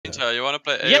Ninja, you want to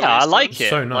play AoE? Yeah, I like it.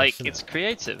 So nice, like isn't it's it?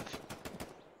 creative.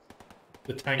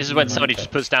 The tank This is when somebody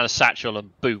just puts down a satchel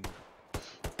and boom.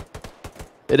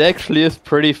 It actually is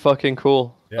pretty fucking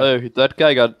cool. Yeah. Oh, that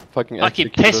guy got fucking Fucking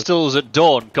executed. pistols at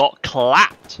dawn got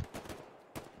clapped.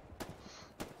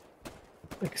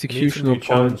 Executional Executional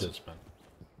challenges, man.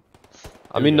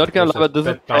 I mean, not gonna lie, but this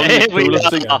is Bed probably the Here we coolest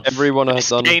thing are. everyone has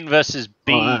done. Skane versus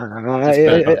B.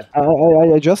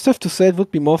 I just have to say it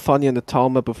would be more funny in the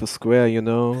town map of a square, you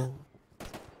know.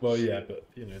 Well, yeah, but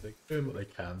you know they're doing what they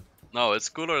can. No, it's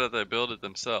cooler that they build it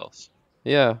themselves.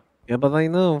 Yeah. Yeah, but I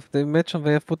know if they imagine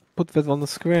they have put that on the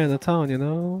square in the town, you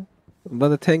know.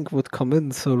 But a tank would come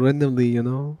in so randomly, you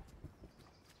know.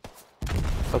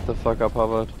 Shut the fuck up,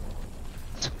 Hubbard.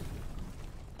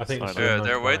 I think it's Yeah, so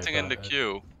they're nice waiting by in the that.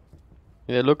 queue.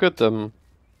 Yeah, look at them.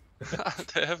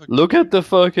 They have a Look at the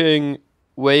fucking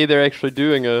way they're actually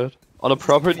doing it. On a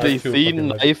property That's too scene fucking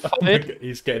knife much. fight.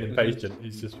 He's getting impatient.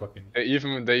 He's just fucking. They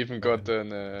even got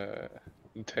a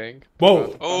tank.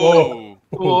 Whoa! Oh!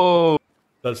 Whoa.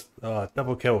 That's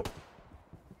double kill.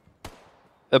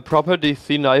 A proper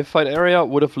DC knife fight area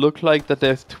would have looked like that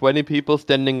there's 20 people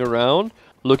standing around,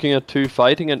 looking at two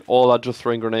fighting, and all are just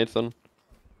throwing grenades in.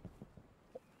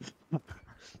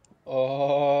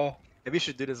 Oh. Maybe we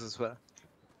should do this as well.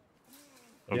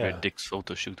 Okay, Yeah. Dick's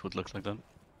photo shoot would look like that.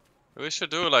 We should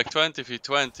do like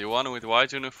 20v20, one with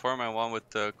white uniform and one with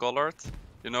colored.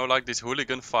 You know, like these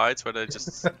hooligan fights where they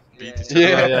just beat each other.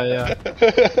 Yeah.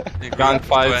 In Gang group of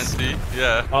fights. 20.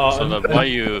 Yeah. So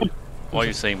why are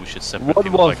you saying we should separate What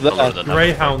people was by color that? then?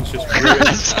 Greyhounds just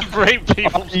ruined Separate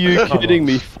people. Are you kidding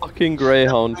me? Fucking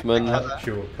Greyhounds, man.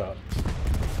 actual cut.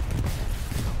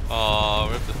 Oh,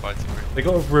 rip the fighting ring. They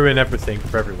gotta ruin everything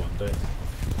for everyone, don't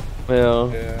they?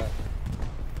 Yeah. Yeah.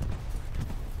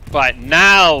 Right,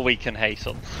 now we can hate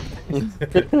them.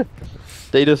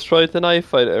 They destroyed the knife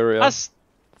fight area. That's,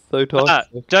 So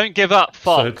toxic. don't give up,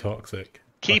 So fuck. toxic.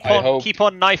 Keep I on, hope- keep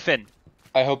on knifing.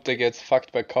 I hope they get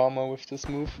fucked by karma with this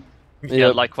move. Yeah,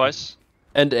 Yep. likewise.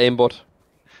 And aimbot.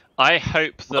 I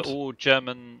hope that What?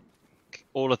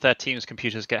 all of their team's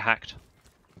computers get hacked.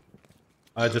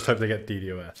 I just hope they get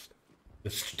DDoS.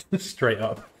 Just straight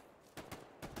up.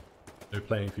 They're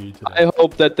playing for you today. I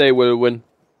hope that they will win.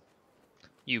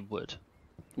 You would.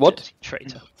 What? Dirty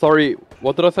traitor. Sorry,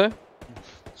 what did I say?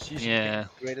 It's usually Yeah.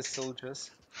 the greatest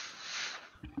soldiers.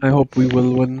 I hope we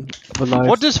will win the live.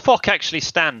 What does FOC actually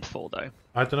stand for, though?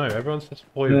 I don't know. Everyone says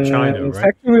spoiled China, right?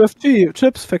 Factory of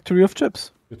chips. Factory of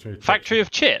chips. Factory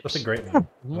of Chips. That's a great name. I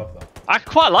love that. I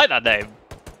quite like that name.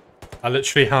 I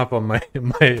literally have on my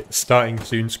my starting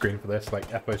Zoom screen for this like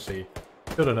FOC.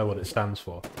 Still don't know what it stands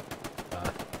for.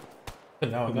 Now I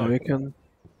know. American.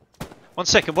 1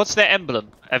 second, what's their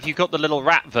emblem? Have you got the little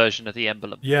rat version of the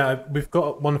emblem? Yeah, we've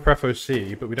got one for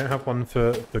FOC, but we don't have one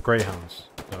for the Greyhounds.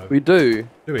 So, We do.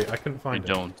 do we? I couldn't We find it.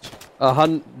 don't.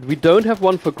 We don't have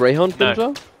one for Greyhound No.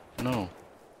 Ninja? No.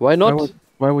 Why not?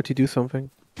 Why would he do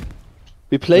something?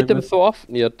 We played them Maybe- so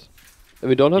often yet. And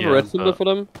we don't have Yeah, a red symbol but- for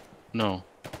them? No.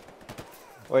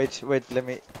 Wait,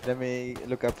 let me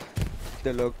look up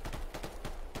the logo.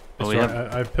 It's Oh, yeah.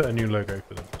 alright, I put a new logo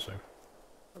for them, so.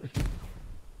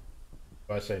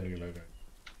 I say new logo.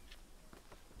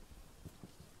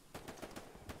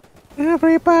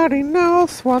 Everybody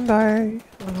knows one day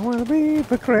I will be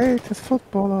the greatest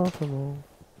footballer of them all.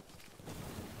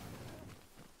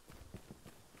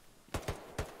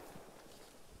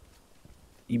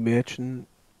 Imagine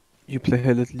you play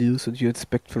Hell at Loose and you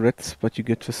inspect for rats, but you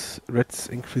get this Rats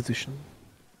Inquisition.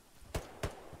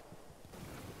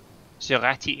 The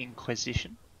Ratty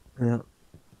Inquisition. Yeah.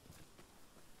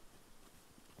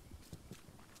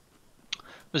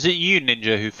 Was it you,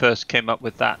 Ninja, who first came up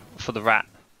with that for the rat?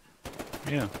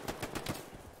 Yeah.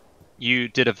 You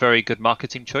did a very good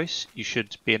marketing choice. You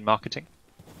should be in marketing.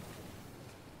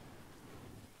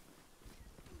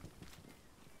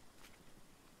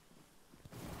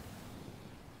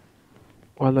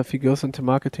 Well, if he goes into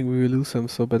marketing, we will lose him,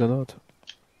 so better not.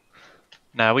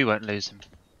 No, we won't lose him.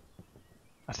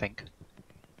 I think.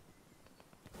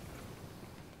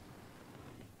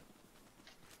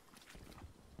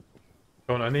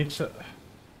 Come on, I need to.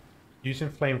 Using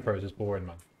flamethrowers is boring,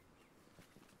 man.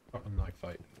 Fucking knife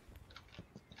fight.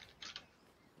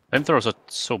 Flamethrowers are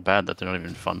so bad that they're not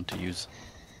even fun to use.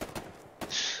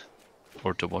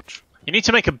 Or to watch. You need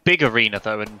to make a big arena,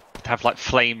 though, and have, like,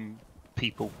 flame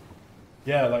people.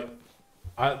 Yeah, like,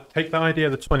 I take the idea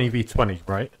of the 20v20,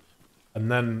 right?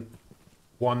 And then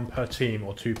one per team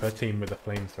or two per team with a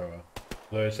flamethrower.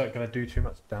 Although, is that going to do too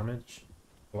much damage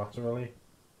laterally?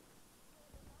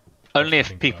 Only if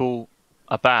think people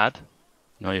are bad.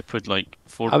 No, you put like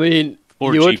four. I mean,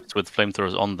 Or You would- jeeps with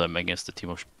flamethrowers on them against the team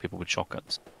of people with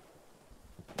shotguns.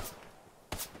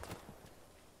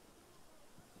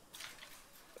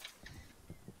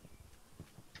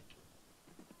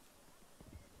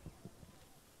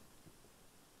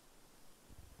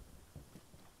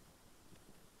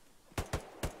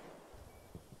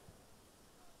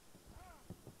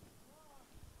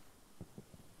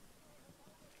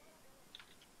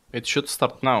 It should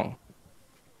start now.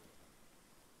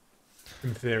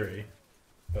 In theory.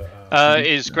 But,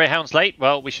 Is Greyhounds late?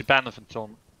 Well, we should ban them from the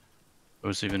tournament.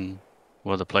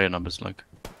 What are the player numbers like?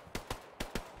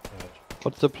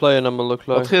 What's the player number look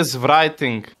like? What is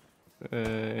writing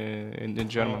in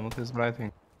German? What is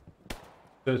writing?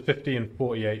 there's 50 and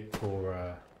 48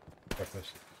 for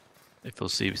breakfast.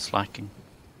 FOC is slacking.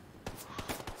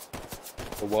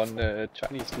 The one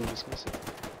Chinese dude is missing.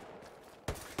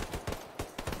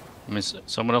 I mean,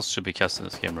 someone else should be casting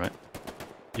this game, right?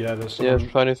 Yeah, there's Yeah, someone,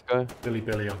 Chinese guy.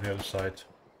 Billy on the other side.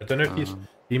 I don't know if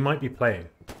he might be playing.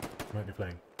 He might be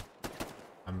playing.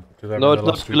 Because No,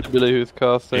 it's not Billy who's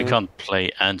casting. You can't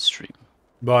play and stream.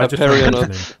 Well, I just Perry or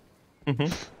mentioned not.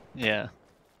 him. Yeah.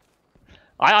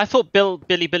 I thought Billy was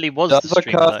The the other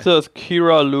streamer. Though. caster is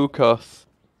Kira Lucas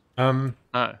Oh.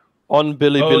 on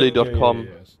billybilly.com. yeah,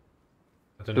 yes.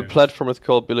 I don't The know. platform is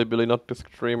called Billy, not the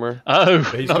streamer. Oh.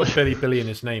 But he's not- got Billy in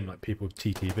his name, like people with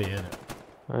TTV in it.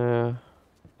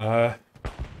 Yeah.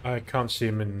 I can't see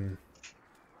him in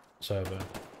server.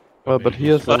 Well, but he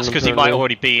has. That's because he might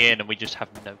already be in, and we just have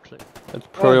no clue. It's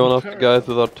probably one of the guys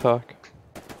with attack.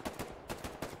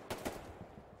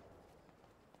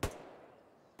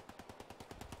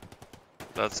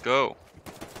 Let's go.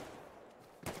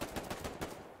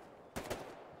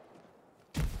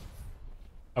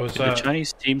 I was. Did the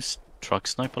Chinese teams truck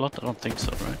snipe a lot? I don't think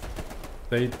so, right?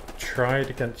 They tried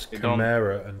against They don't.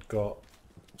 Chimera and got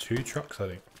 2 trucks, I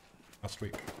think, last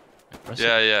week. Impressive.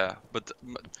 Yeah, but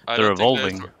I They're don't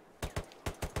think evolving.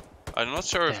 I'm not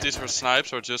sure if these were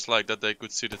snipes or just like that they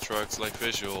could see the trucks, like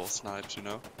visual snipes, you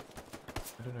know?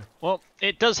 I don't know. Well,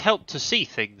 it does help to see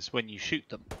things when you shoot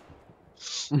them.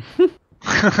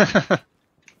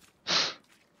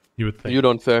 You would think. You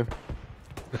don't say.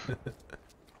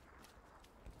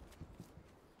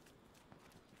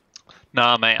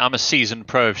 Nah, mate, I'm a seasoned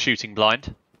pro of shooting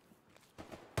blind.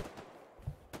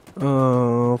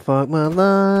 Oh, fuck my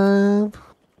life.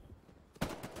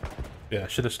 Yeah, I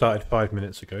should have started 5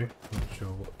 minutes ago. Not sure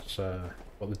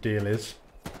what the deal is.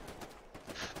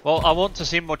 Well, I want to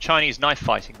see more Chinese knife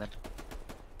fighting then.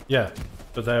 Yeah,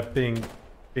 but they're being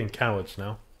cowards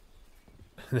now.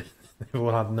 They've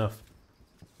all had enough.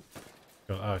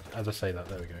 Oh, as I say that,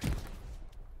 there we go.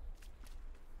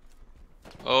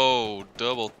 Oh,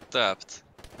 double tapped.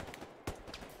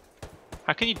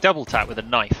 How can you double tap with a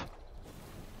knife?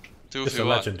 Just a 2v1.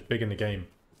 legend, big in the game.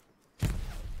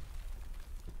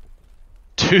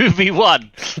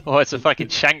 2v1! Oh, it's a fucking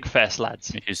shank fest,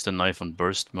 lads. Use the knife on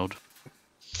burst mode.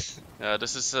 Yeah,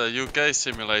 this is a UK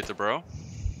simulator, bro.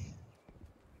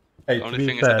 Hey, Only to be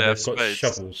thing is that fair, they have they've got spades.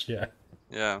 shovels, yeah.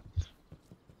 Yeah.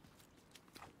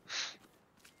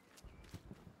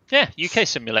 Yeah, UK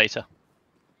simulator.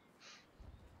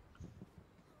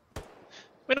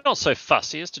 We're not so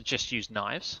fussy as to just use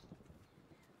knives.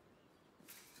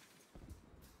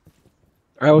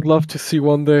 I would love to see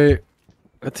one day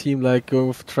a team like going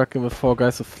with trucking with 4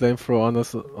 guys with flamethrower on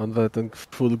us on that and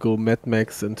full go Mad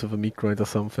Max into the meat grind or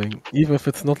something. Even if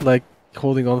it's not like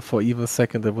holding on for even a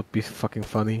second, that would be fucking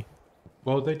funny.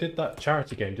 Well, they did that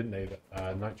charity game, didn't they?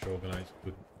 That Nitro organised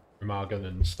with Remagen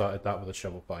and started that with a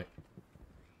shovel fight.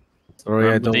 Sorry,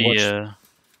 I Remember don't watch.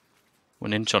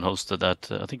 when Incheon hosted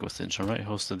that, I think it was Incheon, right?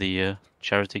 Hosted the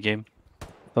charity game.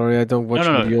 Sorry, I don't watch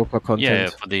No. mediocre content. Yeah,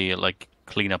 for the like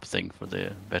cleanup thing for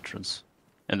the veterans,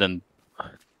 and then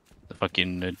the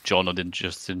fucking Jono didn't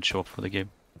show up for the game.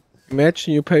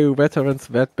 Imagine you pay your veterans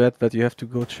that bad that you have to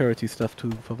go charity stuff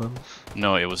too for them.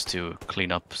 No, it was to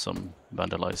clean up some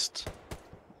vandalized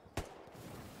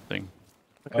thing.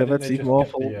 Why Okay, didn't that's they even just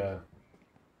awful.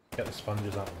 Get the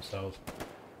sponges out themselves.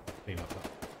 Clean up that.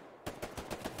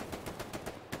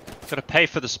 Gotta pay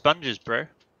for the sponges, bro.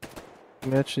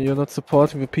 Imagine you're not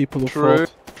supporting the people who True,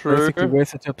 fought. true. Basically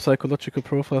wasted your psychological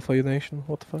profile for your nation.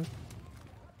 What the fuck?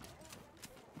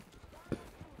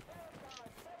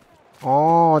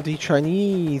 Oh, die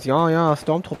Chinese. Ja,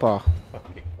 Stormtrooper.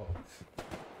 Fucking hell.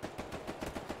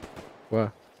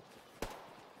 Where?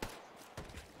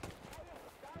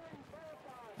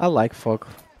 I like fog.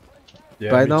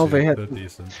 Yeah, By me now too, they had- they're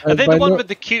decent. Are they by the one now- with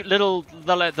the cute little,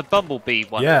 the bumblebee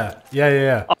one? Yeah.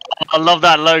 I love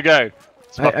that logo.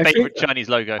 It's my I favorite think- Chinese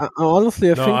logo. Honestly,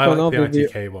 I No, think I by now like the they'll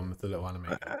be. ITK one with the little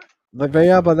anime. Like,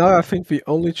 yeah, but now I think the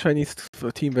only Chinese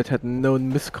team that had no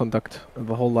misconduct in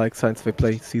the whole like since they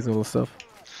play seasonal stuff.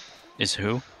 Is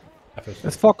who? FOC.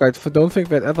 It's FOC. I don't think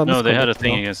that ever. No, they had a misconduct,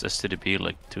 thing no? against STDP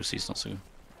like 2 seasons ago.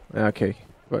 Yeah, okay,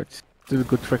 right. Still a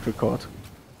good track record.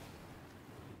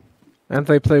 And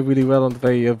they play really well, and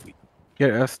they are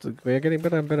getting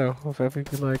better and better of every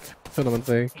like tournament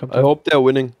they come to. I hope they're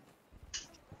winning.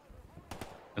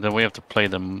 And then we have to play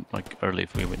them like early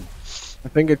if we win. I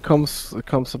think it comes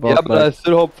about. Yeah, but I like,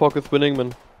 still hope FOC is winning,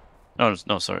 man. No,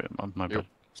 sorry, my bad.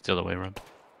 It's the other way around.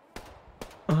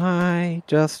 I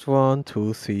just want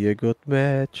to see a good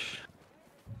match.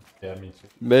 Yeah, me too.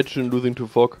 Imagine losing to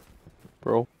FOC,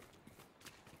 bro.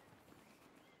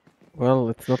 Well,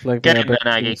 it's not like Get they are in there,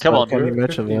 bad Nagy, teams, come like on. any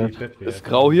match of that. 50-50, Is I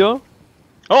Grau think. here?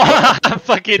 Oh,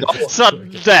 fucking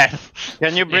sudden death.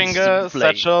 Can you bring Instant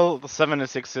flame. Satchel? The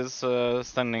 76 is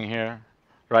standing here.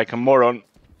 Like a moron.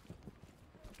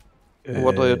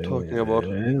 What are you talking about?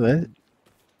 What?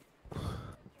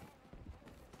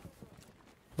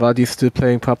 Vadi's still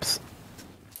playing pubs.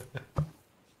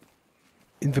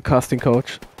 In the casting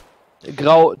couch.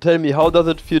 Grau, tell me, how does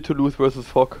it feel to lose versus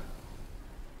FOC?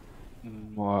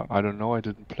 Well, I don't know. I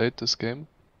didn't play this game.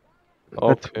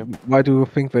 Okay. Why do you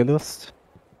think they lost?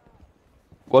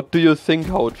 What do you think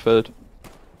how it felt?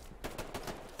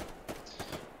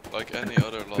 Like any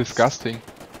other loss. Disgusting.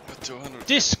 With 200.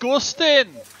 Disgusting.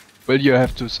 Well, you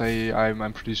have to say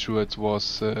I'm pretty sure it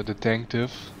was the tank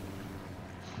diff.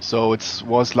 So it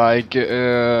was like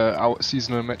our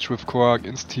seasonal match with Core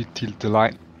against till the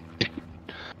line.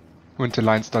 When the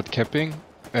line start capping,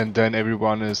 and then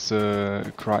everyone is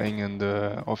crying in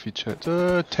the Offie chat.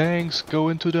 Tanks go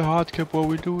into the hard cap or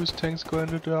we lose. Tanks go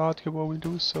into the hard cap or we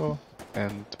lose. So,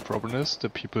 and the problem is the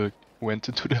people went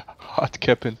into the hard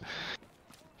cap and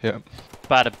yeah.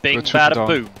 Bada bing, Got shooten bada down.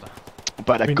 boom.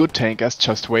 But a good tankers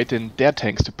just waiting their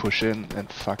tanks to push in and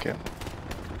fuck him.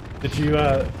 Did you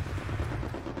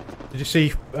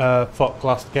see FOC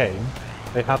last game?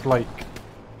 They had like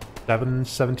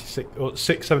 776 or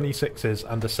 676s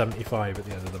and a 75 at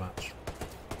the end of the match.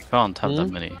 You can't have that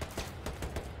many.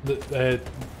 They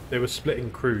were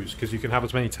splitting crews because you can have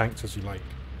as many tanks as you like.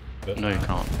 But, No, you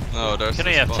can't. No, there's Can a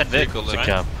we have spawn 10 vehicle vehicles, It's a limit.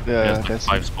 cap. Yeah, There's like that's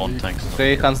 5 spawn tanks.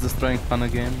 Greyhounds destroying fun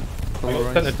again.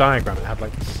 I sent a diagram. It had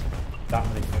like that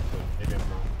many vehicles. Maybe I'm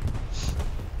wrong.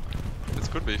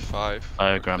 It could be 5.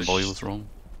 Diagram boy was wrong.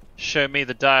 Show me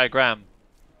the diagram.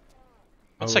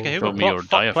 One second, who Show got me your fuck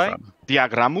play? diaphragm.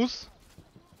 Diagramus?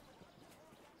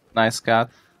 Nice cat.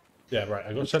 Yeah, right.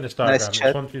 I got sent this diagram. It's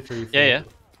chat. 1, 2, 3, 4, Yeah, yeah.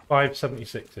 5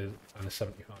 76s and a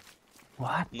 75.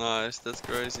 Nice, that's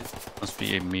crazy. Must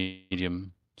be a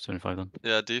medium 75 then.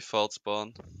 Yeah, default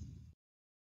spawn.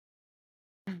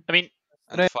 I mean,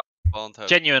 And 5 spawn type.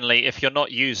 genuinely, if you're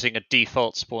not using a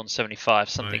default spawn 75,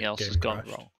 something My else game has gone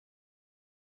crashed. wrong.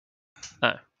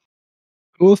 No.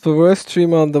 Who's the worst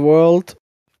streamer in the world?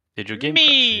 Did your game crash?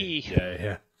 Me!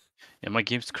 Yeah. Yeah, my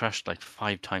game's crashed like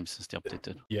 5 times since they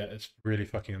updated. Yeah, it's really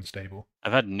fucking unstable.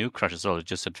 I've had new crashes as well. It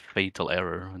just said fatal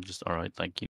error. I'm just alright,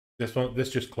 thank you. This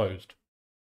just closed.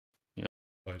 Yeah.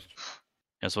 Closed.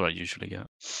 That's what I usually get.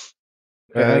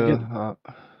 The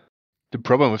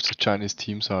problem with the Chinese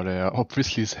teams are they are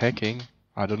obviously is hacking.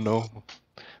 I don't know,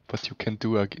 but you can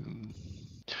do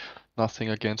nothing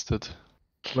against it.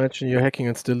 Imagine you're hacking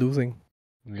and still losing.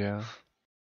 Yeah.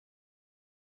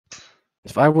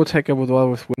 If I would hack, I would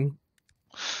always win.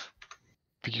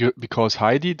 Because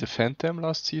Heidi defended them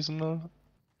last season,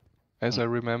 as I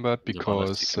remembered, The one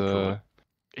that's because controller.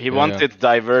 He Yeah. wanted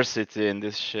diversity in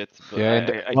this shit. But Yeah, and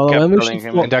I Well, kept then we telling should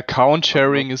him. and account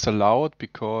sharing is allowed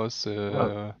because It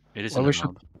isn't Well, we should-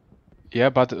 allowed. yeah,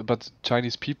 but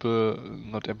Chinese people,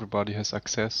 not everybody has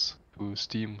access to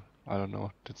Steam. I don't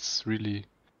know. That's really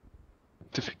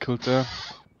difficult there.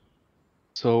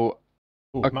 So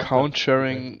Ooh, map account that.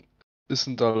 sharing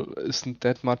isn't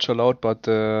that much allowed, but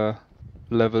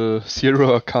level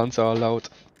 0 accounts are allowed.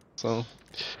 So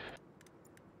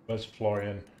Where's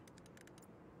Florian?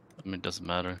 I mean, it doesn't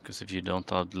matter, because if you don't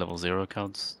have level 0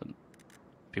 accounts, then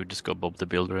people just go Bob the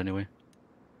Builder anyway.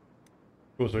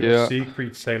 Cool, so we Yeah. got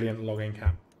Siegfried Salient logging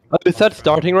camp. Is that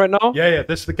starting right now? Yeah,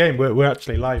 this is the game. We're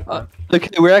actually live. Man. Okay,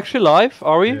 we're actually live,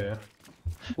 are we? Yeah.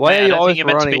 Why Mate, are I you don't always think you're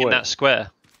meant to running be in away? that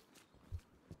square,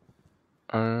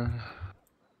 uh,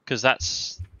 because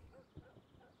that's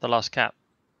the last cap.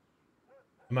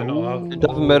 Am I not allowed? It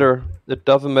doesn't matter. It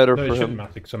doesn't matter No, it for shouldn't him.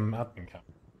 matter because I'm admin camp.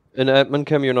 In admin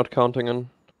cam, you're not counting in.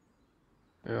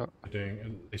 yeah. Are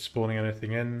they spawning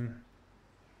anything in?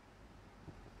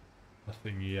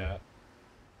 Nothing yet.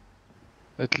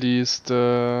 At least It's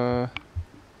going.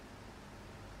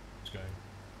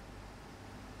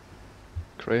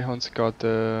 Greyhounds got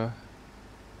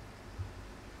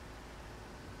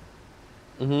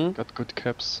Mm-hmm. Got good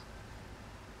caps.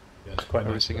 Yeah, it's quite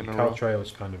nice. Everything in a Cow row.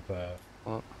 Trail's kind of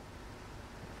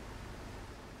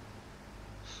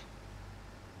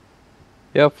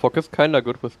Yeah, FOC is kinda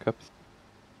good with caps.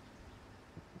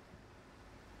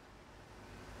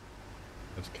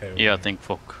 there's KO. Yeah, I think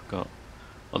FOC got.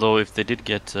 Although if they did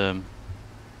get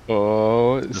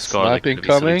Oh, the is scar, they sniping could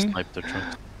have easily coming? sniped their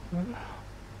truck.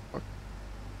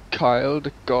 Kyle,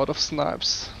 the god of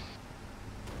snipes.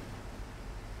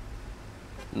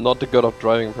 Not the god of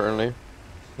driving, apparently.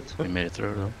 They made it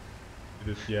through though.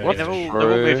 Yeah, What? yeah, They're all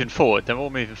Sorry. moving forward. They're all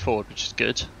moving forward, which is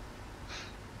good.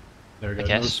 there we go. I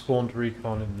Another guess. spawned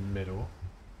recon in the middle.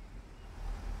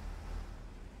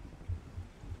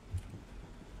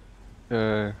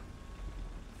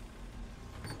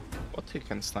 What he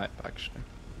can snipe actually.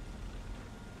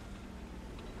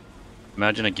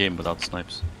 Imagine a game without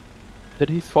snipes. Did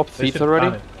he swap They seats should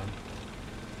already? ban it, man.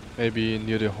 Maybe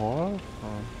near the hall?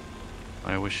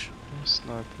 I wish.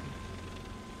 Sniping.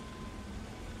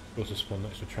 Also spawned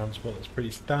next to transport. That's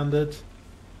pretty standard.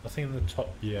 Nothing in the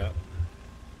top yet.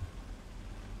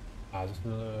 Ah, there's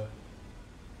another.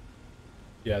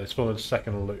 Yeah, they spawned a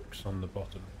second Luke's on the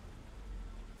bottom.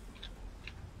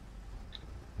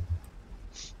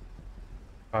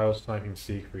 Kyle's sniping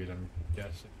Siegfried, I'm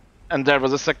guessing. And there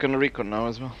was a second recon now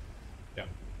as well.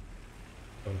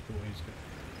 Going for what he's got.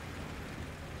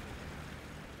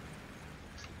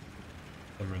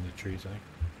 Somewhere in the trees, I think.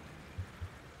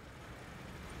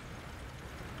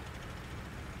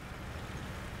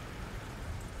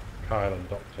 Kyle and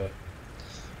Doctor.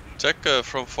 Check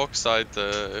from Fox side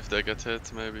if they get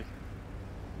hit, maybe.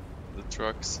 The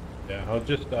trucks. Yeah, I'll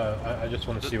just I just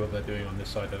want to see what they're doing on this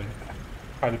side. I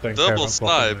kind of don't care Double about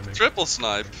snipe, blocking triple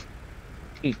snipe.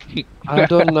 I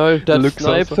don't know if that's Looks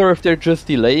snipes awesome. or if they're just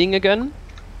delaying again.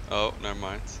 Oh, never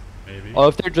mind. maybe. Or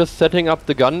if they're just setting up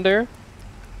the gun there.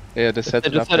 Yeah, they If set they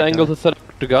it up. just had the angle gun, to set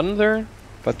up the gun there.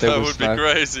 but they That will would be snipe.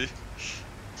 crazy.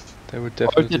 They would Or if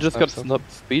definitely they just snipe got something.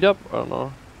 speed up. I don't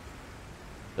know.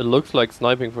 It looks like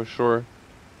sniping for sure.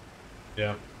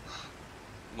 Yeah,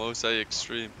 Mosaic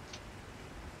extreme.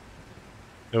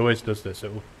 it always does this.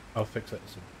 I'll fix it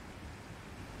soon.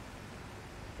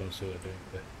 We'll see what they're doing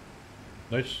there.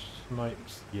 No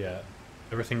snipes yet.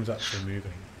 Everything's actually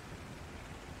moving.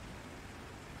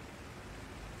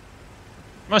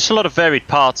 Well, it's a lot of varied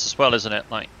parts as well, isn't it?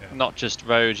 Like, Yeah. not just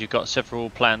roads, you've got several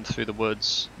planned through the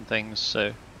woods and things,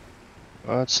 so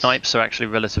What? snipes are actually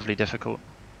relatively difficult.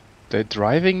 They're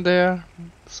driving there?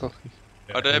 So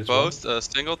Yeah, Are they here's one. both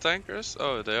single tankers?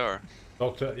 Oh, they are.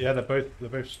 Doctor? Yeah, they're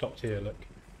both stopped here. Look.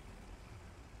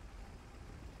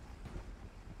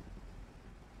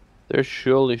 They're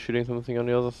surely shooting something on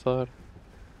the other side.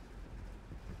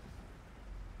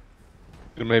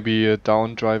 maybe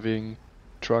down driving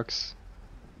trucks.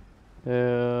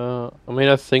 Yeah, I mean,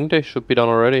 I think they should be done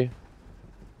already.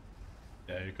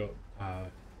 Yeah, you got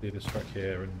leader's truck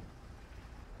here and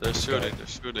They're shooting, they're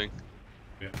shooting.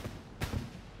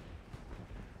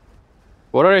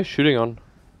 What are they shooting on?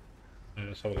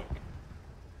 let's have a look.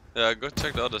 Yeah, go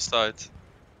check the other side.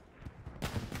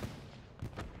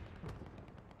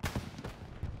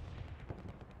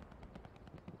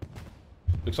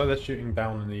 Looks like they're shooting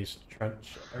down in these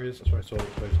trench areas. That's why I saw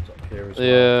explosions up here as well.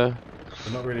 Yeah.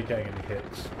 They're not really getting any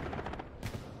hits.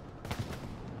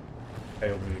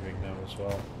 Tail moving now as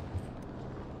well.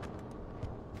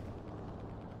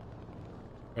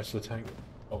 Rest of the tank,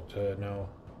 Doctor now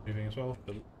moving as well,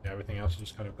 but yeah, everything else has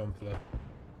just kind of gone for the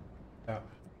cap.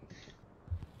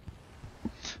 I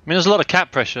mean, there's a lot of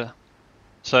cap pressure,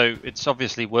 so it's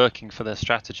obviously working for their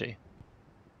strategy.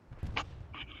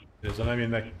 It is, and I mean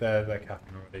they're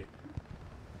capping already.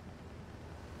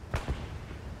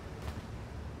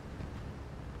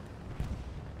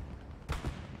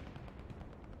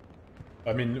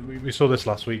 I mean, we saw this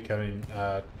last week. I mean,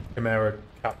 Chimera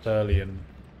capped early and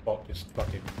Bot just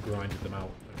fucking grinded them out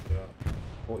for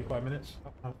 45 minutes.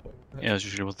 Yeah, that's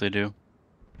usually what they do.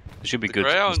 It should be The good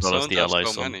as Greyhounds well as don't the have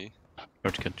allies so on many.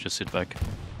 Earth can just sit back.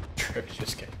 Trip's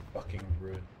just getting fucking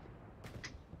ruined.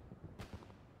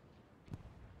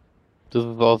 This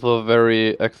is also a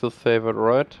very Axis favored,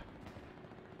 right?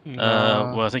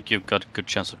 Well, I think you've got a good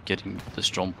chance of getting the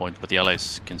strong point, but the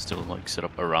allies can still like set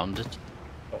up around it.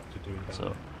 Doctor doing that.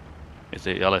 So if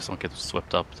the allies don't get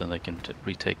swept up, then they can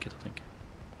retake it. I think.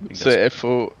 It's the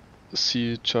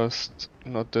FOC, just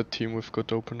not that team with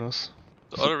good openers.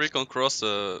 The other recon crossed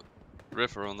the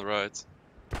river on the right.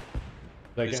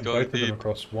 They're He's getting going both of them deep.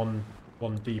 across one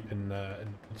deep in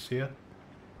Seer.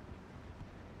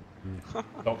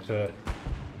 Doctor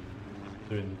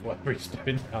doing whatever he's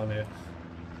doing down here,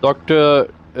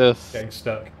 Doctor is getting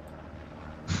stuck.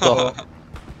 stuck.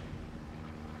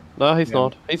 No, he's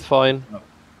not. He's fine.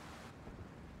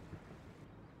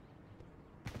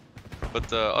 But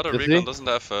the other Is recon he? doesn't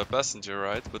have a passenger,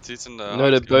 right? But he's in the. No,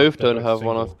 they hard both They're don't both have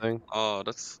one, I single. think. Oh,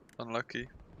 that's unlucky.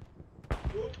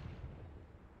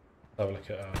 Have a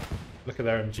look at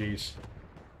their MGs.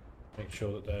 Make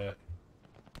sure that they're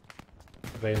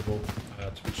available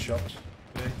to be shot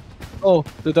today. Oh,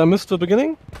 did I miss the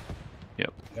beginning? Yeah.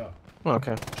 Oh,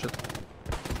 okay, shit.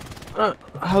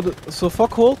 How did... So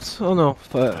FOC holds? Oh no,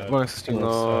 No, No,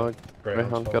 Greyhounds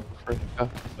Greyhound hold. got free. Yeah.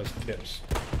 Those tips.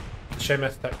 Shame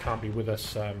that can't be with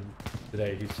us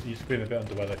today. He's been a bit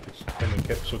under weather because him and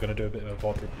Kips were going to do a bit of a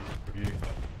VOD review. But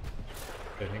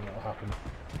I don't think that'll happen.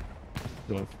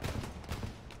 No.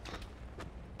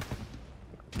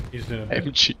 He's doing a bit.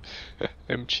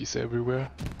 MGs everywhere.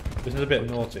 This is a bit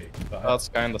naughty, but That's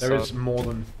kind of there sad. is more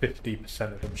than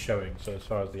 50% of them showing. So as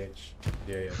far as the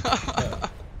HCA,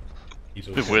 he's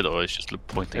A bit weird though, it's just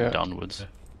pointing Yeah. downwards.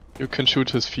 You can shoot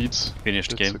his feet.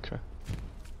 Finished It's game. okay.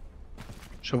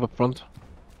 Shove up front.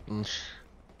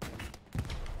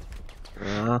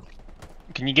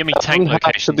 Can you give me Doesn't tank have to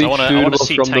locations? be I want to shootable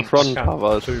see from the tanks. front. Can.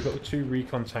 Covers. So we've got the 2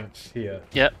 recon tanks here.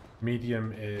 Yep.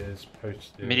 Medium is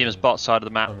posted. Medium is bot side of the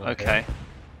map. somewhere Okay.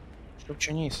 Shoot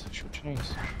Chinese. Shoot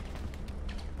Chinese.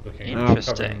 Looking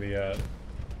Interesting.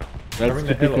 covering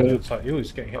the That's hill on the typical. outside. Oh,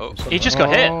 he's getting hit. Oh. from He somewhere. just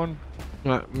got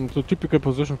hit. The typical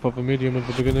position for the medium at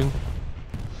the beginning.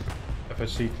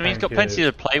 FOC I mean, he's got tank plenty is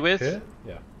to play with, here?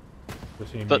 Yeah. We're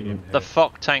seeing but medium the here.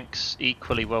 FOC tank's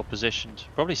equally well positioned.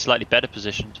 Probably slightly better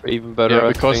positioned. Even better. Yeah,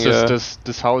 I because think,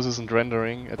 this house isn't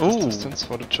rendering at this Ooh. distance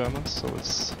for the Germans, so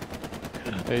it's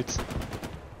 8.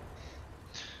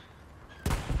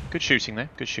 Good shooting there.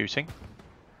 Good shooting.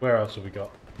 Where else have we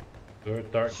got? We're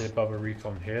directly above a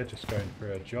recon here, just going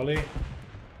through a jolly.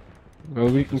 Well,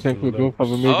 we can tank will go for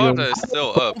the Oh, medium. they're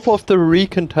still up. Both of the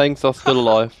recon tanks are still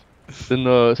alive. Still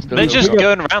They're just alive.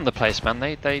 going around the place, man.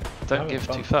 They don't Having give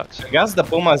fun. two fucks. I guess the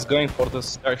Puma is going for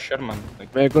this Sherman.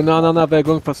 Like, No, they're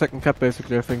going for second cap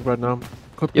basically, I think, right now.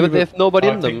 Could Yeah, be but they have nobody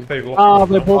I in think them. they've lost Ah, one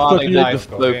they now. both got they hit. died.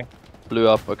 Just Okay. Blew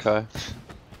up, okay.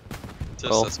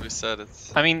 Just Well. as we said it.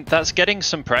 I mean, that's getting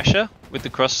some pressure with the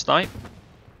cross snipe.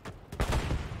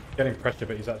 Getting pressure,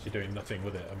 but he's actually doing nothing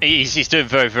with it. I mean, He's doing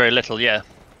very, very little, yeah.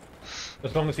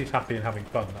 as long as he's happy and having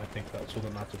fun, I think that's all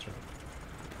that matters. Really.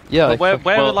 Yeah, But where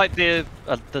exactly. are Well, like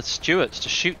the stewards to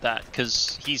shoot that?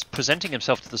 Because he's presenting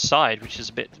himself to the side, which is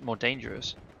a bit more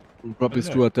dangerous. probably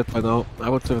Okay. Stuart dead by now. I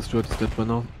would say the Stuart is dead by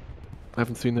now. I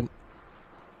haven't seen him.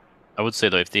 I would say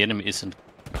though, if the enemy isn't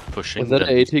pushing, Was that then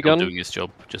an he's 80 not gun? doing his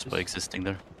job just by existing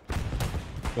there.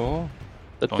 Oh,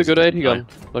 that's a Honestly, good 80 gun,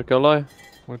 not gonna lie.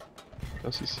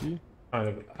 does he see? Kind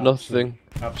of Nothing.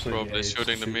 Absolutely. Probably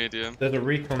shooting the medium. There's a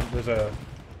recon. There's a.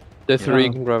 There's a Yeah.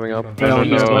 recon grabbing up. recon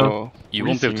Yeah, No, yeah. no. You We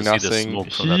won't be able to see the nothing.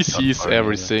 smoke from He that sees gunfire, yeah.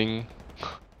 everything.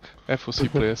 FOC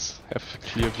players have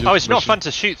clear view. Oh, it's not vision. fun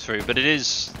to shoot through, but it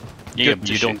is Yeah, good but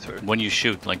to you shoot don't. through. When you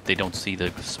shoot, like they don't see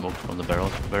the smoke from the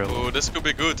barrel. Oh, this could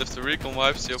be good if the recon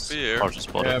wipes the OP here. Hard to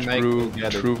spot Yeah, it. Make True, will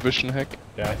get it. true vision hack.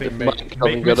 Yeah, I think If Mate Mike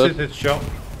doesn't get misses it. his shot.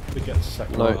 He gets a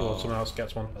second No. one, or someone else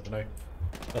gets one. I don't know.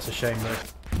 That's a shame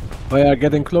though. They are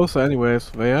getting closer anyways.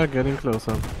 They are getting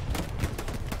closer.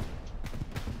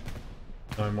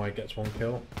 No, Mike gets one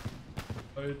kill.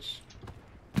 Loads.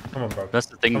 Come on, bro. That's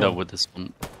the thing Come though on. with this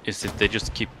one, is that they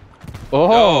just keep.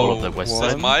 Oh, of the west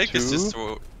one, side. Mike is two. just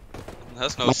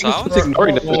has no Mike is sound. just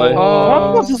ignoring the guy.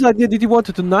 What was his idea? Did he want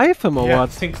to knife him or Yeah, I what?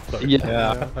 think so.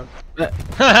 Yeah.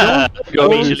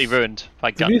 Immediately ruined.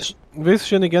 I got it. These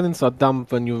shenanigans are dumb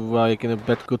when you are like in a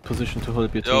bad good position to hold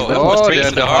up your team. Yo, That oh, was- Oh, straight they're to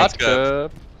in the the hard hard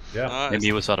cap. cap. Yeah. Nice. Maybe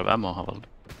he was out of ammo. How about?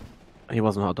 he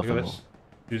wasn't out of Look at ammo. this.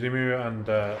 Yuzimu and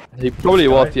He probably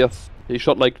This guy? was, yes. He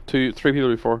shot like 3 people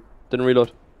before. Didn't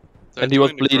reload. They're And he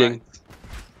was doing the bleeding.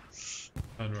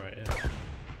 and right, yeah.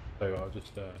 So I'll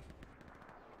just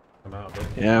come out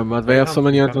of it. Yeah, but they have so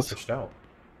many Greyhounds others. pushed out.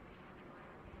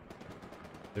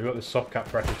 They've got the soft cap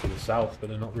pressure to the south, but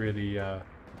they're not really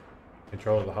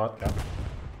control of the hard cap.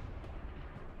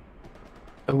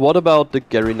 And what about the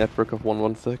Gary network of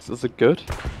 116? Is it good?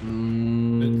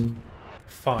 Mm,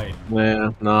 Fine.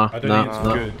 yeah, nah, I don't nah, think it's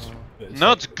nah. good. but it's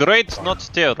Not like great, fine. not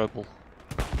terrible.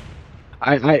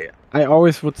 I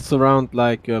always would surround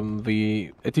like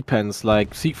the. It depends.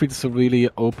 Like Siegfried is a really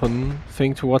open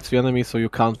thing towards the enemy, so you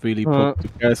can't really put the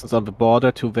garrisons on the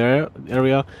border to their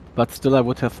area. But still, I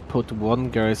would have put one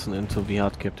garrison into the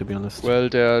hard cap, to be honest. Well,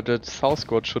 the South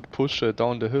squad should push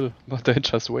down the hill, but they're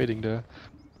just waiting there.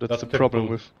 That's the problem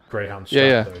typical with. Greyhound Yeah, strat,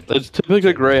 yeah. though. That's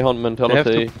typical Greyhound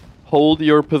mentality. Hold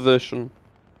your position.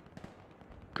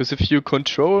 Because if you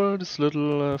control this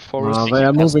little forest, they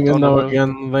are moving in now tunnel-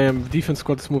 again. Their defense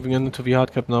squad is moving into the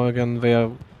hard cap now again. They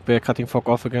are cutting FOC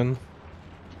off again.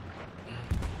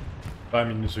 I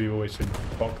mean, as we've always seen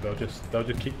from FOC, they'll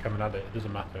just keep coming at it. It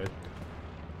doesn't matter.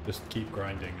 Just keep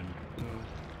grinding and.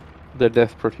 They're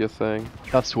desperate, you're saying.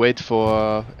 Just wait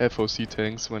for FOC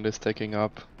tanks when they're stacking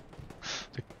up.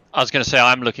 I was going to say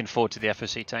I'm looking forward to the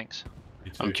FOC tanks.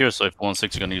 I'm curious if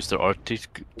 1-6 are going to use their RT to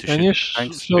Can you shoot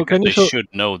tanks, show- because can you they show- should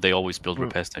know they always build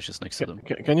repair stations next to them.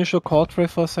 Can you show Caldray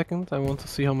for a second? I want to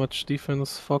see how much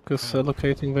defense FOC is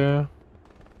allocating there.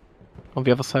 On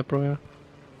the other side, bro.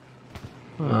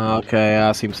 Yeah. Okay,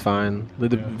 yeah, seems fine.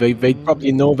 They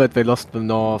probably know that they lost the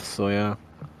north, so yeah.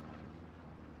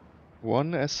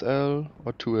 1 SL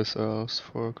or 2 SLs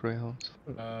for Greyhounds?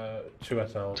 2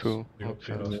 SLs. 2. We got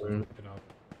Okay. 2 SLs.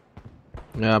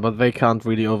 Yeah, but they can't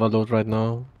really overload right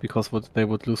now because they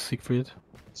would lose Siegfried.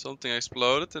 Something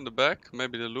exploded in the back.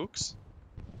 Maybe the Lux.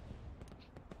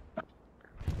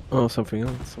 Oh, something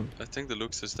else. I think the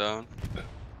Lux is down.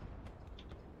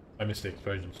 I missed the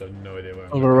explosion, so no idea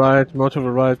where. On the right, more to the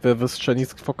right, there's this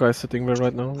Chinese FOC guy sitting there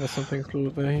right now. There's something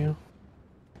exploded there here.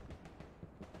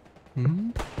 Hmm?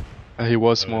 He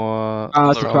was more. Ah,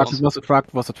 it's a truck. It was a truck.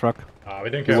 It was a truck. We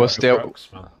don't He care was about there. the trucks,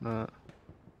 man.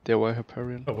 There were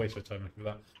Hyperion. Oh, waste of time for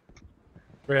that.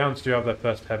 Greyhounds do have their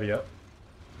first heavy up.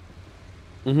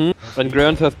 And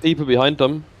Greyhounds have people behind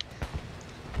them.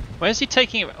 Where's he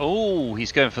taking it? Oh,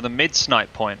 he's going for the mid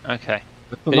snipe point. Okay.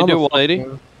 Can you do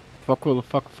 180?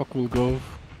 FOC will go.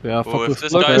 Yeah, Oh, if FOC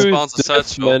this will guy go. spawns a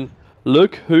satchel. Man.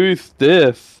 Look who's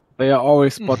this. They are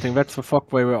always spotting. That's the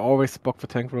FOC way. We always spot the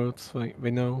tank roads. We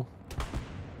know.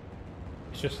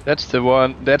 It's just That's the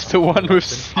one. That's the one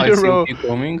with I see 0 you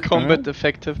coming. combat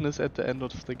effectiveness at the end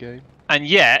of the game. And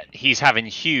yet he's having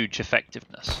huge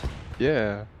effectiveness.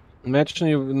 Yeah.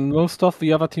 Imagine most of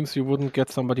the other teams you wouldn't get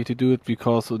somebody to do it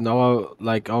because now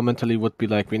our mentality would be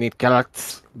like we need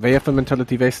carrots. They have the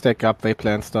mentality, they stack up, they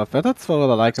plan stuff. That's what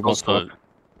I like about Also, FOC.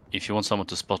 if you want someone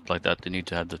to spot like that, they need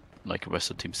to have the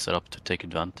rest of the team set up to take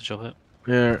advantage of it.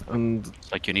 Yeah, and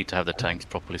It's like you need to have the tanks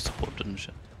properly supported and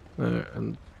shit.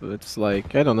 and it's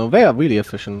like I don't know, they are really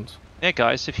efficient. Yeah,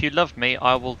 guys, if you love me,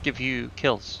 I will give you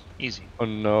kills. Easy. Oh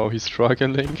no, he's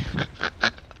struggling.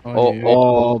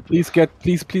 Oh, please,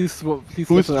 please.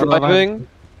 Who's get another hand. driving?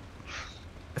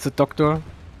 It's a doctor.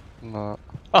 No.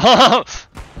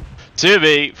 To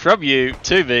me, from you,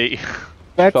 to me.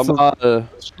 That's a Schmal.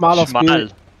 smaller Schmal.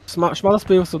 spear. Smaller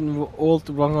spear is an old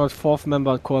 104th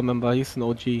member, core member. He's an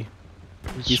OG.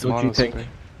 He's OG tank.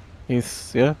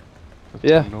 He's Yeah,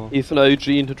 he's an OG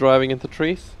into driving into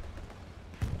trees.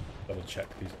 double check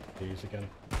these again.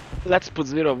 Let's put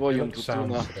 0 volume Good to sounds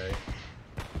tuna. today.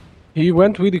 He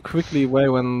went really quickly away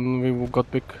when we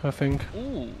got big, I think.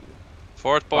 Ooh.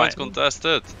 4th point Right.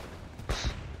 contested.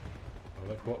 Oh,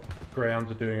 look what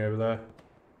Greyhounds are doing over there.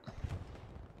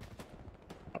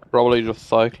 Probably just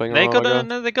cycling They around.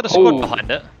 got a squad Oh. behind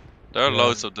it. There are Yeah.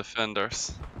 loads of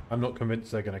defenders. I'm not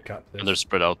convinced they're going to cap this. And they're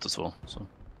spread out as well. So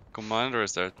Commander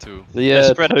is there too. Yeah,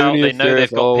 They're spread out, Tony they is know there they've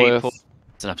as got always. people.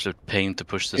 it's an absolute pain to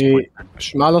push this He, point.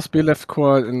 Schmaler spear left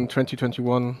core in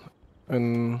 2021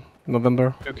 in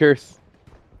November. Who cares?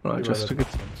 Right, just to get.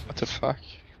 What the fuck?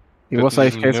 He was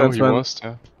Didn't AFK know since he when. was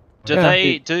there. Do Yeah, they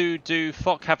he- do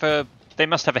FOC have a? They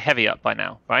must have a heavy up by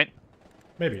now, right?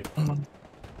 Maybe.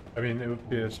 I mean, it would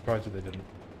be a surprise if they didn't.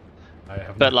 I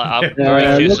have But no like, I'm idea. very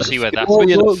curious to look, see where that's. Go in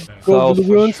to south the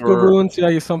for ruins, go sure. ruins. Yeah,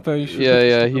 he's somewhere. You should Yeah, look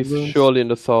yeah, to the he's ruins. surely in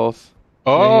the south.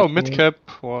 Oh, Yeah. midcap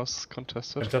was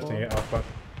contested. Contesting for. it out, but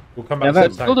we'll come back Yeah, to Is the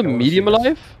that still tank. the I wanna medium see this.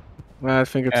 alive? I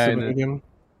think it's Yeah, the I know. medium.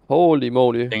 Holy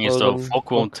moly. Thing is Well though, done.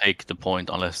 FOC won't take the point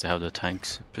unless they have the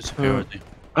tanks superiority.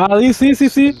 Ah,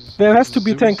 see. There has to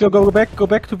be tank. Go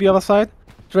back to the other side.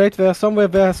 Straight there, somewhere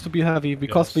there has to be heavy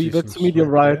because Yeah, I see that's some medium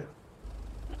smoke right.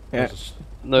 there. Yeah. There's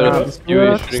No, Ah, that's yeah,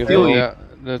 Stewie shooting as still- well. Yeah,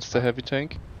 that's the heavy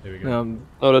tank. There we go.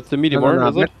 No, that's the medium arm,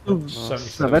 is it?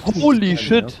 Holy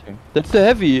shit! That's the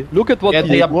heavy! Look at what Yeah,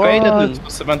 they he upgraded it to They're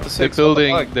 76.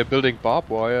 they're building barbed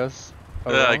wires.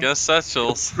 Yeah, around. against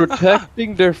satchels.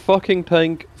 protecting their fucking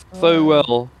tank so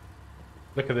well.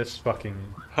 Look at this fucking.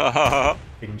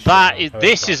 That is.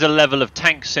 This is a level of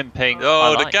tank simping. I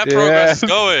Yo, the like. cap Yeah. progress is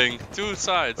going. 2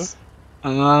 sides.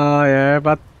 Ah, yeah,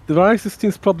 but the Ryzen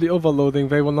team's probably overloading.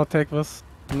 They will not take this.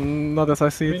 Not as I I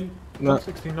see it. mean, No.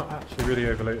 16 not actually really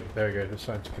overloaded. There we go. They're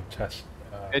starting to contest.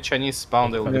 A Chinese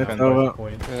spawn, they'll Yeah, defend. so, both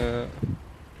points. I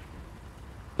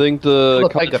think the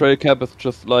Look, I got- trail cap is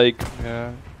just like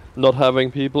Yeah. not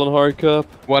having people in hard cap.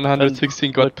 116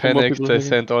 And got let more panicked. people They in.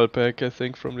 sent all back, I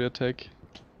think, from the attack.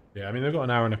 Yeah, I mean they've got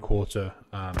an hour and a quarter.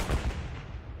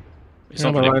 It's Yeah,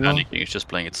 not but really right now- panicking, it's just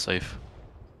playing it safe.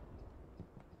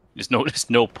 There's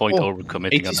no point Oh,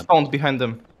 overcommitting 80 on that. spawned behind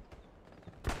them.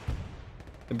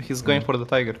 Maybe he's going for the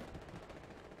tiger.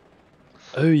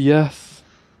 Oh yes.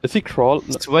 Is he crawling?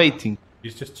 He's waiting.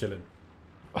 He's just chilling.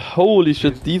 Holy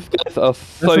shit, these guys are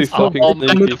so is fucking Oh,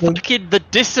 sneaky. fucking the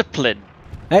discipline.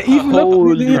 Even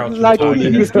Holy like holy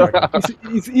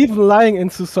he's even lying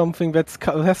into something that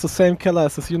has the same color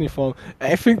as his uniform.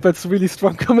 I think that's really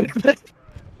strong commitment.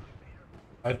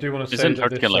 I do want to say Isn't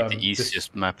that Hurtgen like this, the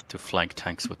easiest map to flank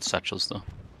tanks with satchels though?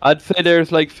 I'd say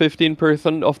there's like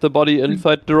 15% of the body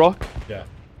inside the rock. Yeah.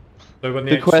 So when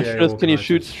The question HCA is, can you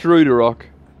shoot organises- through the rock?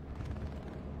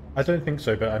 I don't think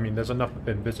so, but I mean, there's enough of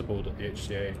invisible that the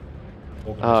HCA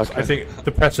organises. Ah, okay. I think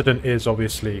the precedent is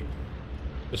obviously,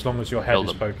 as long as your head Kill is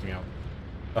them. poking out.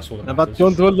 That's all that No, matters.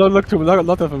 but don't look too a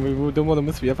lot of them. We don't want to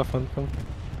miss the other fun. Come.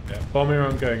 Yeah, bombing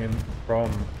run going in from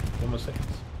 116.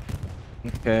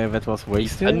 Okay, that was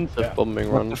wasted. Defensive Yeah. bombing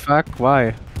What run. the fuck? Why?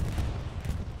 I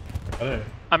don't know.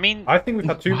 I mean, I think we've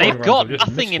had 2 bombing they've runs, got we've just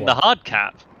nothing missed in the one. hard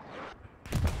cap.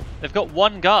 They've got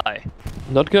one guy.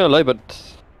 Not gonna lie, but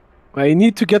I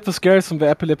need to get this garrison, the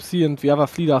epilepsy and the other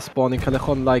fleet are spawning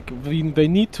Callejon. Like, they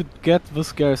need to get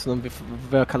this garrison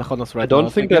where Callejon is right I don't now.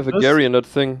 think If they have a get this- Gary in that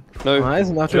thing. No. Ah,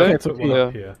 isn't that Yeah, okay? It's put okay. one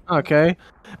up Yeah. here. Okay,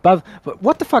 but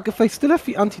what the fuck? If they still have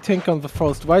the anti-tank on the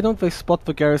forest, why don't they spot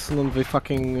the garrison on the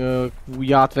fucking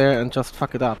yard there and just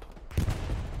fuck it up?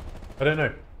 I don't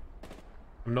know.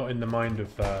 I'm not in the mind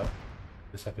of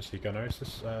this FSC gunner. Is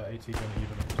this AT gunner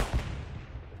even?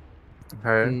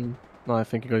 Mm, no, I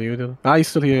think you got you. Ah, he's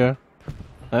still here.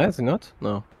 Ah, is he not?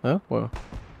 No. Oh, well.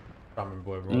 Can't remember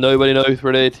where it was. Nobody knows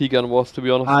where the AT gun was, to be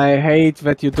honest. I hate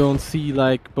that you don't see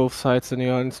like both sides when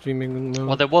you're on streaming. No.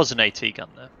 Well, there was an AT gun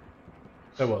there.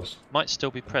 There was. Might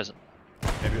still be present.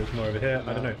 Maybe it was more over here.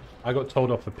 I don't know. I got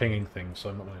told off for pinging things, so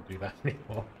I'm not going to do that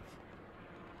anymore.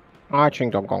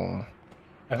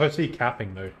 FOC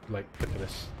capping though, like look at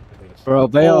this. Look at this. Bro,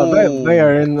 they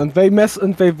are in, and they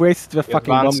wasted their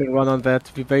fucking advanced. bombing run on that.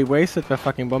 They wasted their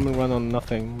fucking bombing run on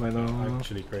nothing. I know.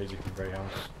 Actually crazy from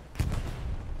Greyhounds.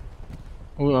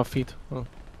 Oh, our feet. Oh.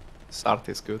 Start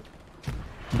is good.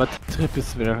 But Trip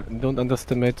is there. Don't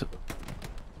underestimate. They're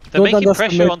don't making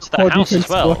pressure underestimate onto the core house as defense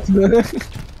well.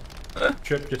 squad.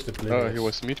 Trip just a blue. Oh, he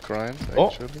was mid grind Oh.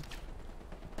 actually.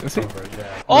 Is he?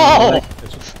 Yeah. Oh!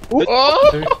 It's-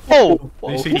 Oh! Oh!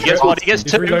 Do you see He Trip? gets one. He gets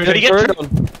He's two. reloading. Did he get two?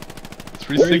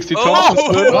 360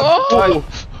 Oh!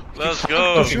 Let's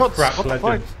go! Fucking crap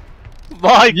legend.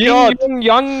 My God! Yin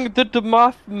Yang did the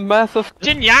massive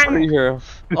Jin Yang! here.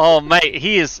 Oh mate,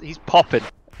 he's popping.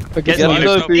 Vergiss Get mal Yes,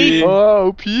 nicht. no beat. Oh,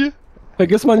 OP!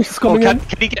 Vergiss mal nicht, is Oh, coming in.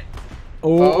 can he get?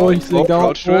 Oh, he's laying down.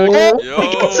 crouch drag. Oh.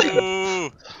 Yo!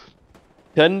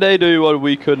 Can they do what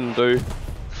we couldn't do?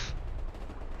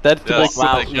 That's the Yes. big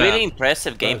Wow, Like that. really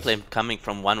impressive gameplay coming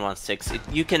from 116.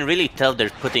 You can really tell they're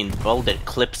putting all their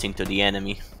clips into the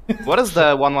enemy. What is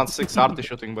the 116 arty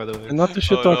shooting, by the way? And not to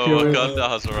shit Oh talk no, you. Wakanda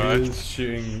has He arrived. is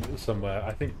shooting somewhere.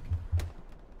 I think.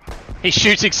 He's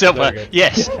shooting somewhere. There you go.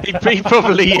 Yes, he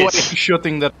probably No way is.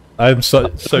 shooting that. I'm so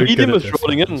good medium at is this.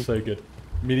 rolling I'm in. so good.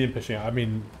 Medium pushing out. I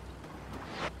mean.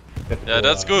 Yeah,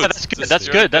 that's good. Yeah, that's good. Just That's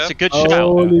your good. That's a cap. good shout.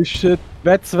 Holy shit.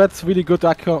 That's really good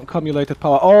accumulated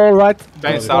power. Alright.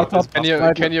 Thanks, right Artis. up, Can you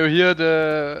right can you hear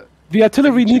the The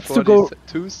artillery needs to go.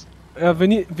 Twos?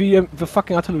 The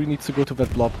fucking artillery needs to go to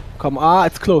that blob. Come,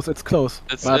 it's close, it's close.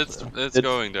 It's But- it's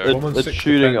going there. It's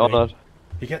shooting on it.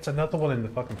 He gets another one in the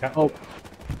fucking cap. Oh.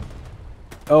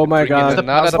 Oh my Bring in god.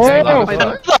 another Oh, tank.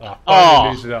 Finally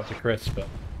loses it out to Chris, but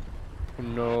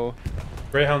No.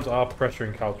 Greyhounds are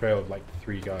pressuring Cal Trail with like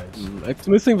 3 guys. It's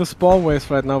missing the spawn waves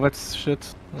right now, that's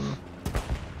shit.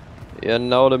 Yeah,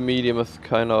 now the medium is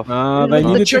kind of. They The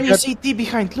needed to Chinese get, CT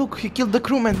behind, look, he killed the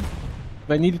crewman.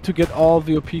 they needed to get all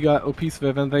the OPs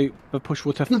there, then the push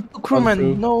would have Killed the gone crewman,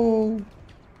 through. no.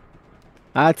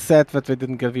 It's sad that they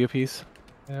didn't get VOPs.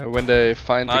 Yeah, when they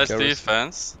find Nice the garrison.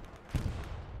 defense.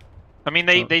 I mean,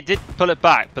 they did pull it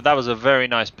back, but that was a very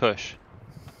nice push.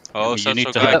 Oh, you need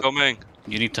Central to guy have- coming.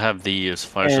 You need to have the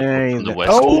fire support from the And-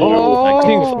 west.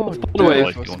 Oh!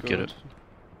 Otherwise you won't get it.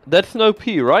 That's an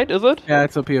OP, right? Is it? Yeah,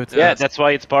 it's OP. Yeah, That's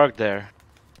why it's parked there.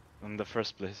 In the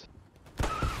first place.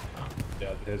 Yeah,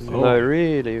 there's No,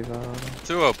 really.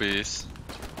 2 OPs.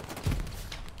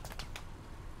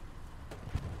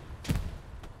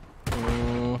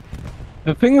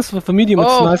 The thing is, with the medium, it's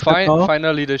Oh, nice right now.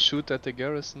 finally they shoot at the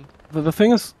garrison. The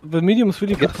thing is, the medium is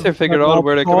really I good. guess they figured out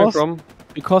where they're coming from.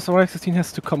 Because R16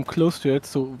 has to come close to it,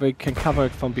 so they can cover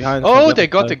it from behind. Oh, from they other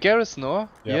got the side. garrison, oh?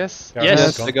 Yeah. Yes. Yeah, Yes.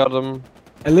 that's They gone. got them.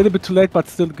 A little bit too late, but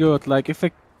still good. Like, if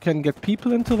they can get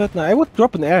people into that now. I would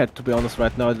drop an air, to be honest,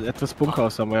 right now at this bunker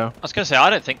somewhere. I was going to say, I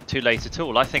don't think too late at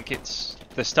all. I think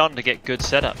they're starting to get good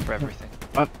setup for everything.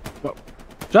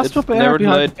 Just drop an air Never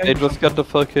behind. tonight, they just got the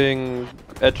fucking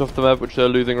edge of the map, which they're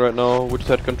losing right now, which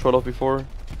they had control of before.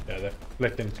 Yeah, they're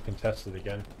flicking to contested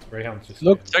again. Greyhounds just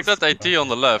Look. Check that AT on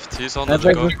the left. He's on the That's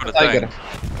like going for the tank.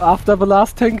 After the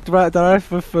last tank drive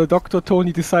with Dr.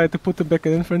 Tony decided to put him back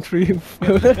in infantry.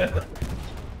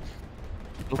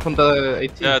 Look on the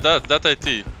AT. Yeah, that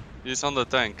AT. He's on the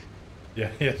tank. Yeah,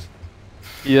 yes.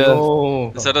 Yeah.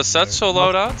 Oh. Is that a satchel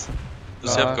loadout?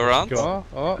 Does he have Garant?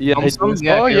 Yeah, Thompson?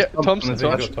 Oh yeah, Thompson. Thompson.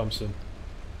 He's got Thompson.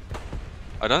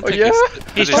 I don't Oh, think yeah.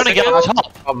 He's trying to get on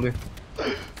top. Probably.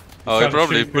 Oh, he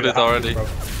probably put it already.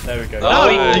 There we go.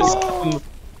 Nice.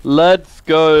 Let's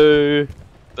go.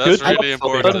 That's Good. really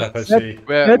important. FOC.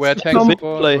 Where Let's tanks come-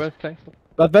 for? play. Where's tanks for?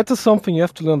 But that is something you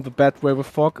have to learn the bad way with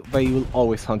FOC, where you will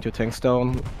always hunt your tanks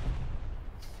down.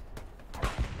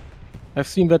 I've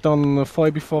seen that on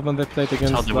Foy before when they played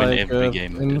against how they win like every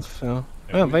game. Inf, yeah.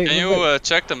 Yeah, Yeah, Can you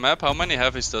check the map? How many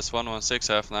heavies does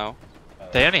 116 have now?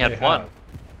 They only had one.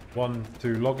 One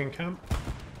through logging camp.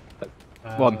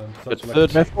 One. That's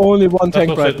There's only one tank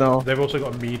also, right now. They've also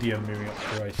got a medium moving up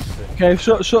to race. Okay,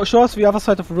 show us the other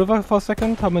side of the river for a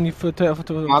second. How many tanks has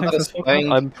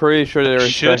FOC? I'm pretty sure they're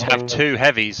Should expecting- have 2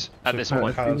 heavies at this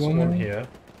point. Has one here.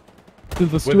 Till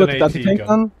the With Stuart an does the AT tank gun.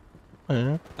 gun?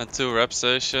 Yeah. And 2 rep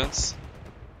stations.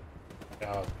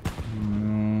 Yeah,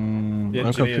 Mm, the I'm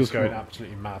engineer's confused. going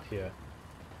absolutely mad here.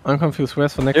 I'm confused.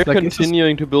 Where's the next? They're Like, is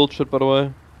continuing to build shit, by the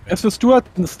way. the Stuart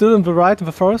still in the right in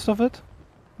the forest of it?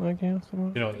 Like, yeah,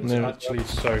 somewhere? You know, it's No. actually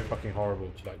so fucking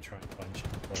horrible to like try and find shit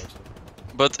in the forest.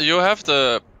 But you have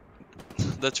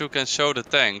that you can show the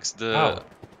tanks, How?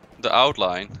 the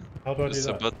outline. How do I do Just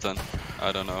a that? button.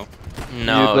 I don't know.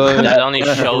 No, don't that only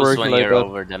have to shows work when like you're that.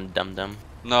 over them, dum-dum.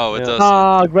 No, it Yeah.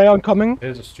 doesn't. Greyhound coming.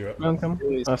 Here's a Stuart. Greyhound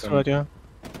coming. That's right, yeah.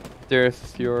 There's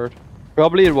Stuart.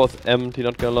 Probably it was empty,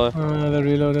 not gonna lie. They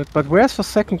reloaded. But where's the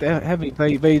second heavy?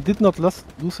 They did not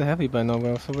lose a heavy by now,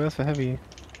 so where's the heavy?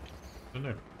 I don't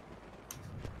know.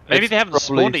 Maybe It's they haven't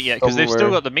probably spawned it yet because they've still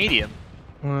somewhere. got the medium.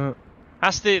 Uh,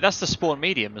 That's the spawn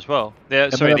medium as well.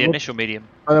 but Sorry, I the would- initial medium.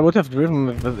 but I would have driven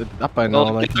it up by now.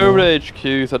 Well, Like, get over the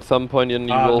HQs at some point and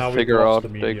you Ah, will now we've figure lost out the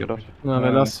they medium. get it. no, they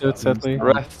lost it sadly.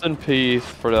 Rest in peace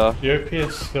for that. The OP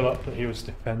is still up that he was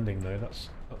defending though. That's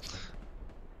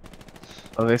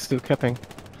Are they still capping?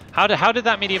 How did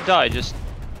that medium die? Just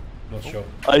not sure.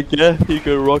 I guess he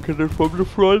got rocketed from the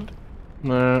front.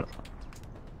 Nah.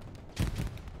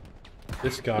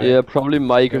 This guy. Yeah, probably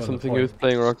Mike Go or on the something point. who was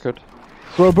playing rocket.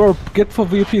 Bro, get for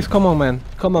VPs. Come on, man.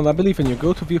 Come on, I believe in you.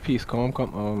 Go to VPs. Come on.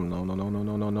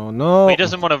 Oh, no. he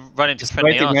doesn't want to run into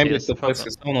friendly Waiting arty, maybe that's to the place problem.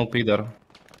 his own OP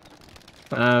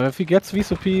there. If he gets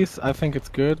VPs, I think it's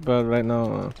good. But right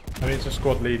now, I mean, it's a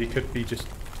squad lead. He could be just.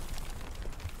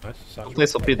 Nice. Satchel.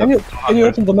 Place OP can there. you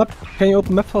open the map? Can you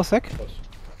open map for a sec?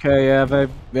 Okay, yeah, they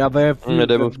have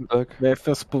they moved back. they have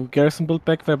this garrison built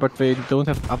back there, but they don't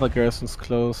have other garrisons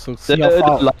close. So see They're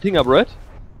how far. lighting up, right?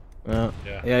 Yeah,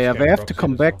 Yeah. yeah, it's they have getting to proxied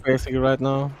come as back well. basically right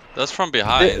now. That's from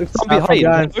behind. From From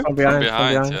behind. from From behind,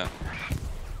 yeah.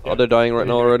 Oh, they're dying right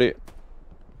now already.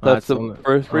 That's it's the on-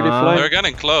 first really Ah. flank. They're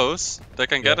getting close. They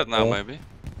can get Yeah. it now, maybe.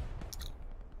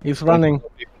 He's running.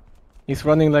 He's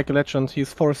running like a legend.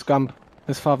 He's Forrest Gump,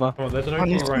 his father. Come on, there's an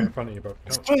OP right in front of you, bro.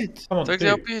 Come on, Take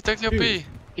the OP, take the OP.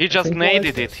 He just think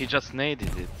naded why- it. He just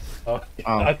naded it. Oh,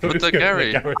 I thought With it was the gonna be a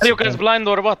Gary. garrison. Are you guys blind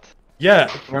or what? Yeah.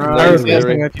 He's Nice, camping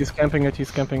Gary. it.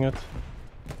 He's camping it.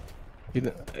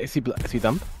 Is he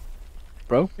dumb?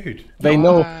 Bro? Dude. They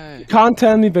know. Why? You can't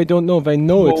tell me they don't know. They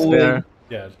know it's there.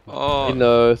 Yeah. Oh. He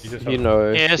knows. He just He has-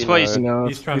 knows. Yeah, that's he why he's- knows.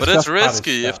 He's trying But to it's stuff out his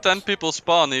risky. If stats. 10 people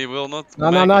spawn, he will not.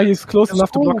 No, make it. he's close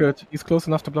enough to block it. He's close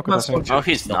enough to block it, I think. No,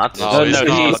 he's not. No, he's he's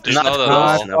not. He's not at close all.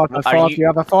 I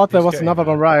enough. thought there He's was getting another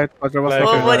one there. right, but there was Like,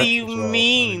 not. Oh, what do as you well.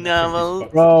 mean, I think Naval? he's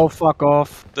fucked. Bro, fuck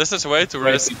off. This is way too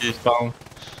risky.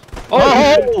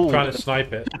 Oh! Trying to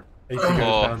snipe it. He goes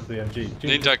Oh. down to the MG.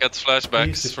 Dude, Ninja gets please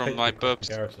flashbacks just from take my the pups.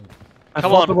 garrison. I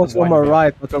Come thought on. there was one Wind more up.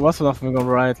 right, but there was nothing on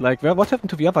right. Like, what happened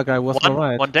to the other guy? Was on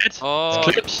right? One dead. Oh,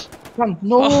 Clips. No!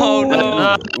 Oh, no.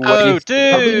 No, But we dude.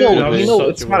 know, we That know was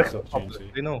it's such a marked. waste of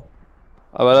opportunity. We know.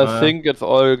 But I think it's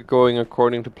all going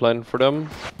according to plan for them.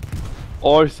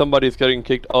 Or somebody's getting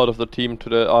kicked out of the team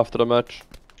after the match.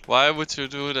 Why would you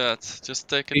do that? Just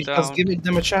take it He's just down. giving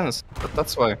them a chance.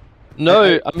 That's why.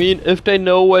 No, I mean, if they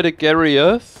know where the Gary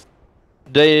is,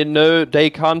 they know they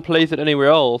can't place it anywhere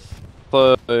else.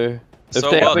 So So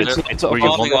they what? have They're it's where you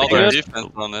mounting all want their it.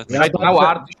 defense on it. Right now,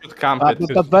 Artie should camp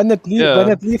it. But when Yeah.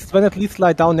 at least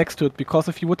lie down next to it, because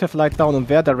if you would have lied down in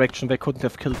their direction, they couldn't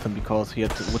have killed him because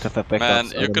would have had backups. Man, I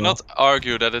you don't cannot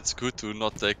argue that it's good to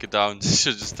not take it down. You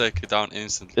should just take it down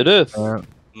instantly. It is. know.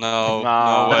 No,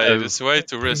 Nah. no way. No. It's way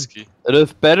too risky. It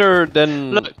is better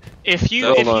than. Look, if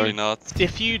you Definitely not.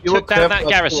 if you You took would down have that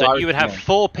like garrison, two you would have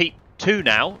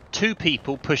arguments. two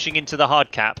people pushing into the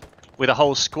hard cap with a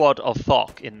whole squad of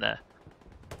FOC in there.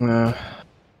 Yeah.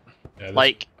 Yeah, this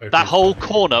Like OP that is whole fine.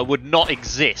 corner would not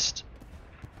exist,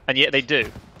 and yet they do.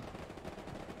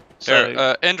 So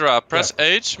Here, Indra, press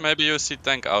H. Maybe you see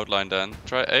tank outline then.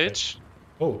 Try H.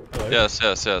 Oh, hello. Yes.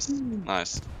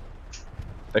 Nice.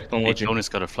 Technology. Jonas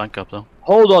got a flank up though.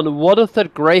 Hold on, what is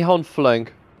that Greyhound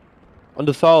flank? On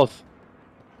the south.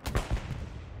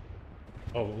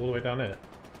 Oh, all the way down here.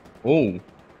 Oh,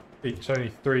 It's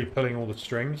only 3 pulling all the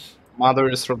strings. Mother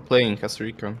is playing as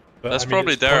recon. But, That's I mean,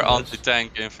 probably it's their pointless.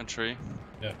 anti-tank infantry.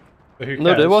 But who No,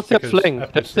 that cares? was their Because flank.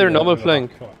 FOC That's their are normal half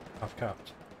flank. half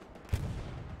capped.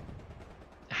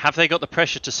 have they got the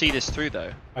pressure to see this through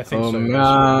though? I think so.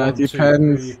 Nah, it There's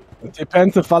depends. 1, 2, 3. It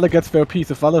depends if Valle gets their piece.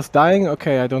 If Valle's dying,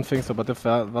 okay, I don't think so. But if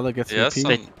Valle gets their Yes, piece,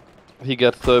 some- He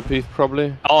gets the piece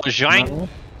probably. Oh, Zhang, no.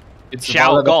 It's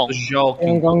Zhao Gong. Zhao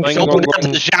Gong. Zhang Gong Gong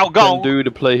to Zhao can Gong. do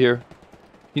the play here.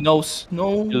 He knows. No.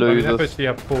 He I mean, loses. FOC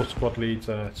have 4 squad leads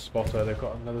and a spotter. They've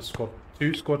got another squad,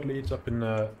 2 squad leads up in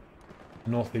the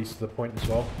northeast of the point as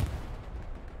well.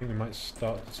 I think we might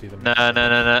start to see them. No.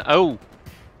 Oh,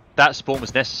 that spawn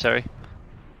was necessary.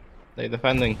 They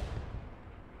defending.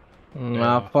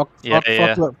 Nah, Yeah.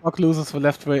 Fuck loses the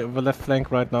left flank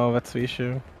right now. That's the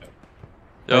issue.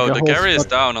 Yo, Like a the whole carry is squad-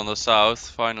 down on the south,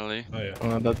 finally. Oh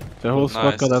yeah. The whole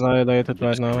squad got Nice. annihilated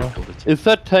right now. Killed it. Is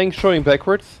that tank showing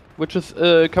backwards? Which is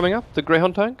coming up? The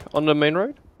Greyhound tank on the main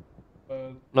road?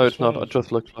 No, this it's not. one It is-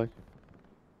 just looks like.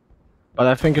 But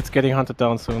I think it's getting hunted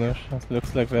down soonish. It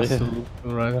looks like they're Yeah. still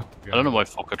right. I don't know why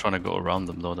FOC are trying to go around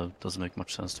them though. That doesn't make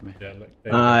much sense to me. Yeah, look.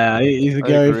 Yeah, he's I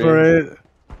going agree. for it.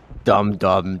 Dumb.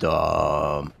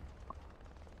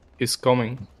 He's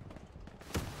coming.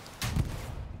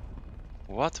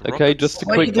 What? Okay, Rockets? just a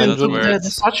Why quick he didn't engine. put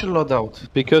the satchel loadout?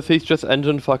 Because he's just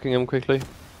engine fucking him quickly.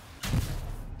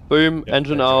 Boom, Yeah,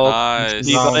 engine that's out. Nice.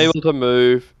 He's Down. unable to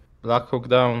move. Black Hawk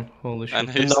down. Holy shit. And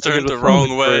he's Nothing turned to the the wrong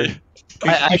front. way.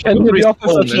 I can do the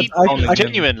opposite. I-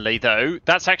 Genuinely though,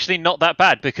 that's actually not that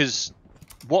bad because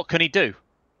what can he do?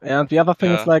 And the other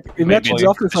thing Yeah. is like, imagine Maybe the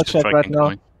officer just chat right tracking now.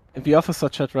 going. If the officer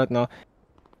chat right now.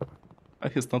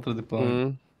 He's not really playing.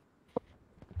 Mm.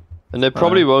 And they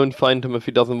probably won't find him if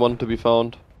he doesn't want to be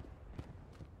found.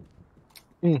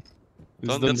 He's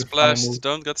Don't doing get the final splashed. move.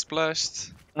 Don't get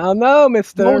splashed. Oh no,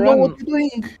 Mister! No, Run. what are you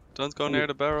doing? Don't go near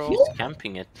the barrel. He's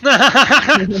camping it.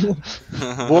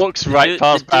 Walks right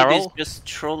past the dude is barrel. just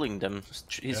trolling them.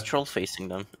 He's Yeah. troll facing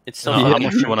them. It's so How funny.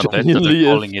 much do you want to bet that Genuinely they're is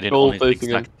calling it in troll on its facing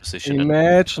him. exact position? and-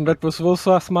 Imagine that was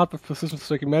so smart with precision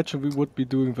strike. Imagine we would be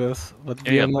doing this, but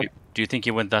we Yeah, are not. do you think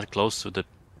he went that close to the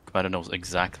commander knows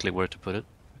exactly where to put it?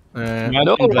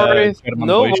 No worries,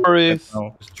 no worries.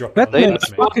 Just drop That it on the makes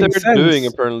map, What fucking they're sense. doing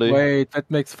apparently. Wait,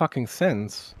 that makes fucking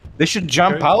sense. They should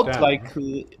jump Go out down. like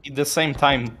at the same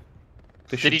time.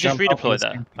 They Did he just jump out redeploy at the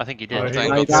that? same I think he Oh, did.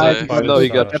 thank I God died sake. because No, he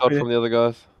got Happy- shot from the other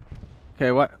guys.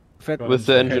 Okay, what? That Go With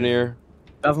the Okay. engineer.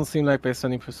 doesn't seem like they're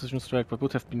sending precision strike, but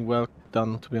would have been well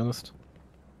done, to be honest.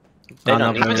 They Ah, don't no,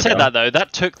 even Having said that though,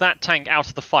 that took that tank out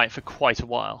of the fight for quite a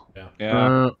while. Yeah.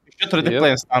 You should really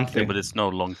play instantly. Yeah, but it's no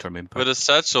long-term impact. With a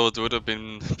satchel, it would have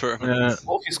been permanent.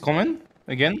 Oh, he's coming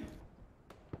again.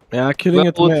 Yeah, killing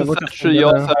it Well, would it's have essentially you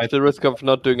also have the risk of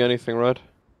not doing anything, right?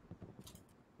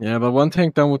 Yeah, but one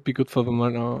tank down would be good for them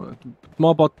right now. It's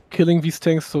more about killing these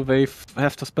tanks so they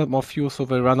have to spend more fuel so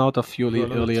they run out of fuel Got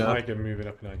another earlier. Tiger moving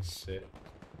up 96.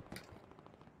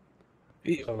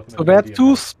 So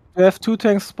they have two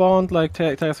tanks spawned like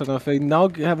Tigers right now. If they now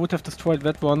would have destroyed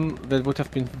that one, that would have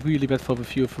been really bad for the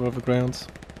fuel for the grounds.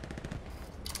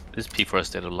 This P4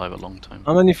 stayed alive a long time.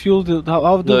 How many fuel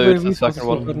how do No, they it's the resources second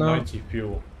one. look right now? 90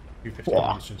 fuel. 250 Wow.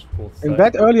 munitions, 430. In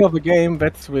that early of the game,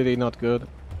 that's really not good.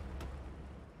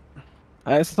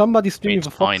 Is somebody streaming It's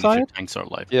the fine Fox if your side? tanks are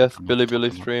alive. Yes, I'm not Billy talking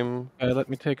about- stream. Let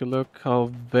me take a look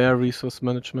how their resource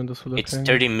management is looking. It's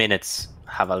 30 minutes,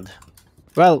 Havald.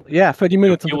 Well, yeah, 30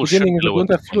 minutes in the Fuel should beginning, be you lower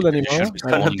don't have fuel than anymore. should be It's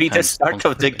gonna One be the tank, start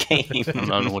one of the tank. game. I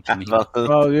don't know what you mean. Havald.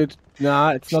 Well,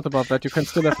 nah, it's not about that. You can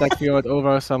still have like fuel it over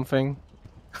or something.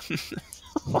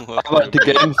 But the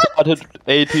game started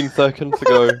 18 seconds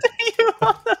ago. Are you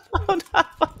on the phone,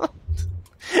 Havald?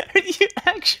 Are you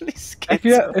actually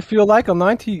schizo. If you're like on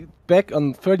 90 back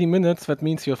on 30 minutes, that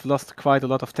means you've lost quite a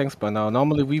lot of tanks by now.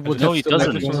 Normally we would No, have he still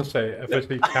doesn't. I just want to say, if it's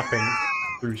been capping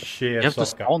through sheer You have to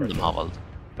soft gap spawn them, pressure. Harald.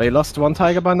 They lost one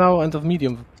tiger by now and of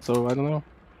medium, so I don't know.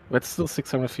 That's still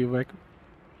 600 fuel back.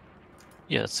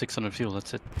 Yeah, 600 fuel,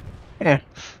 that's it. Yeah.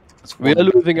 That's We are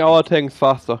one. losing our tanks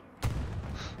faster.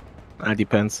 It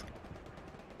depends.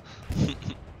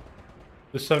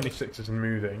 The 76 isn't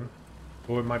moving,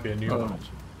 or it might be a new one. Actually.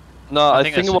 No, I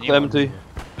think that's it a was new one. empty.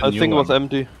 I think it was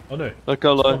empty. Oh no, Not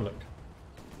gonna it's lie. gone, look.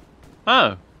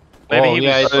 Oh. Maybe Oh, he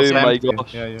yeah, was. it was Oh my empty.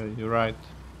 gosh. Yeah, you're right.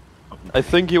 I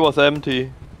think he was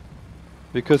empty.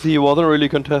 Because he wasn't really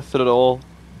contested at all.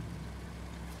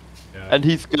 Yeah. And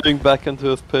he's going back into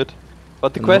his pit.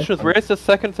 But the question is, where is the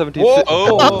second 76? Whoa!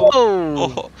 Oh!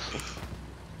 Oh.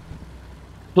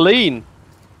 Clean!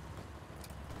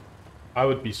 I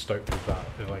would be stoked with that.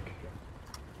 If like,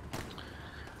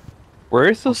 Where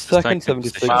is the What's the second second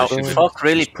 76? Wow, Actually, going? FOC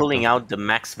really pulling out the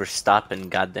Max Verstappen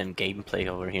goddamn gameplay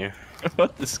over here.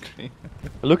 What the screen?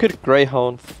 Look at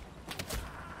Greyhounds.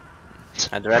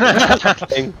 I'd rather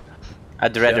not.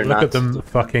 I'd yeah, rather look not. at them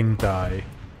fucking die.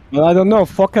 Well, I don't know.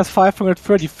 FOC has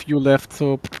 530 fuel left,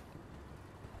 so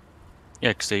Yeah,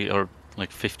 because they are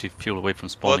like 50 fuel away from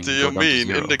spawning. What do and you go down to mean?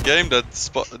 zero. In the game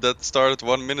that started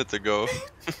 1 minute ago.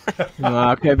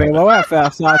 okay, they were at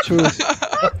that's not true.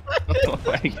 Oh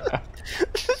my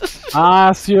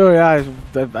god. Sure, yeah.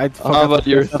 I forgot But to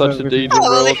you're say such a that. danger,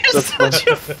 bro.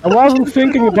 That's I wasn't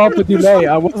thinking about the delay.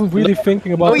 I wasn't really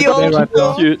thinking about the delay right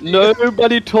now. you.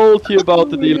 Nobody told you about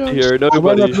the deal here.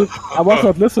 Nobody. I was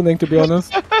not listening, to be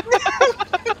honest.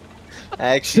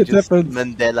 I actually Shit just happens.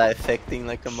 Mandela affecting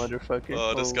like a motherfucker.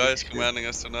 Oh, this Holy guy is shit. commanding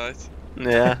us tonight.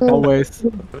 Yeah. Always.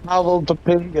 Harold the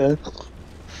Pinga.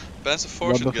 Bands of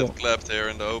 4 should Wonderful. get clapped here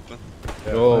in the open.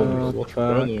 Yeah. Oh, what's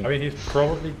fuck. burning? I mean, he's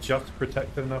probably just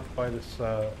protected enough by this.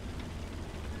 Why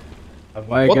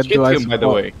What get hit to I him, by the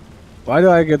support? way? Why do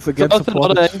I get to So get that's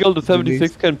supported? another angle. The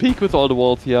 76 can peek with all the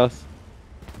walls he has.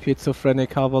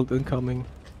 Schizophrenic Harvard incoming.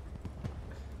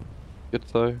 Good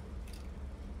so.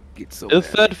 Get so Is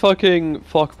that fucking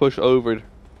FOC push over?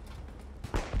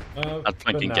 That flanking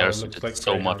for now, it garrison looks did like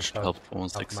so Greyhounds much to have- help have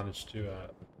 416. managed to.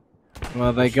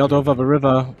 Well, they got over the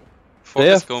river. FOC They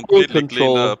is have full completely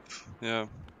control. cleaned up. Yeah.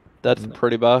 That's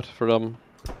pretty bad for them.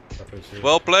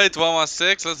 Well played,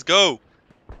 116. Let's go.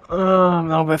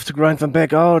 Now we have to grind them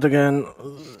back out again.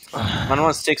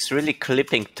 116 really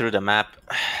clipping through the map.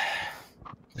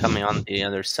 Coming on the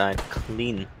other side,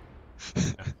 clean.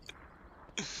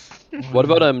 What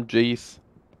about MGs?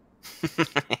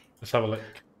 Let's have a look.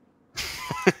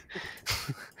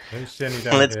 Don't see any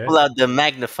down Let's here. pull out the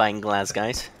magnifying glass,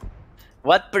 guys.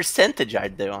 What percentage are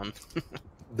they on?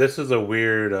 This is a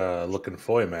weird looking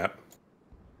foy map.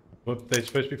 Were they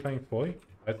supposed to be playing Foy?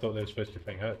 I thought they were supposed to be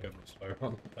playing Hurtgun.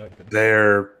 So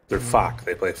They're FOC.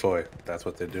 They play foy. That's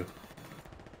what they do.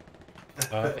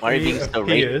 Why are you he being so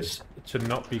appears to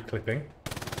not be clipping.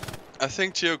 I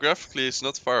think geographically it's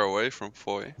not far away from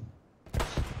Foy.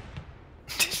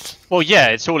 Well, yeah,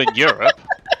 it's all in Europe.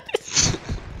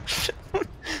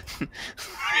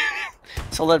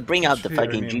 So let's bring out the Sure,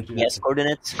 fucking I mean, GPS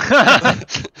coordinates.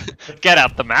 Get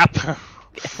out the map.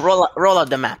 roll out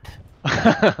the map.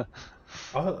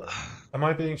 Am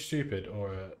I being stupid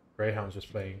or Greyhounds just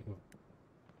playing?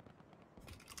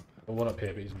 Well, one up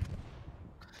here, but he's...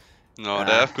 No,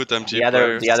 they have good MG The other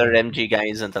players. the other MG guy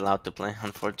isn't allowed to play,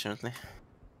 unfortunately.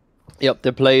 Yep,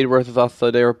 they played versus us,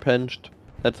 so they were pinched.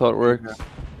 That's how it works.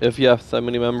 If you have so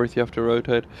many members, you have to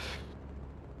rotate.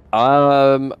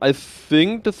 I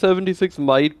think the 76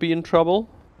 might be in trouble.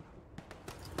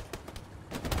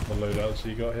 The loadouts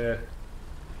you got here.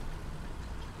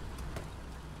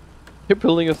 You're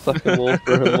building a second wall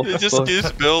for him. what He the just fuck?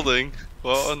 keeps building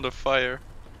while under fire.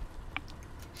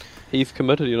 He's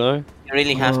committed, you know. You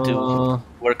really have to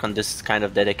work on this kind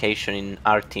of dedication in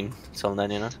our team, so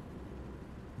that you know.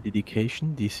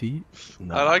 Dedication, DC?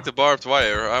 No. I like the barbed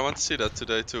wire. I want to see that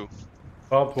today too.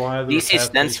 Barbed wire. the DC repair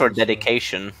stands for stations.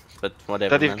 dedication, but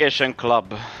whatever. man. Dedication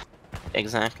Club.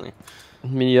 Exactly. I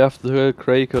mean, you have the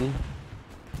Kraken.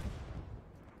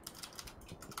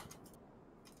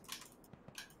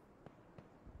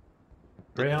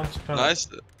 Greyhounds kind Nice.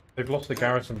 of, they've lost the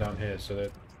garrison down here, so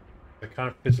they're kind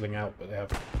of fizzling out, but they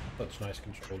have such nice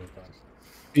control of that.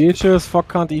 Beaches, FOC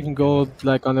can't even go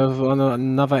like on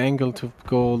another angle to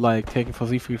go like taking for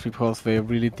Z3 because they're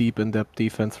really deep in depth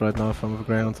defense right now from the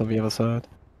Greyhounds on the other side.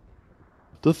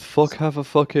 Does FOC have a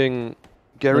fucking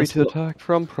Gary That's to attack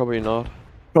from? Probably not.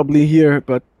 Probably here,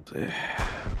 but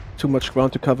too much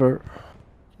ground to cover.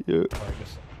 Yeah. I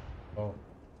guess. Oh.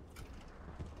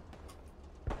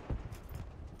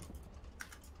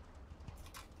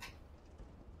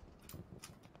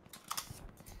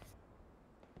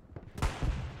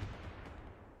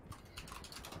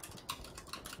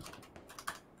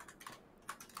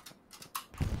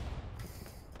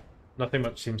 nothing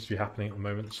much seems to be happening at the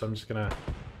moment, so I'm just gonna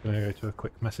go to a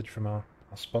quick message from our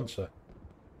sponsor.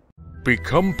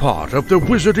 Become part of the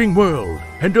wizarding world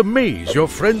and amaze your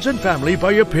friends and family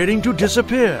by appearing to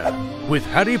disappear with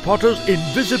Harry Potter's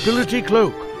invisibility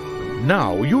cloak.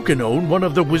 Now you can own one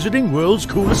of the wizarding world's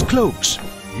coolest cloaks.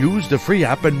 Use the free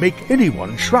app and make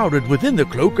anyone shrouded within the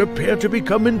cloak appear to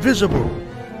become invisible.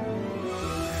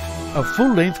 A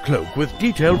full-length cloak with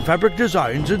detailed fabric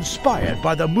designs inspired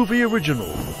by the movie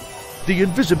original. The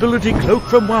invisibility cloak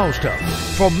from WoW Stuff,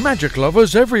 for magic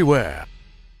lovers everywhere.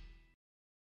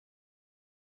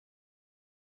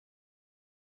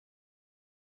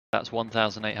 That's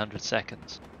 1,800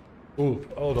 seconds. Ooh,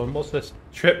 hold on, what's this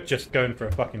trip just going for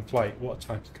a fucking flight? What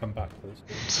time to come back for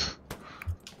this?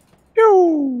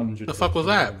 The fuck was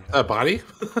that? A body?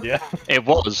 Yeah. It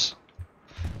was.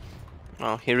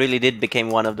 Oh, he really did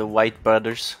become one of the White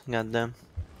brothers. Goddamn.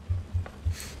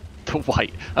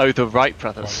 The the Wright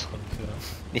brothers.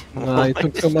 He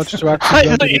took so much drugs.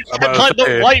 I thought you said like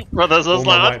the White brothers. I was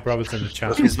like, White brothers in the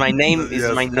chat. Is my name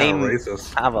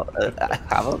racist. Havel?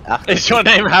 Havel? Is your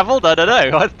name Havel? I don't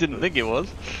know. I didn't think it was.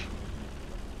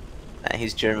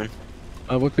 He's German.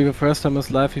 I would be the first time in his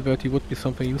life he thought he would be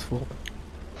something useful.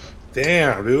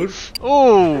 Damn, dude.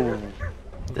 Oh,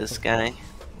 this guy.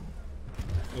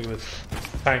 Look at this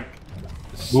tank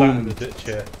sat in the ditch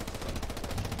here.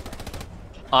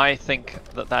 I think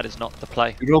that is not the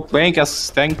play. You're playing as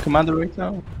tank commander right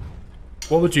now?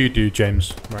 What would you do,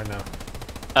 James, right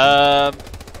now?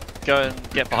 Go and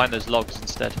get behind those logs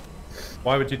instead.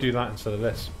 Why would you do that instead of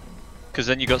this? Because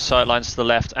then you got sidelines to the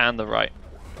left and the right.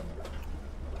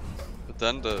 But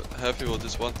then the heavy will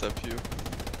just one-tap you.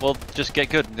 Well, just get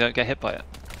good and don't get hit by it.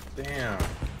 Damn.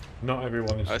 Not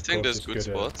everyone is. I think there's good as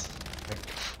spots.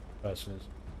 Person is.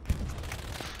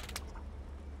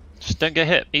 Just don't get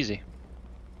hit. Easy.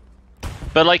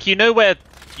 But like you know where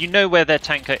their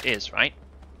tanker is, right?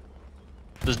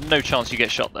 There's no chance you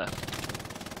get shot there.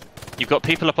 You've got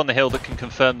people up on the hill that can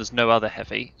confirm there's no other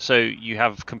heavy, so you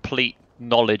have complete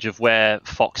knowledge of where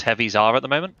Fox heavies are at the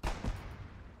moment.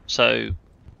 So,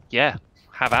 yeah,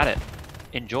 have at it.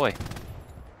 Enjoy.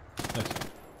 Nice.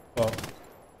 Well,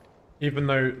 even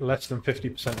though less than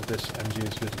 50% of this MG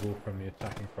is visible from the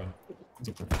attacking front,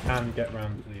 you can get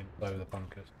round to the below the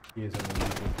bunkers. He is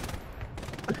illegal.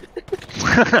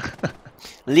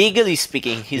 Legally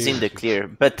speaking, he's in the clear,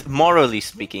 but morally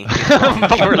speaking,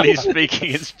 morally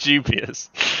speaking, it's dubious.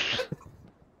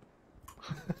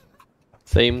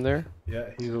 Same there.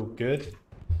 Yeah, he's all good.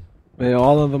 They're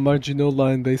all on the marginal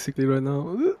line basically right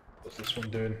now. What's this one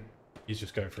doing? He's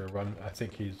just going for a run. I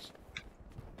think he's...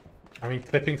 I mean,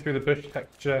 clipping through the bush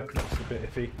texture, that's a bit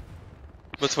iffy.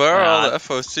 But where are all the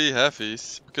FOC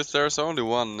heavies? Because there's only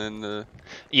one in the...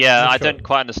 Yeah, I don't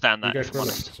quite understand that, if I'm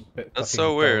honest. That's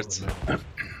so weird.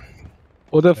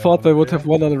 Would have thought they would have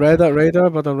one on radar,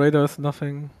 but on radar is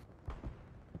nothing.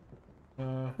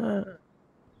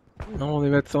 Normally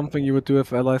that's something you would do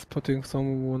if allies putting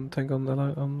someone tank on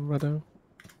radar.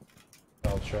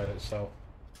 I'll try it itself.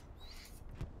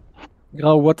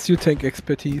 Grau, what's your tank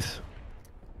expertise?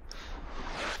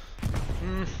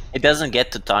 he doesn't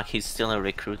get to talk. He's still a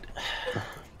recruit.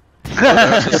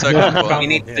 There's a second one.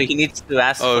 He needs to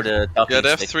ask for the talking yeah, they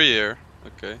have stick. 3 here.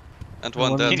 Okay. And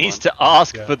one dead He needs one. to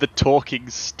ask for the talking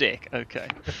stick. Okay.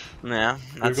 Yeah,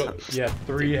 We've got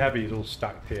 3 heavies all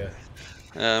stacked here.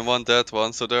 And one dead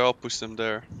one, so they all push them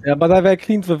there. Yeah, but they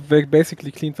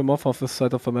basically cleaned them off this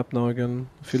side of the map now again.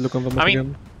 If you look on the map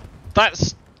again.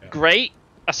 That's great.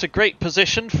 That's a great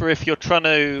position for if you're trying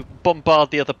to bombard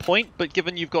the other point, but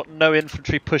given you've got no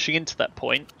infantry pushing into that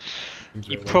point,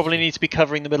 you probably need to be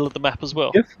covering the middle of the map as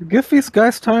well. Give these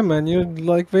guys time, man. You're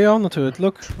like way onto it.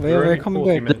 Look, they're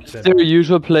coming back. It's their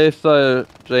usual playstyle,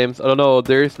 James. I don't know.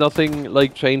 There's nothing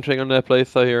like changing on their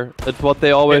playstyle here. It's what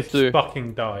they always do.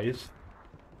 Fucking dies.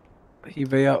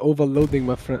 They are overloading,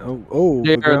 my friend. Oh,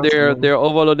 they're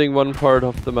overloading one part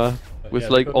of the map with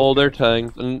like all their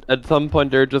tanks, and at some point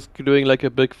they're just doing like a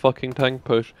big fucking tank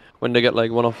push when they get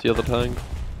like one of the other tanks.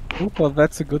 Oh, well,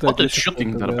 that's a good idea. What is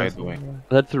shooting there, by the way?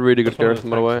 That's a really good garrison,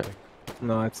 by the way.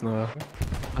 No, it's not.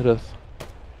 It is.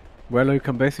 Well, you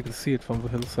can basically see it from the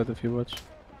hillside if you watch.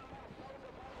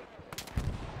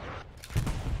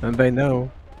 And they know,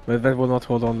 but that will not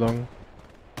hold on long.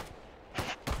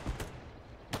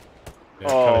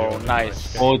 Oh,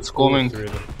 nice. Oh, it's coming.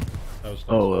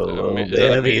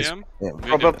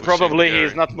 Probably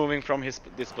he's not moving from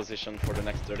this position for the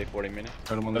next 30-40 minutes.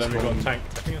 And then we've got a tank.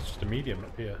 I think that's just a medium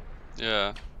up here.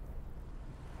 Yeah.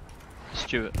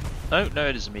 Stuart. Oh, no,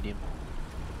 it is a medium.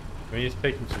 I mean, he's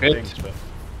taking some things, but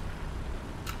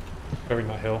covering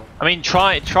that hill. I mean,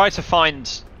 try to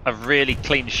find a really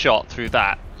clean shot through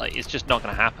that, like it's just not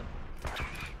going to happen.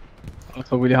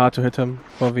 Also really hard to hit him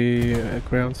for the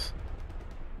Greyhounds.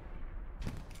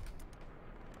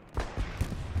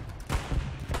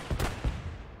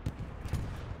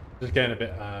 This is getting a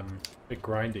bit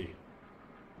grindy.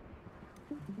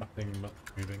 Nothing much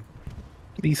moving.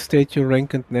 Please state your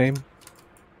rank and name.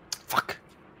 Fuck.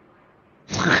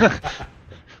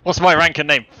 What's my rank and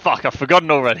name? Fuck, I've forgotten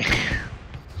already.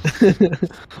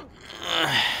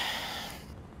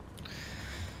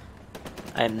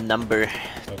 I'm number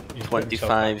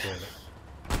 25.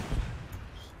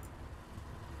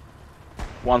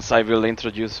 Once I will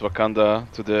introduce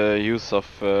Wakanda to the use of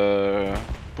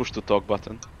push to talk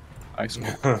button.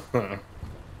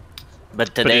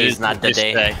 But today is not the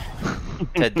day.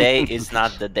 Today is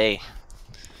not the day.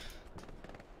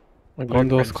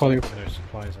 Gondor's calling. No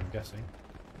supplies, I'm guessing.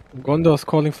 Gondor's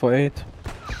calling for aid.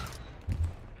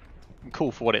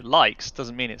 Cool for what it likes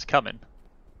doesn't mean it's coming.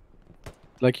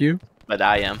 Like you? But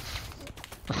I am.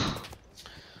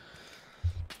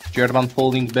 German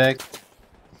falling back.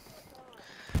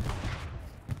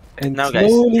 And now, guys,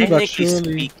 slowly but technically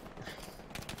surely.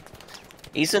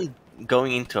 Isn't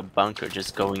going into a bunker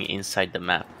just going inside the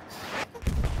map?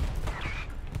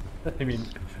 I mean,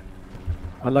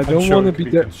 Well, I I'm don't sure want it to could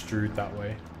be be construed that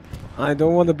way. I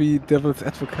don't want to be devil's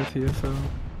advocate here, so.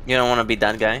 You don't want to be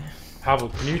that guy? Pavel,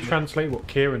 can you translate what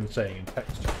Kieran's saying in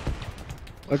text?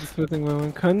 Was ist mit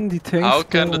dem können die Tanks? How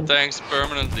can the tanks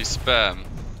permanently spam?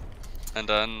 And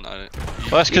then Well,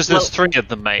 that's because there's 3 of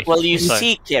them, mate. Well, you So-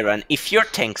 see, Kieran, if your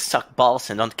tanks suck balls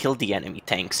and don't kill the enemy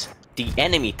tanks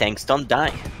don't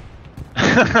die.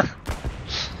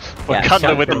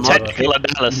 Wakanda with the technical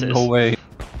analysis. No way.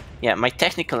 Yeah, my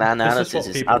technical analysis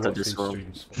is out of this world.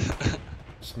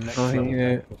 Oh,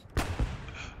 yeah.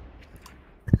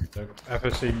 So,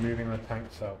 FOC moving the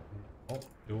tanks out. Oh,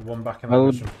 you're one back in Well,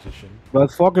 the mission position.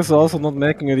 But FOC is also not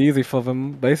making it easy for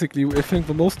them. Basically, I think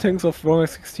the most tanks of Warhammer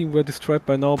 16 were destroyed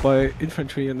by now by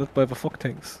infantry and not by the FOC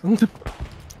tanks.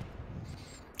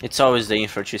 It's always the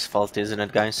infantry's fault, isn't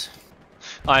it, guys?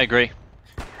 I agree.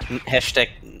 Hashtag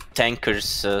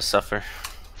tankers suffer.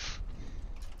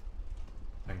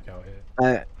 Tank out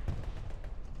here.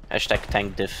 Hashtag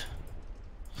tank diff.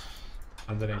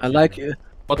 I like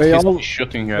What they is all he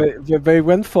shooting at? they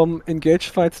went from engaged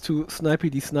fights to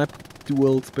snipey snipe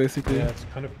duels basically. Yeah, it's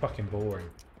kind of fucking boring.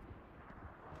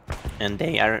 And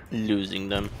they are losing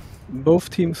them. Both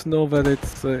teams know that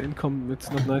it's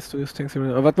it's not nice to use tanks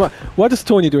here. But what is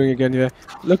Tony doing again here?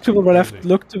 Look to the left,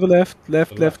 look to the left,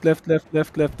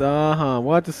 left. Aha,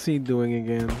 what is he doing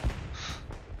again?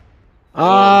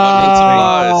 Aha.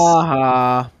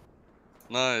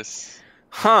 nice.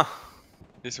 Huh.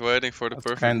 He's waiting for the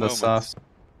perfect Kinda moment. sus.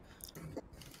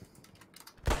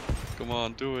 Come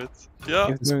on, do it. Yeah.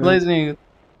 It's blazing.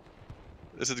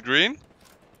 Is it green?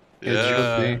 It Yeah.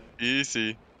 should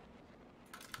Easy.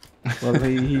 Well,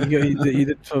 he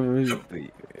did for.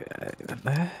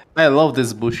 I love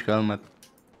this bush helmet.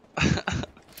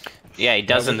 Yeah, it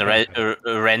doesn't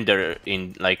render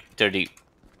in like 30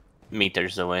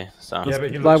 meters away. So Yeah, but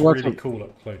he looks really cool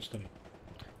up close, doesn't he?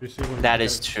 You see when that he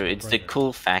is gets true. It's the right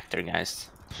cool factor, guys.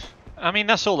 I mean,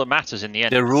 that's all that matters in the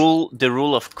end. The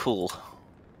rule of cool.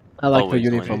 I like the Always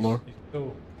uniform wins. more. He's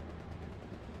still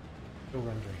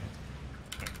rendering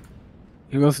it.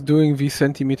 He was doing the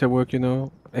centimeter work, you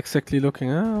know, exactly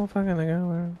looking. Oh, fucking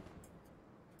go.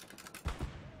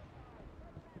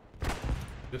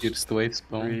 It's the wave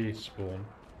spawn. Respawn.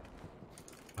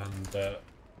 And,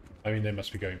 I mean, they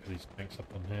must be going for these tanks up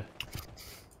on here.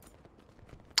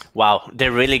 Wow,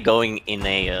 they're really going in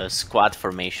a squad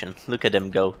formation. Look at them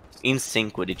go. In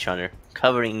sync with each other.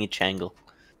 Covering each angle.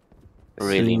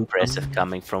 Really impressive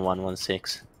coming from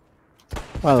 116.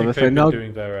 Well, I think if they they've now, been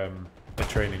doing their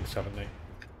trainings, haven't they?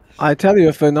 I tell you,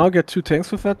 if they now get 2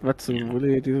 tanks with that, that's a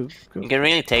really good. You can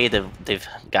really tell you they've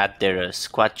got their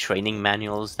squad training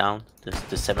manuals down. The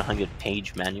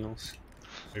 700-page manuals.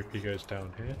 OP goes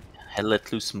down here.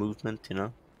 Let loose movement, you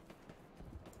know.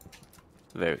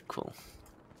 Very cool.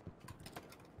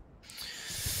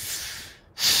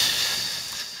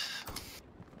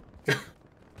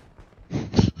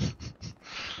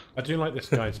 I do like this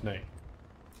guy's name.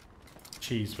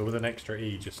 Cheese, but with an extra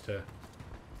E just to...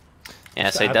 Yeah,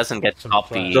 just so it add doesn't get some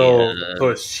copied. flair.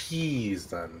 So cheese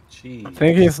then. Cheese. I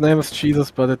think his name is Jesus,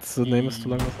 but the name is too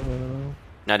long or something. I don't know.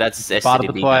 No, that's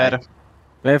SCDB guy.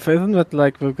 If isn't that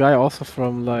like the guy also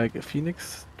from like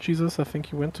Phoenix? Jesus, I think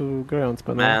he went to Greyhounds,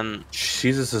 but Man,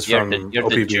 Jesus is you're from you're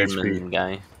the OPBHP. German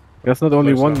guy. there's not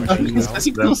only one.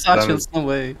 No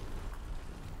way.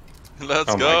 Let's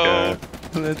Oh my go. god.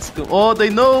 Let's go. Oh, they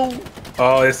know.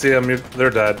 Oh, I see them. They're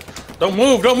dead. Don't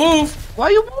move! Don't move! Why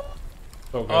you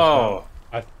move? Oh.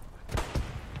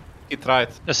 He tried.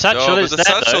 The satchel but is the there,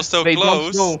 satchel's though. still They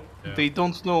close. don't know. Yeah. They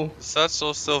don't know. The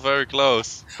satchel's still very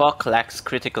close. FOC lacks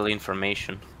critical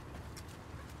information.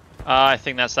 I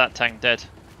think that's that tank dead.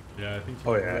 Yeah, I think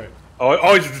so. Oh yeah.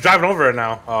 Oh, he's driving over it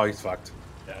now. Oh, he's fucked.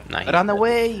 Yeah. Nah, Run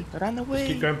away! Run Just away!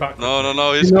 keep going back.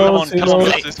 No, he's No, good. no, no.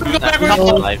 He's good. he's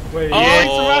alive. Wait,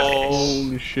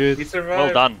 Holy shit. He survived.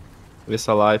 Well done. He's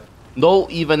alive. No,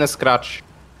 even a scratch.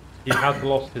 he has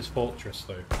lost his fortress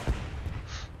though.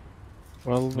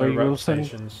 Well, No we will rep send.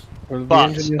 stations. Well, the But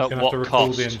engineers- Gonna at have what to recall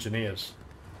cost? the engineers.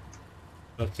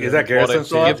 But, Is that What Garrison if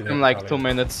still you up? give them like 2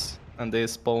 minutes and they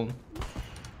spawn?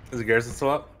 Is the Garrison still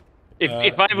up?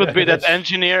 If I would yeah, be it that is.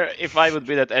 engineer,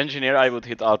 I would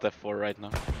hit Alt F4 right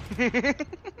now.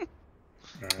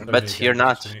 But you're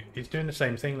not. He's doing the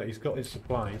same thing. That he's got his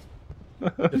supplies.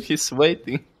 He's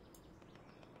waiting.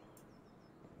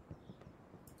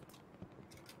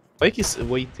 Why he's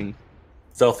waiting?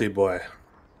 Stealthy boy.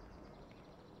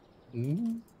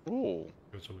 Ooh.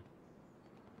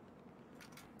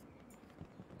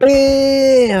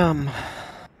 Bam!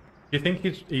 Do you think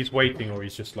he's waiting, or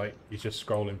he's just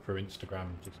scrolling through Instagram?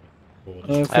 Just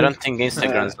bored? I don't think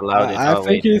Instagram's allowed it.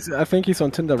 I think he's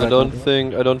on Tinder right I don't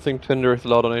now. think Tinder is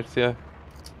allowed on HCA.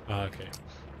 Okay.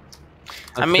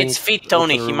 I mean, it's Feet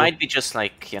Tony. He might be just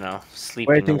like, you know,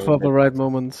 sleeping. Waiting for the right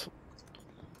moment.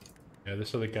 Yeah,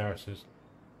 this are the garrisons.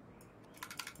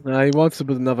 Nah, he wants to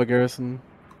build another garrison.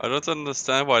 I don't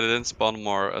understand why they didn't spawn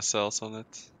more SLs on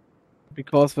it.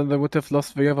 Because then they would have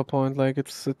lost the other point. Like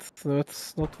it's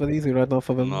not that easy right now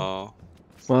for them. No.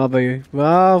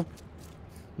 Well,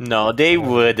 No, they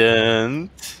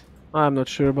wouldn't. I'm not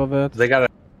sure about that. They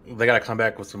gotta come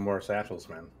back with some more satchels,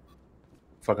 man.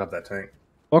 Fuck up that tank.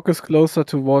 Rock is closer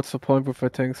towards the point with their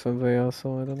tanks than they are,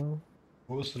 so I don't know.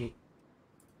 What was the?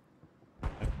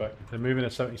 But they're moving a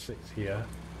 76 here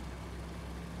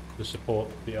to support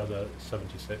the other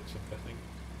 76. I'm guessing.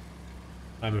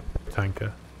 I'm a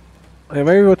tanker. Yeah,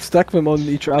 maybe we would stack them on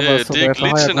each other Yeah, so die they have a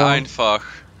higher glitchen ground. einfach.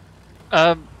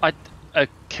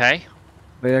 Okay.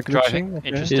 They are Driving. glitching. Okay.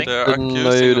 Interesting. They're Didn't accusing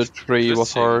know the of tree was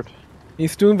glitching. hard.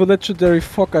 He's doing the legendary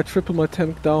FOC. I triple my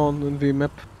tank down in the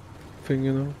map thing,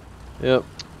 you know. Yep.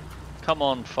 Come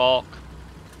on, FOC.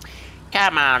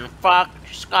 Come on, FOC,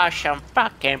 score some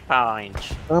fucking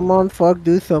points. Come on, FOC,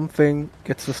 do something.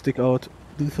 Gets the stick out.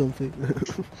 Do something.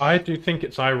 I do think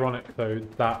it's ironic though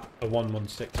that a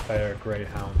 116 player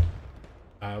Greyhound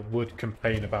would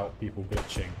complain about people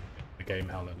glitching in the game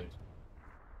how they lose.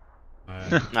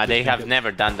 No, they have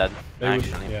never done that, They would-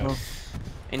 actually. yeah.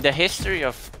 In the history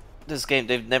of this game,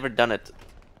 they've never done it.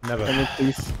 Never.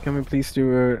 Can we please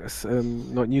do a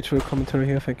not neutral commentary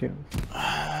here? Thank you.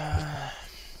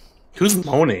 Who's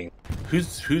moaning?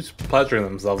 Who's pleasuring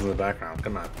themselves in the background?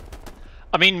 Come on.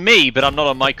 I mean me, but I'm not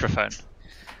on microphone.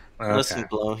 Okay. Listen,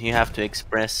 Blow, you have to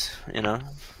express, you know.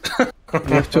 You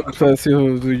have to express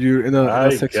your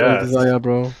inner sexual guess. desire,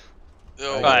 bro.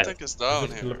 Yo, Right. I think it's down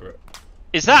here.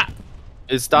 Is that?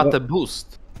 Is that What? a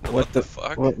boost? What the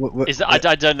fuck? Is that?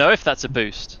 I don't know if that's a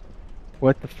boost.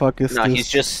 What the fuck is No, this? he's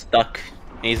just stuck.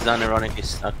 He's unironically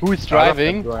stuck. Who is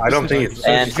driving? I don't think it's.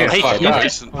 And you can't Hey, fuck he's that.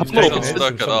 just not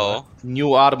stuck at all.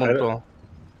 New armor, bro.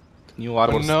 New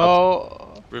armor.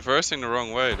 No. Reversing the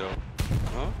wrong way though.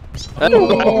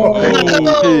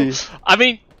 I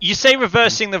mean, you say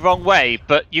reversing the wrong way,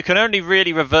 but you can only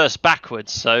really reverse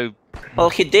backwards, so... Well,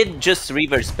 he did just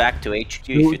reverse back to HQ.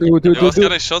 I was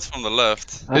getting shot from the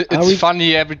left. It's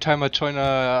funny every time I join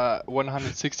a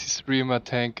 160 stream, a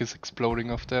tank is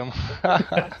exploding off them.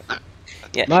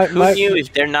 Yeah, who knew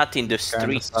if they're not in the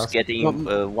streets getting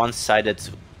one-sided?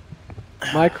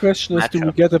 My question is, do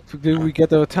we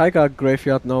get a tiger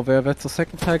graveyard now? There, that's the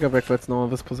second tiger record now in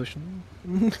this position.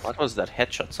 What was that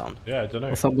headshot sound? Yeah, I don't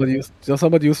know. Somebody used the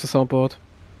soundboard.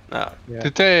 No. Yeah.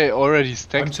 Did they already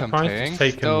stack I'm some surprised tanks?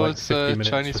 it's taken like Those 50 minutes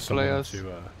for Chinese someone players.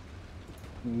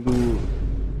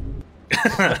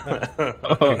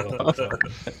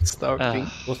 Starting.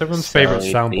 What's everyone's favorite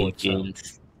Sorry, soundboard?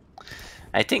 Vikings.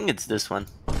 I think it's this one.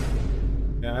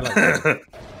 Yeah, I like that.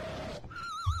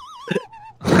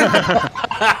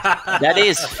 That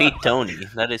is Feet Tony.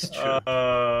 That is true.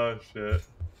 Oh shit.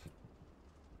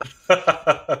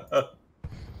 But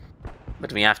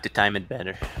we have to time it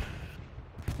better.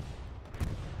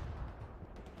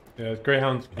 Yeah,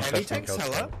 Greyhounds can Any set tanks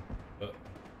kills, hell up? but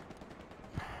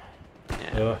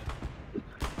Yeah.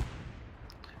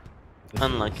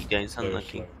 Unlucky, guys. very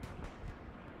Unlucky. slow.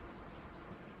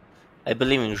 I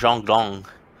believe in Zhong Dong.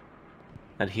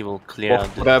 That he will clear out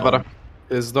this Whatever. bomb.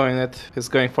 He's doing it. He's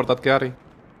going for that Gary.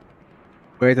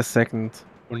 Wait a second.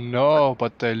 Oh no,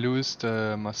 but they lose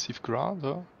the massive ground,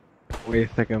 huh? Wait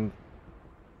a second.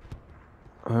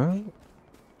 Huh?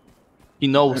 He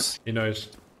knows. He knows.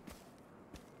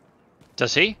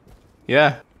 Does he?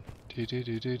 Yeah. Get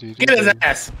his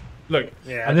ass! Look,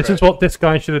 Yeah, and this that's is what this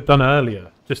guy should have done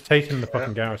earlier. Just taken the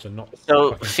fucking garrison, not.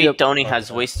 So, fucking- Feet Tony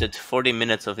has wasted 40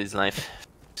 minutes of his life.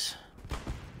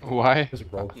 Why?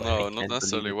 No, not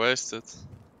necessarily wasted.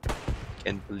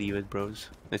 Can't believe it, bros.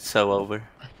 It's so over.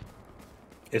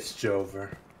 It's Jover.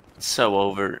 It's so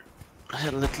over.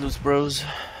 Let loose, bros.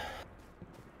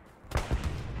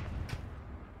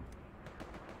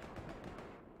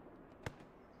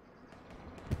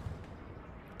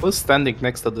 Who's standing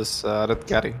next to this red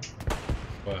carry?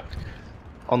 Where?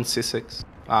 On C6.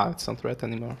 Ah, it's not red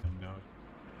anymore. No.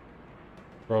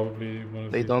 Probably one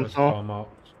of They these don't guys, know. Karl Marx.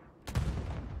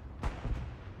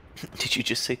 Did you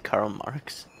just say Karl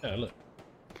Marx? Yeah, look.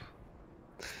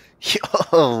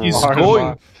 Yo, He's Karl going.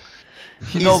 Marx. He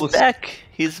He's knows. back.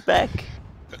 He's back.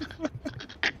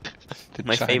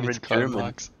 My Chinese favorite Karl German.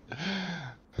 Marx.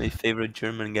 My favorite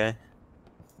German guy.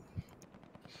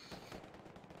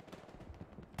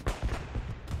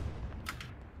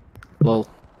 Well,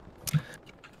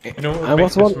 You know what I would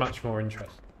was make this won- much more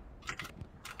interesting?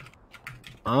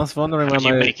 I was wondering How where do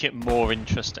you my make it more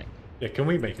interesting? Yeah, can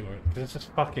we make it more? This is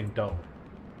fucking dull.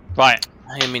 Right.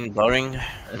 I mean, boring.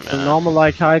 It's a normal,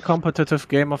 like, high competitive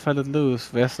game of Let It Loose.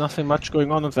 There's nothing much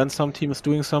going on, and when some team is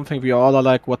doing something, we all are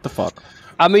like, what the fuck?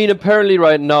 I mean, apparently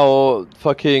right now,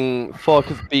 fucking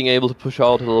FOC is being able to push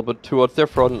out a little bit towards their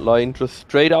front line, just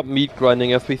straight up meat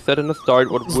grinding, as we said in the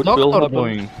start, what will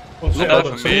happen. What's Look the at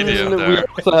other the medium We there.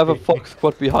 also have a FOC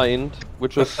squad behind,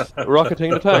 which is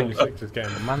rocketing the tank. 26 is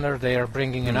getting. Commander, they are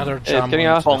bringing another Hey, jump getting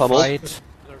on ass the pummeled. fight.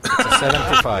 It's a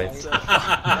 75.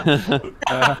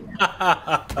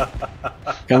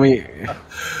 Can we...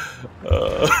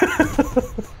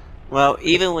 Well,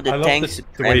 even with the I love tank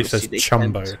the way he says supremacy, they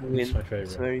chumbo. can't win. It's my It's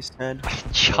favorite. very sad.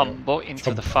 Chumbo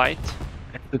into the fight.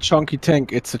 The chunky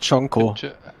tank, it's a chunko.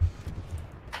 Ch-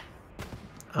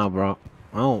 Oh, bro.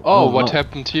 Oh, Oh, what no.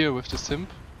 happened here with the simp?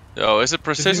 Yo, is it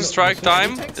precision strike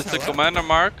time? Is the commander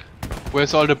mark?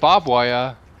 Where's all the barbed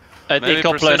wire? Maybe It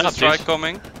got blown precision up, strike dude.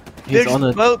 coming? He's on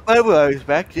it. Mobile's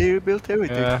back. They built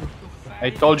everything. Yeah. I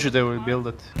told you they will build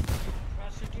it.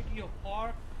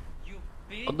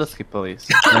 What the skipper is?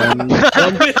 What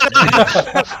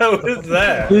is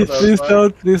that?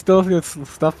 Please don't get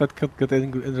stuff that could get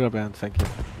injury banned, thank you.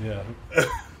 Yeah.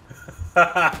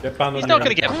 Get banned He's on not your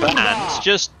going to get own. banned,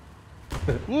 just...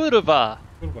 Whatever.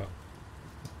 Kurwa.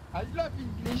 I love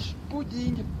English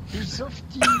pudding. Piece of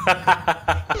tea.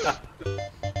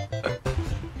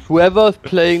 Whoever's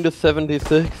playing the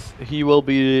 76, he will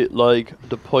be like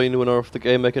the point winner of the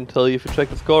game. I can tell you if you check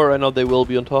the score right now, they will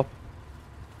be on top.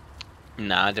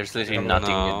 Nah, there's literally No.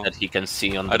 nothing that he can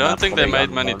see on the I don't map think they going made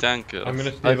on many one. tank kills. I'm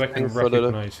gonna see I if I can think so, Lila.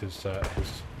 recognize his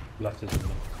letters in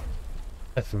them.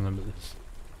 Letters in them.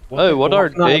 Oh, what are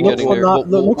No, they look getting for here? Na- What-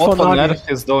 look What for on Nagi. earth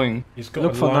is doing? He's got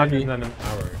Look a for line Nagi. and then an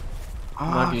arrow.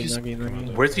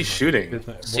 Nagi. Where's he shooting?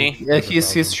 See? Yeah,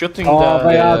 he's shooting Oh,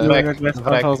 they are the doing back, it with the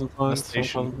back 1,000 points.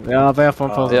 station. Yeah, they have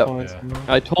 1,000 yeah. points.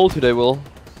 Yeah. I told you they will.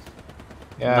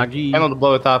 Yeah, Nagi. cannot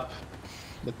blow it up.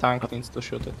 The tank needs to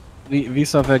shoot it.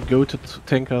 These are their go-to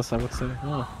tankers, I would say.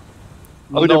 Oh.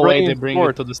 Oh, they're No way bringing they it bring forward.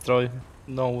 it to destroy.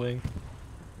 No way.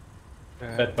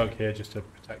 Bedbug here just to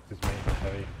protect his main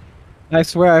heavy. I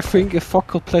swear, I think if FOC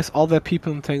could place all their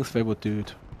people in tanks, they would do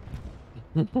it.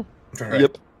 Right.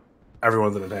 Yep.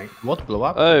 Everyone's in a tank. What blew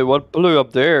up? Hey, what blew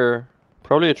up there?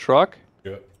 Probably a truck?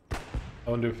 Yeah. I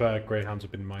wonder if Greyhounds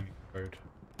have been mining the road.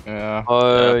 Yeah.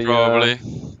 Oh, Yeah, probably.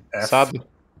 Sad.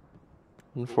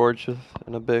 Unfortunate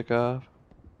and a big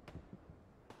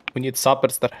We need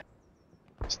sappers there.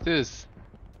 What's this?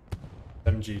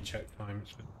 MG check time,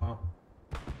 it's been a while.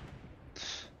 I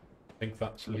think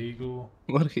that's legal.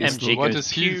 What is MG What goes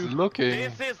is he looking?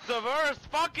 is the worst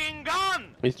fucking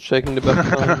gun! He's checking the back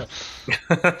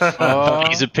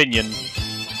time. His opinion.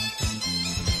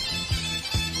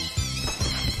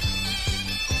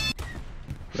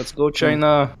 Let's go,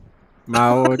 China.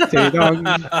 Mao Zedong.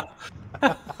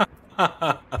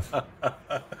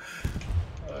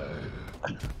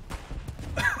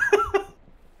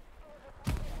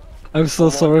 I'm so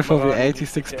sorry for the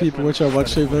 86 people which are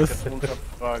watching this.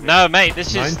 No, mate,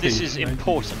 this 90, is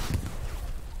important.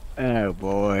 Oh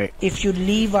boy. If you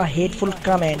leave a hateful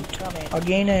comment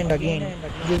again and again,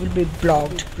 you will be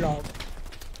blocked.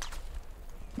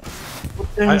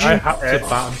 I have to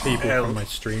ban people from my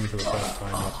stream for the first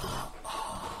time last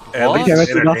week. At least Yeah, it's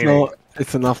it's enough entertaining. now.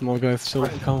 It's enough now, guys. Chill,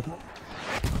 calm.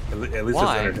 At least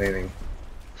Why? it's entertaining.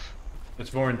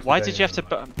 It's more Why did you have to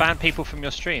entertaining. ban people from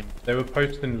your stream? They were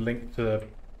posting a link to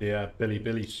the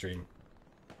Billy stream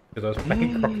because I was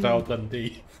playing Crocodile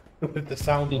Dundee with the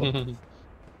sound on.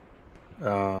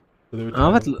 So they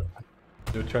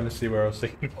were trying to see where else they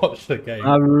could watch the game.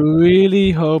 I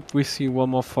really hope we see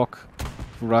one more FOC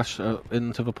rush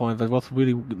into the point. That was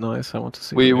really nice. I want to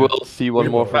see. We will see one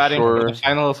more for sure. The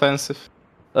final offensive.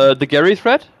 The Gary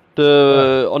threat?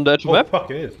 The on the edge Oh map?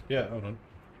 fuck, it is. Yeah, hold on.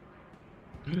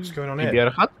 What's going on In here?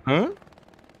 the hut? Huh?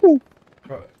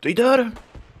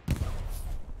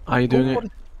 Are you doing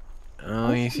it?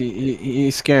 Oh,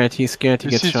 he's scared. He's scared to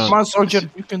get shot. Come on, soldier,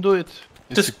 you can do it.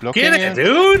 Just Get it,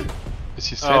 dude! Is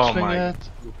he satchling my- yet?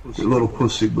 Your little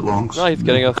pussy belongs. No, he's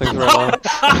getting us things right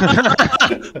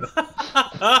now.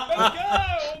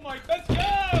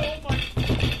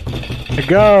 A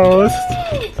ghost!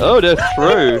 Oh, that's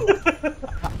true.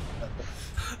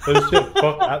 Oh shit,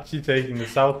 fuck, actually taking the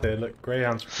south here. Look,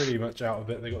 Greyhound's pretty much out of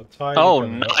it. They got a tiger. Oh,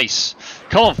 coming up. nice.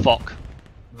 Come on, Fok.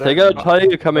 They got a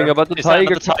tiger coming up, but the Is that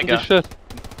tiger another tiger? shit.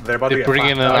 They're about to They're get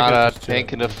bringing fucked. another just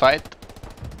tank in the fight.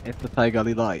 It's the Tiger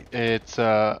Light. It's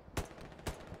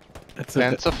It's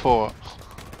Panzer 4.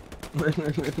 No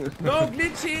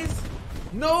glitches!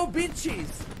 No bitches!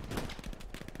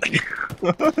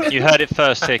 You heard it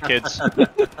first here, kids.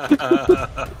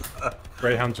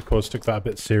 Greyhounds, of course, took that a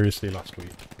bit seriously last week.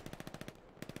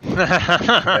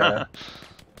 Yeah.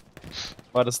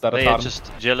 What is that? They are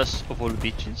just jealous of all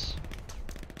the bitches.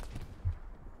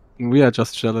 We are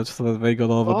just jealous that they got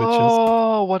all the bitches.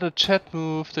 Oh, what a chat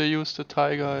move. They used the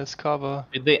tiger as cover.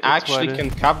 They That's why actually they- can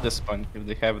cap this point if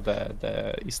they have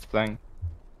the east flank.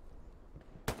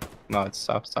 No, it's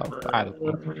south. I don't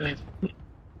know.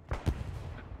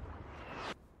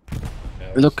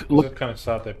 Yeah, Look- it's kind of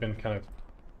sad. They've been kind of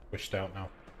pushed out now.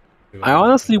 I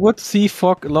honestly would see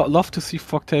FOC, love to see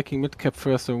FOC taking mid-cap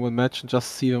first in one match and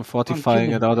just see them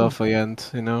fortifying it out of the end,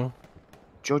 you know?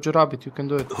 Jojo Rabbit, you can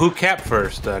do it. Who capped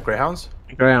first? Greyhounds?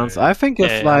 Greyhounds. I think if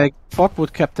Yeah. like FOC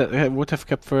would have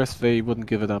kept first, they wouldn't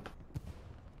give it up.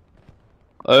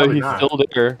 Oh, Probably he's not. still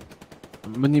there.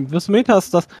 When this meta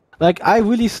stuff, like I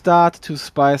really start to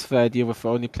spice the idea with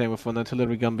only playing with one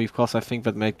artillery gun because I think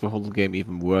that make the whole game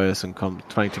even worse and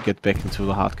trying to get back into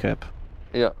the hard cap.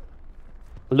 Yeah.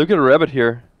 Look at the rabbit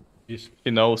here. He's,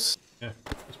 He knows. yeah,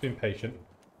 he's been patient.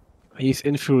 He's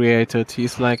infuriated.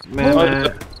 He's like,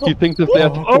 man. He thinks if they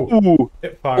have Oh,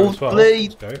 hip fire as well.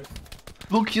 played. Let's go.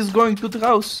 Look, he's going to the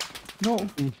house. No.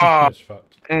 That's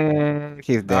fucked.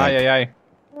 He's dead. Aye, aye,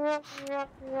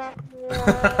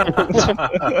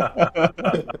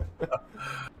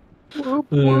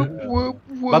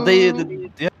 But they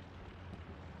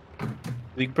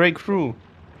break through.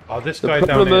 Oh, this The guy down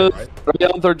problem here, is, right?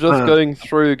 Greyhounds are just going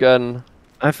through again.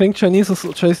 I think Chinese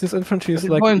infantry is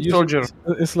like point, soldier.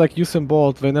 it's like Usain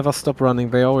Bolt. They never stop running.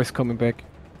 They're always coming back.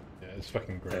 Yeah, it's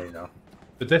fucking great. There you go.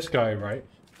 But this guy, right?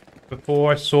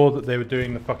 Before I saw that they were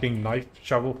doing the fucking knife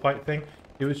shovel fight thing,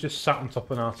 he was just sat on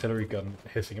top of an artillery gun,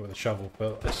 hitting it with a shovel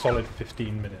for a solid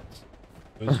 15 minutes.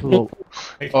 It was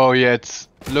Oh yeah, it's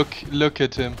look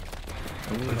at him.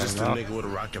 Just a nigga with a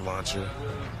rocket launcher.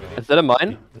 Is that a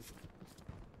mine?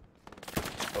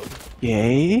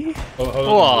 Yay!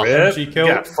 Whoa. MG kill.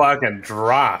 Got fucking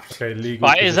dropped. Okay, legal.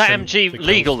 Right, is that position MG to kill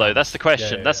legal though? someone. That's the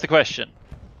question. Yeah, That's yeah. the question.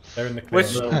 They're in the clear.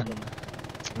 Which-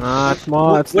 Nah, it's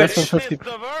more. It's less than 50.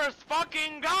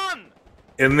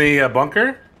 In the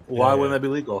bunker? Why wouldn't that be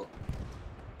legal?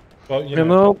 Well, you You know,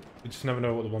 know, we just never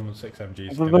know what the 116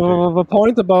 MG is the, going to do. the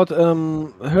point about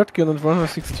Hurtgen and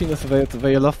 116 is that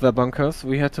they love their bunkers.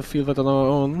 We had to feel that on our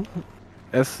own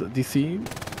as DC.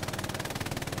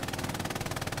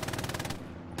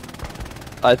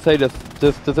 I'd say this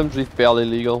MG is barely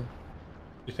legal.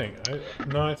 You think?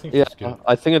 No, I think Yeah, it's good.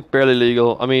 I think it's barely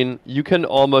legal. I mean, you can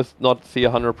almost not see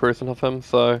 100% of him,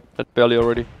 so that's barely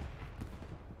already.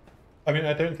 I mean,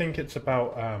 I don't think it's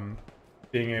about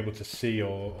being able to see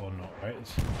or not, right?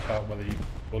 It's about whether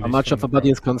you... How much of the body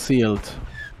is concealed?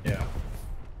 Yeah.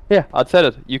 Yeah, I said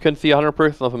it. You can see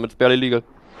 100% of him. It's barely legal.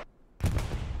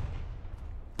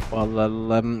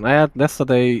 Well, I had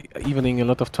yesterday evening a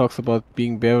lot of talks about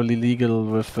being barely legal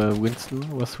with Winston. It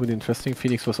was really interesting.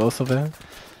 Phoenix was also there.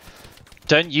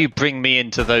 Don't you bring me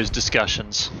into those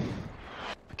discussions.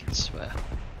 I can swear.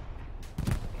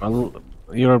 Well,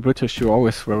 you're a British, you're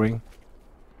always swearing.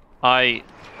 I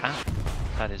am.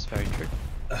 That is very true.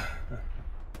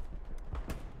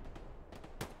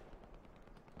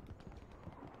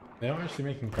 They are actually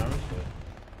making ground here.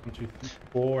 1, 2, 3,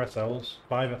 4 SLs,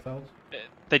 5 FLs.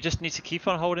 They just need to keep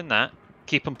on holding that,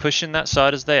 keep on pushing that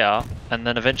side as they are, and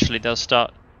then eventually they'll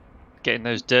start getting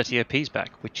those dirty OPs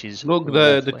back, which is Look,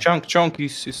 the chunk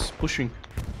is pushing.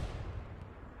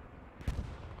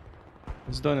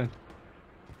 He's doing it.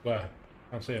 Where?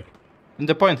 Can't see him. In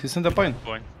the point, he's in the point.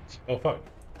 Oh fuck.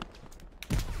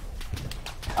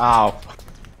 Ow.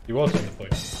 He was in the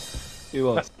point. He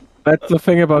was. That's the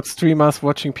thing about streamers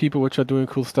watching people which are doing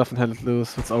cool stuff and held it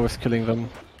loose. It's always killing them.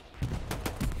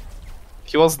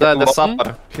 He was the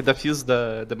supper. He defused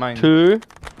the mine. 2.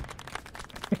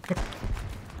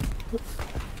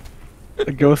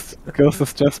 The ghost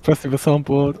is just pressing the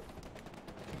soundboard.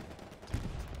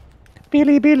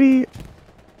 Billy!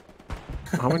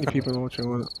 How many people are watching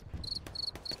what?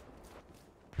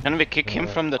 Can we kick him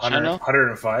from the channel?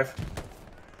 105.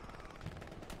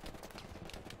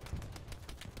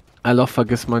 I love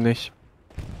Vergiss mal nicht.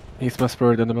 He's my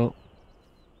spirit animal.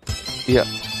 Yeah.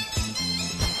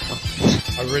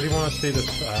 I really want to see this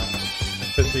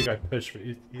Fizzy guy push, but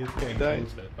he is getting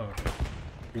closer. Oh, okay.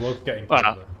 He was getting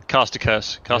closer. Cast a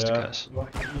curse. Cast a curse.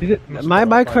 My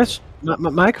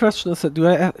question is that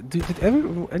did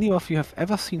any of you have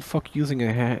ever seen FOC using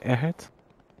a airhead?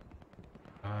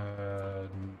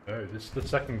 No, this is the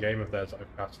second game of theirs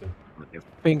I've casted. I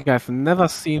think I've never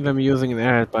seen them using an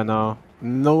airhead by now.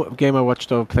 No game I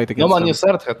watched or played against No man them. used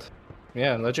airhead.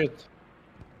 Yeah, legit.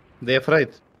 They afraid.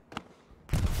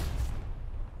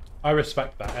 I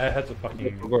respect that. Airheads are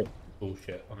fucking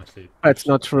bullshit, honestly. That's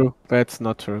not true. That's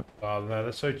not true. Oh no,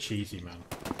 they're so cheesy, man.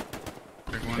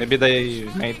 Maybe they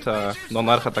made a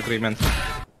non-airhead agreement.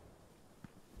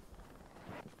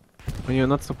 When you're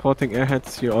not supporting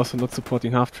airheads, you're also not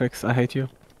supporting half tracks. I hate you.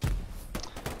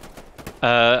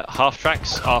 Half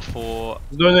tracks are for.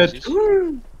 Doing it.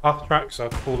 Half tracks are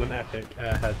cool and epic.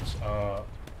 Airheads are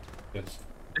good.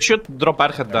 They should drop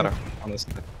airhead there,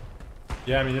 honestly.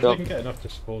 Yeah, I mean if they can get enough to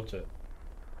support it.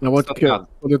 I would put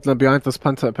it behind this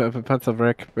Panzer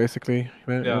wreck, basically.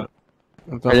 Yeah.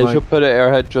 And you should put an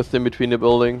airhead just in between the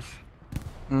buildings.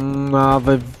 Nah,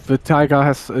 the Tiger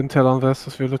has intel on this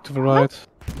if you look to the right.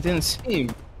 Didn't see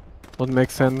him. Wouldn't make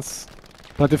sense.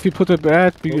 But if you put a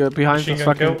airhead behind this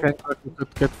fucking tank, you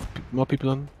could get more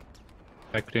people on.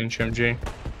 Like cringe MG.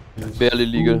 Barely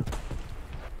legal.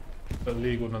 But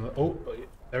legal none. Oh,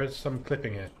 there is some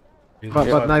clipping here.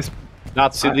 But nice.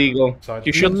 That's illegal.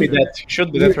 You should be dead. You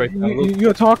should be dead right now.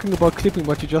 You're talking about clipping,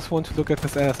 but you just want to look at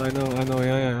his ass. I know,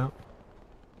 yeah.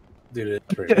 Dude,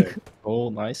 it's pretty big. Oh,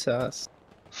 nice ass.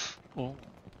 Oh,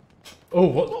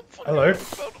 what? Hello?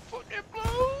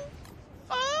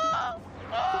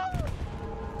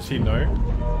 Does he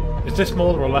know? Is this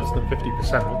more or less than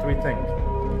 50%? What do we think?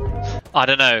 I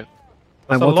don't know.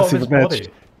 I That's a want lot to see of the his match. body.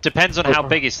 Depends on how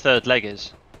big his third leg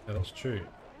is. Yeah, that's true.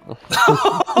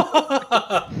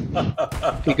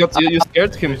 You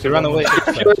scared him to run away.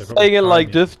 If you're saying it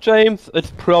like this, James,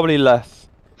 it's probably less.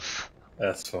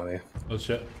 That's funny. Oh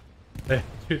shit. Hey,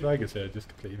 2 tigers here, I just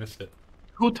completely missed it.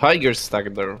 2 tigers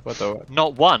stacked there. What the?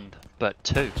 Not 1, but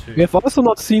 2. We have also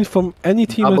not seen from any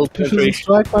team Double with precision penetration.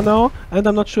 strike by now, and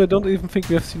I'm not sure. I don't even think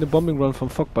we have seen a bombing run from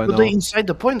FOC by now. They inside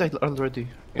the point already.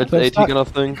 It's So 80 kind of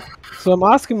thing. So I'm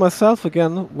asking myself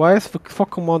again, why is the FOC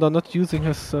commander not using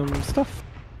his stuff?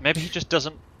 Maybe he just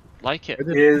doesn't like it.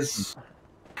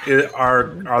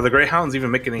 Are the Greyhounds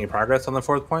even making any progress on the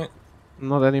 4th point?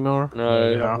 Not anymore.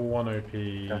 They No. have 1 OP.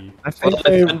 I think Well,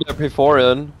 they send their P4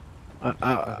 in.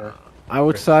 I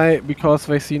would say because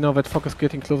they see now that FOC is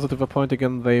getting closer to the point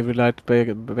again, they relied back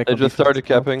They on just defense. started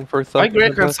capping for My some.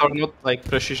 Greyhounds are not like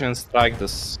precision strike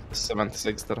this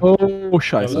 76 there. Oh, Those are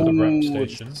scheiße. the rep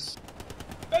stations.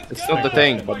 It's not the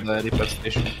tank, but the repair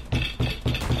station.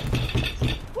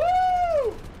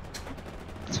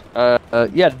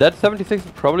 Yeah, that 76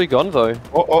 is probably gone though.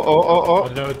 Oh. Oh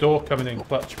no, a door coming in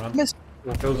clutch, man. Miss.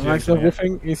 Kills He's not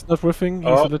riffing, he's not riffing, he's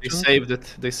Oh, a they legend. saved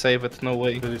it. They saved it. No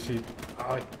way. Did you see?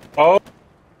 Oh!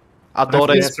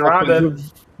 Adora is surrounded.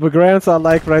 The Grants are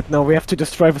like right now, we have to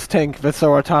destroy this tank, that's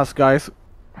our task, guys.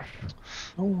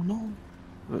 Oh no.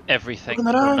 Everything Look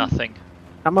at or that. nothing.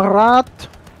 Kamerad!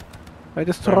 By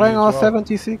destroying our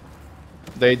 76.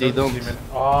 They don't.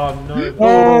 Oh no!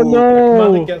 Oh no!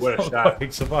 Commander gets What a knocked shot. back, he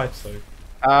survives though.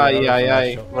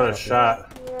 Aye. What a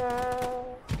shot.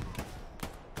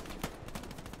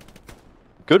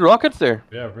 Good rockets there.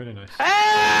 Yeah, really nice.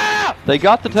 They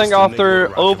got the tank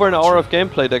after over an hour of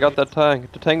gameplay. They got that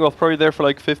tank. The tank was probably there for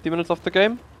like 50 minutes of the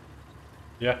game.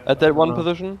 Yeah. At that one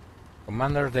position.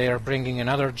 Commander, they are bringing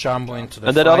another jumbo into the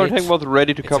And that fight. other tank was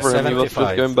ready to It's a cover him. He was just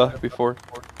 75. going back before.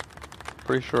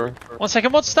 Pretty sure. 1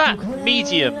 second, what's that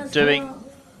medium doing?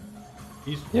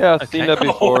 Yeah, I've seen that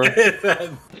before.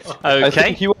 I Okay.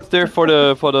 think he was there for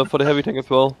the heavy tank as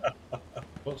well.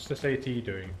 What's this AT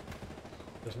doing?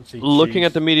 Doesn't see Looking cheese.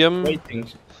 at the medium. Waiting.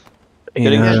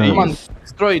 Getting Come on, cheese.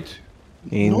 destroy it.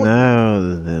 You know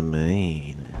the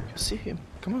main. You see him.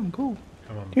 Come on, go.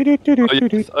 Come on.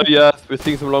 Oh yes, we're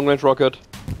seeing some long range rocket.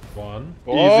 One.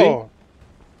 Easy.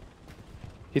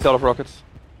 He's out of rockets.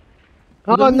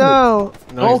 Oh no!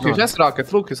 No, Okay, just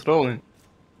rocket. Look, it's rolling.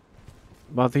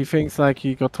 But he thinks like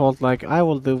he got told like I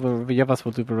will do the others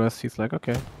will do the rest. He's like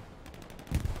okay.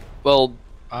 Well,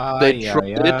 they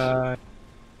tried it.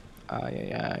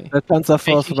 The Panzer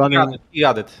Force running. He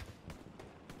got it.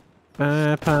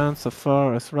 Panzer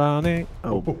Force running.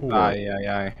 Oh.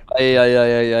 Aye.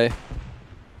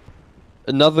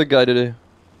 Another guy today.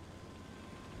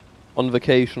 On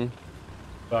vacation.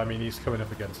 But I mean, he's coming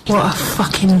up against. What a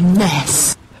fucking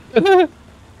mess! Oh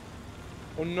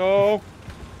no!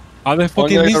 Are they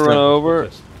fucking One guy run over.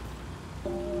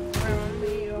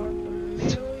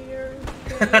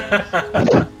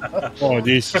 Oh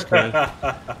Jesus Christ!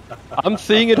 I'm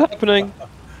seeing it happening.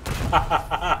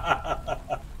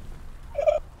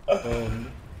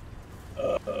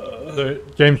 So,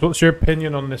 James, what's your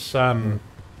opinion on this?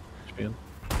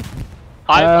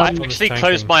 I actually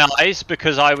closed my eyes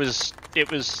because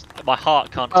my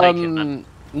heart can't take it, man.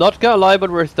 Not gonna lie, but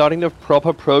we're starting the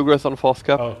proper progress on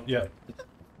FOC. Oh yeah.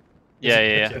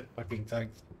 Yeah. Fucking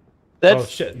tanks. That's oh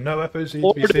shit! No FOC to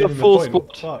already be seen a in the full point. What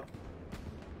the fuck?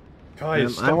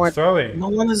 Guys, stop throwing. No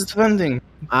one is defending.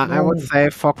 I would say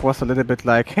FOC was a little bit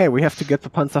like, hey, we have to get the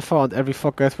Panzer IV, and every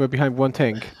FOC guys were behind one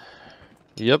tank.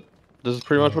 Yep, this is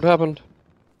pretty much what happened.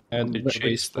 And they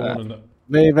chased that.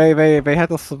 They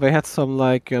had some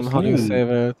like how do you say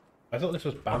that? I thought this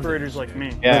was operators like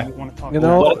me. Yeah.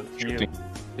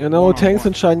 You know, tanks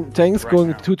and tanks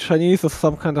going to Chinese is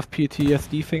some kind of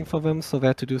PTSD thing for them, so they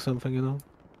had to do something, you know.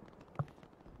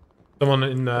 Someone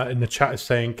in the chat is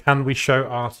saying, "Can we show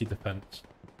arty defense?"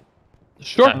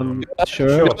 Sure.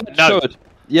 Sure. Show it.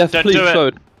 Yes, Don't please do it. show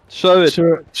it. Show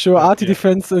it. Sure, arty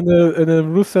defense in a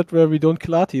rule set where we don't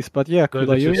kill arties, but yeah, No, cool.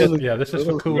 this is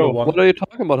for cooler one. What are you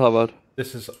talking about, Harvard?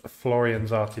 This is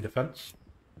Florian's arty defense.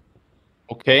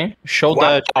 Okay, show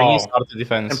the Chinese arty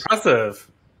defense. Impressive.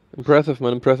 Impressive,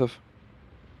 man, impressive.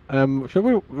 Should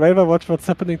we rather watch what's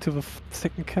happening to the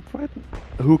second cap right?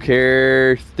 Who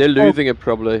cares? They're losing it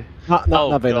probably.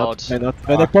 No, they're God. not.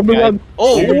 They're bombing one.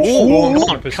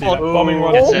 Come on. Bombing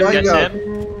one. Gets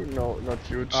him. No, not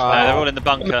huge. They're all in the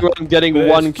bunker. I'm getting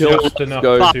one kill. Just enough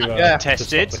Go. to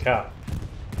Tested. stop the cap.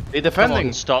 They're Come defending.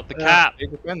 on, stop the cap. They're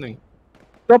defending.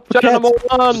 Stop the cat!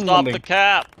 Stop the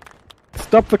cap.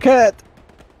 Stop the cat!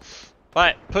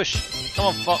 Right, push. Come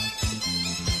on, fuck.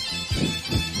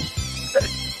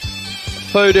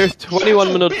 So there's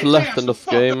 21 minutes left in this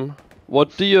game.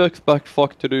 What do you expect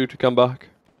FOC to do to come back?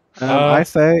 I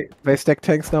say they stack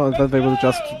tanks now and then they will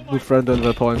just move random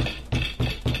the point.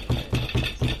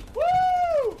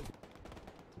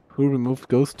 Who removed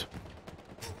Ghost?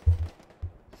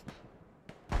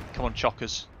 Come on,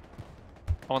 Chockers.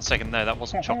 1 second, no, that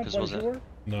wasn't Chockers, was it?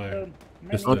 No.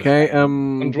 Okay,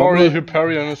 And Glory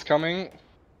Hyperion is coming.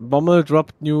 Bommel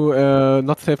dropped new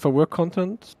not safe for work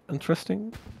content.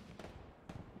 Interesting.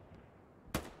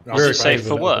 Was it safe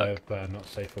for work? Not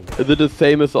safe for work. Is it the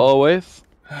same as always?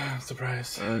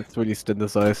 Surprise. It's really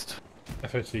standardized.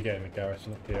 FOC getting a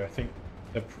garrison up here. I think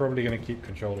they're probably going to keep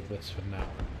control of this for now.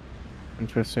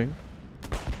 Interesting.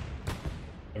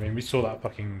 I mean, we saw that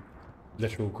fucking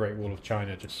literal Great Wall of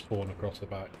China just spawn across the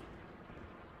back.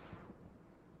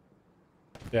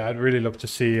 Yeah, I'd really love to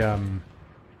see them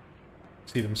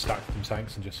stack some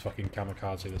tanks and just fucking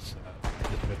kamikaze this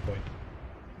midpoint.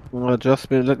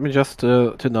 Let me just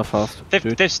turn off fast.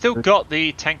 They've still got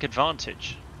the tank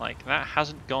advantage. Like, that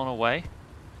hasn't gone away.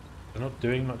 They're not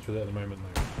doing much with it at the moment,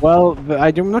 though. Well,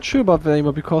 I'm not sure about them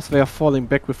anymore because they are falling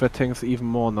back with their tanks even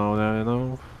more now. You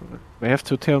know, they have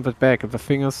to turn that back. And the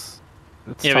thing is,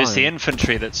 yeah, but it's the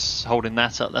infantry that's holding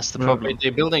that up. That's the problem.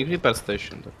 They're building a repair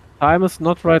station. Time is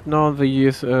not right now on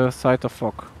the side of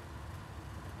FOC.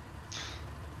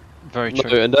 Very true.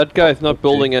 No, and that guy is not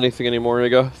building anything anymore, I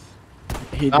guess.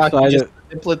 He decided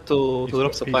simply to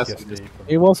drop supplies.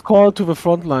 He was called to the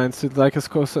front lines. Like his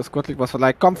squad leader was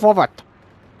like, "Come forward."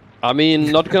 I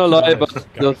mean, not gonna lie, but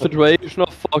the situation of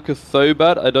FOC is so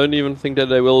bad. I don't even think that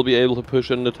they will be able to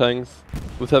push in the tanks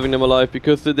with having them alive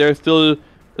because there's still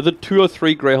 2 or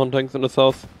 3 Greyhound tanks in the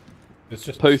south. It's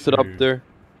just posted up there.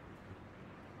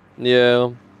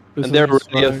 Yeah, and they're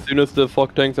ready as soon as the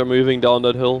FOC tanks are moving down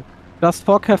that hill. Does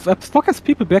FOC have FOC has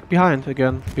people back behind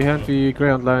again, behind the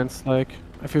Greyhound lines? Like,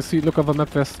 if you see, look on the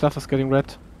map, where stuff is getting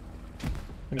red.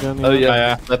 Again, oh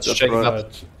yeah, let's check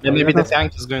that. Yeah, maybe the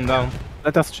tank is going down.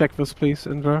 Let us check this, please,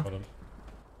 Indra.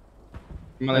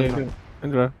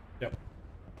 Indra. Yep.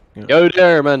 Yeah. Go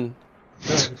there, man.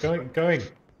 Going.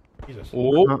 Jesus.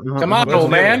 Oh, come on, old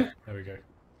man. There we go.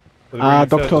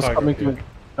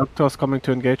 Doctor's coming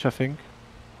to engage, I think.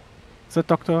 Is that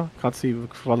Doctor? Can't see, the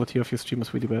quality of your stream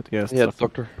is really bad. Yes, Yeah, it's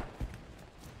Doctor.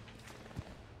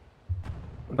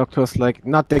 Doctor's like,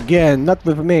 not again, not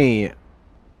with me.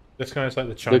 This guy's like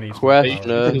the Chinese.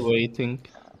 question waiting.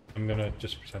 I'm gonna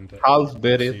just pretend it. Half See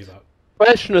buried. that.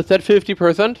 Question, is that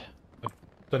 50%?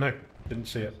 Don't know. Didn't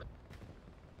see it.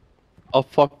 Oh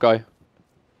fuck, guy.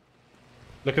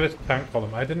 Look at this tank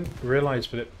column. I didn't realize,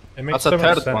 but it makes That's so a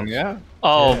much third sense. one, yeah?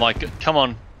 Oh my god, come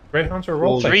on. Greyhounds are a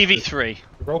roleplay. 3v3.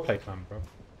 Roleplay clan, bro.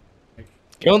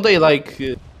 Can't they like,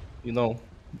 you know,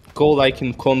 go like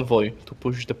in convoy to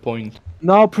push the point?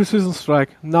 Now precision strike.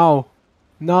 Now.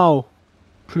 Now.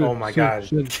 Oh my god.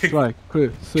 Strike.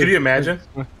 Could you imagine?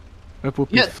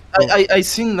 Yeah, I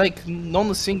seen like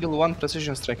non-single one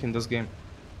precision strike in this game.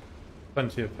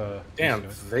 Plenty of damn,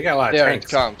 they got a lot of There tanks. it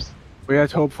comes. We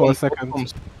had hope for a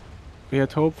second. We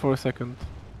had hope for a second.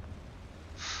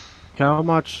 How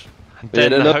much? They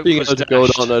ended up being able to go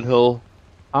down that hill.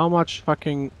 How much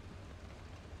fucking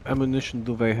ammunition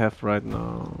do they have right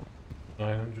now?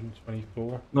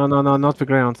 924. No, not the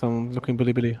Greyhounds. I'm looking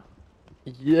Billy.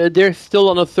 Yeah, they're still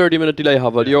on a 30-minute delay,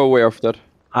 Havard. You're aware of that.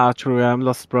 Ah, true. I'm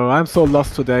lost, bro. I'm so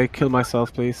lost today. Kill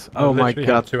myself, please. Oh my god.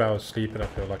 Had 2 hours sleep, and I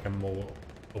feel like I'm more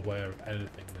aware of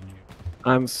anything than you.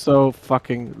 I'm so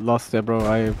fucking lost there, bro.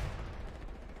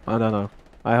 I don't know.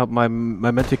 I hope my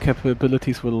mental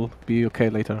capabilities will be okay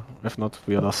later. If not,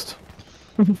 we are lost.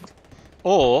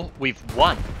 Or we've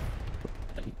won.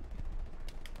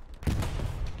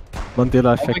 Mandela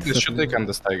I effect. think this should take on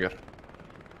this tiger.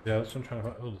 Yeah, that's what I'm trying to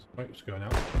find. Oh, there's smokes going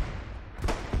out.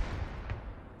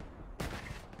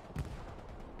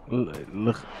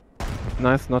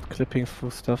 Nice, not clipping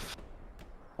through stuff.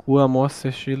 Rua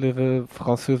Morsechi level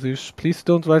Französisch. Please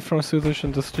don't write Französisch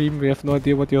in the stream. We have no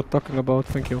idea what you're talking about.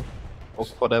 Thank you. Or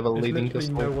whatever There's leading this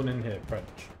literally no one. one in here French.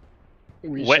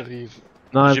 Oui, Ouais. j'arrive.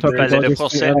 No, I'm Je talking parlais about le your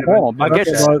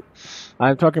français.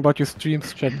 I'm talking about your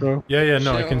streams, chat, bro. Yeah,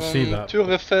 no, I can see that. Tu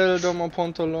refais dans mon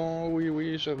pantalon.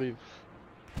 Oui, j'arrive.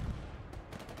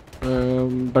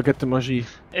 Baguette de magie.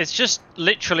 It's just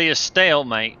literally a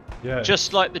stalemate. Yeah.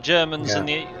 Just like the Germans and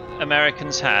the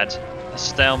Americans had. A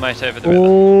stalemate over the river.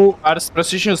 Oh! There's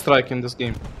precision strike in this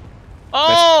game.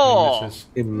 Oh!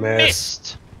 It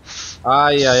Missed!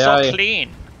 Aye. So clean.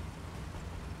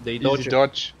 They Easy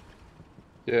dodge.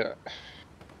 Yeah.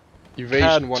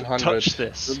 Evasion 100. Touch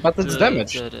this. But it's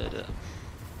damaged.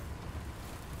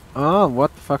 Ah,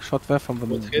 what the fuck shot there from the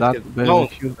No,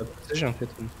 the precision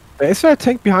hit him. Is there a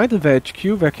tank behind the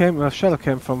HQ? There came a shell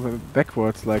came from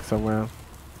backwards, like somewhere.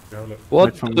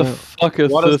 What from the there. fuck is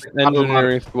What is this the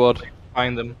engineering squad?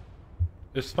 Find them.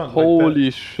 It's fun. Holy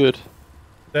shit.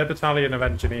 Their battalion of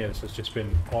engineers has just been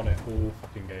on it all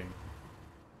fucking game.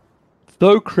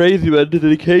 So crazy, man, the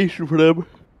dedication for them.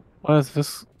 What is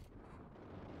this?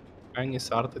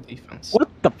 Chinese art defense. What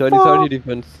the Chinese fuck? arty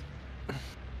defense.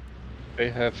 They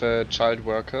have child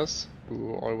workers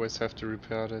who always have to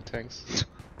repair their tanks.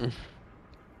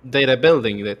 They're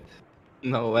rebuilding it.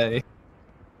 No way.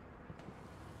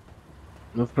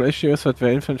 The issue is that the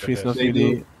infantry is not They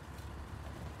really. do.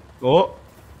 Oh!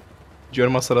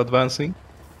 Germans are advancing.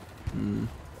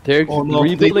 They're Oh, no,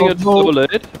 rebuilding they it don't so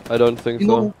late? I don't think so.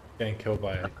 No. Getting killed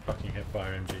by a fucking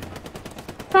hipfire MG.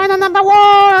 China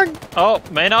 #1! Oh,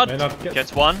 Maynard Maynard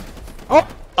gets one. Oh!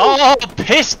 Oh,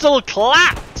 pistol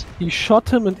clapped! He shot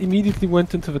him and immediately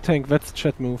went into the tank. That's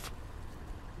chat move.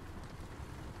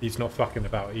 He's not fucking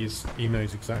about. He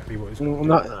knows exactly what he's No,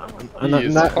 doing. He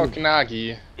is fuck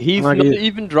Nagi. He's not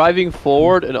even driving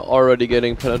forward and already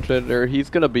getting penetrated there. He's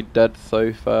gonna be dead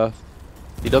so fast.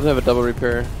 He doesn't have a double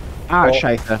repair. Ah, Oh.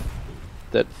 scheiße.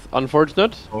 That's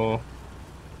unfortunate. Oh.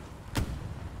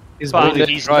 He's But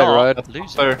really he's right, not right. losing.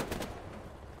 fair.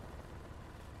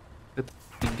 The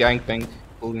gangbang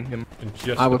pulling him. And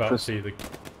just I would about to pres- see the.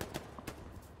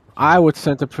 I would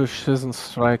send a precision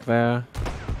strike there.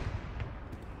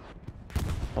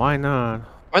 Why not?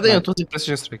 Why they not do the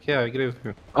precision strike? Yeah, I agree with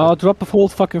you. I'll drop the whole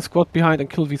fucking squad behind and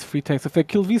kill these 3 tanks. If they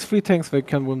kill these 3 tanks, they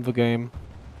can win the game.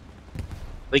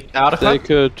 Like, Artifact?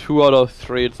 Take 2 out of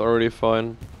 3, it's already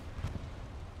fine.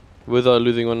 Without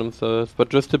losing one themselves. But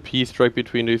just a peace strike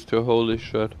between these two, holy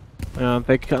shit.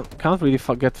 They can't really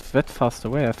get that fast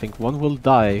away. I think one will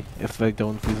die if they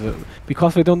don't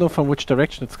because they don't know from which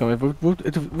direction it's coming.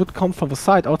 It would come from the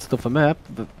side outside of the map,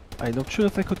 but I'm not sure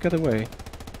if they could get away.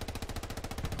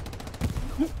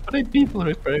 What are people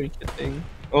repairing the thing?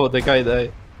 Oh, the guy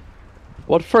died.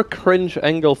 What for cringe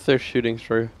angles they're shooting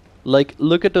through? Like,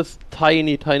 look at this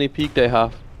tiny peak they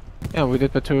have. Yeah, we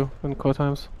did that too in core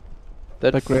times.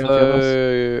 That's Like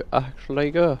Greyhounds.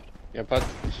 actually good. Yeah, but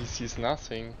he sees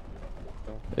nothing.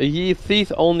 He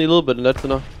sees only a little bit and that's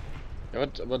enough. Yeah,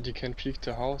 but he can peek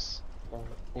the house. Oh,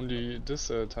 only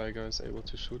this tiger is able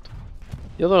to shoot.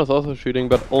 The other one is also shooting,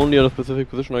 but only on a specific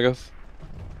position, I guess.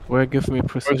 Where give me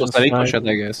precision Costa Rica strike. shot,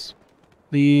 I guess.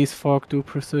 Please, FOC, do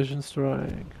precision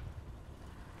strike.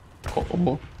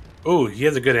 Oh, Ooh, he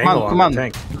has a good angle on the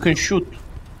tank. You can shoot.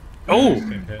 Oh!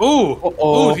 Ooh!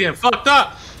 Ooh, he's getting fucked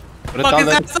up! Fuck his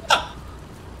ass up!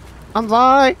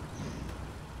 Banzai!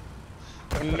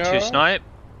 Two snipe.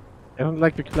 I don't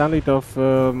like the clan of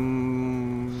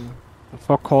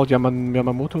FOC called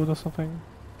Yamamoto or something.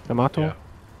 Yamato. Yeah.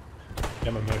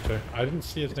 Yamamoto. I didn't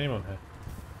see his name on here.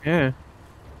 Yeah.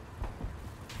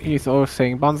 He's always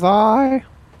saying Banzai.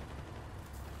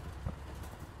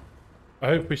 I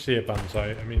hope we see a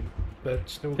Banzai. I mean, they're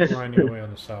still grinding away on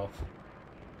the south.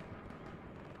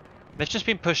 They've just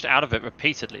been pushed out of it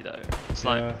repeatedly, though. It's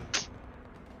like,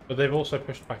 but they've also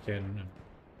pushed back in. And,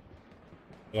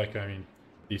 like, I mean,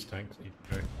 these tanks need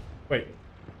to go. Wait.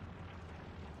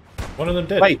 One of them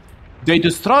did. Wait, they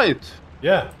destroyed it.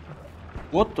 Yeah.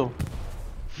 What the?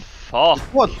 fuck.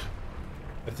 What?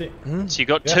 I think. So you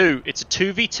got two. It's a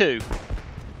 2v2.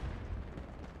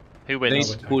 Who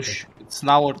wins? They push. It's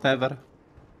now or never. What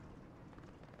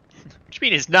do you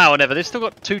mean it's now or never? They've still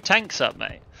got two tanks up,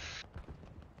 mate.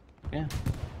 Yeah.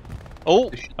 Oh,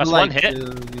 that's like, one hit.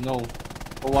 You know,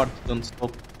 forward, don't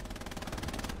stop.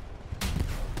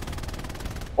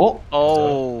 Oh.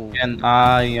 Oh. And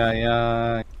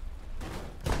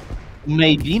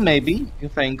maybe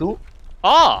if angle.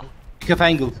 Ah. If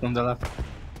angle from the left.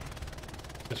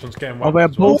 This one's getting Oh, we're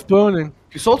both burning.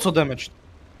 He's also damaged.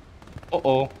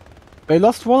 Uh-oh. They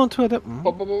lost one or two of them.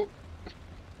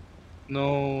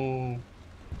 No.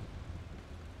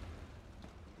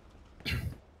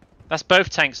 That's both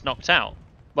tanks knocked out.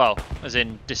 Well, as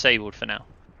in disabled for now.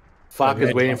 FOC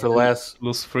is waiting for the last...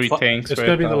 Lose 3 tanks. It's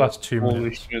going to be the last 2 Holy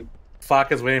minutes. shit.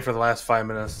 FOC is waiting for the last 5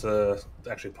 minutes to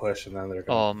actually push, and then they're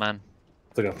going Oh, man.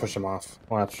 They're going to push them off.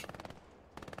 Watch.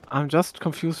 I'm just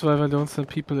confused why they don't send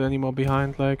people anymore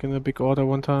behind, like in a big order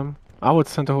one time. I would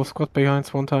send a whole squad behind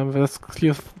one time. Let's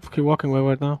clear walking way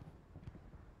right now.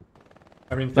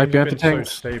 I mean, Like things have behind the been so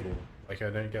tanks. stable. Like, I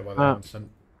don't get why they haven't sent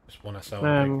just one SL in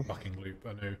a big fucking loop.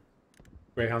 I know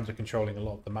Greyhounds are controlling a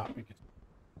lot of the map. We could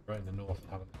right in the north and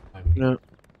having time.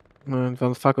 Yeah. And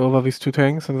then fuck over these 2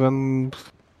 tanks and then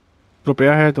drop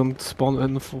airhead and spawn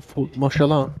in for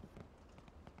Mashallah.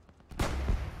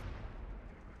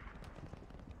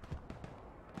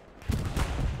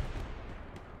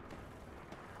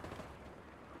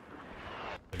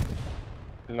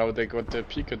 Now they got the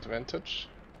peak advantage.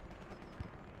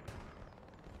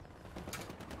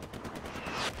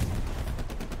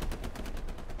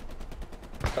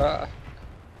 Ah.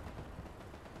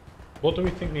 What do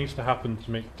we think needs to happen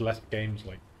to make less games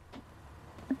like?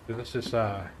 This is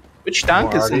Which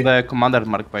tank is in the commander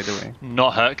mark, by the way?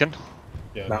 Not Hurricane.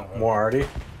 Yeah, not more Artie.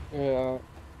 Yeah.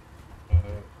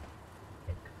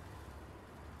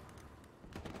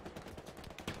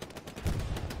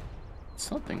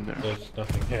 Something there. There's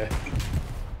nothing here.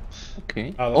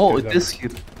 Okay. Oh, Oh, it is here.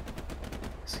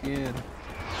 It's here.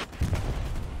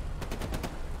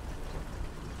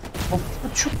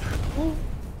 Oh, shoot. Oh.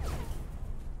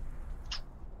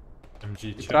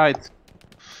 MG check. Right.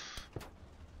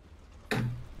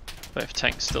 Both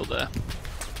tanks still there.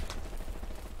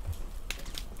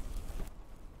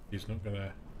 He's not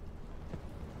gonna.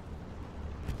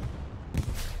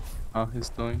 Oh, he's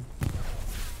doing.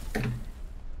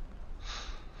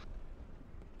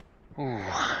 Ooh.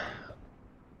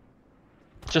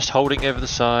 Just holding over the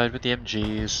side with the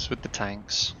MGs, with the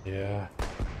tanks. Yeah.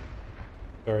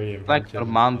 Very Like your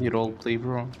Mandy roleplay,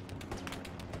 bro.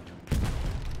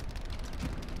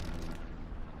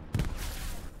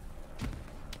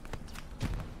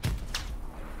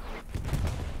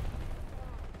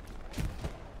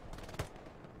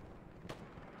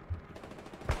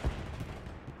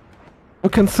 You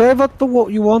can say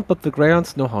what you want, but the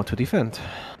Greyhounds know how to defend.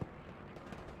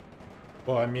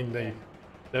 Well, I mean,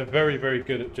 they're very, very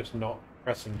good at just not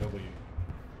pressing W.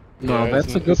 No, Yeah,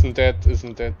 that's a isn't, good.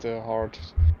 isn't that hard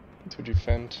to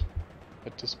defend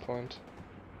at this point?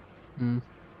 Mm.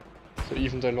 So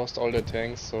even they lost all their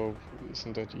tanks, so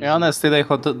isn't that easy? Yeah, honestly,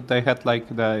 they had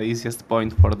like the easiest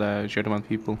point for the German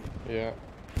people. Yeah.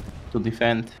 To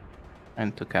defend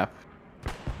and to cap.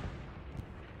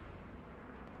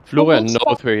 Florian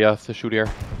knows where he has to shoot here.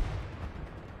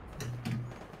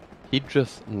 He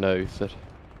just knows it.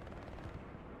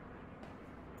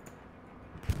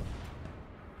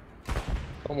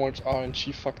 So much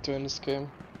RNG factor in this game.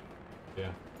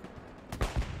 Yeah.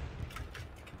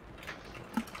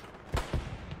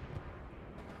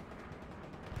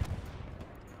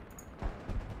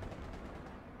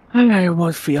 I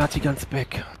want Fiati guns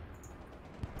back.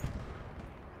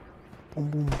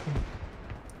 boom, boom, boom.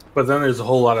 But then there's a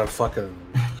whole lot of fucking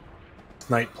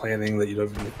night planning that you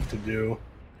don't need to do.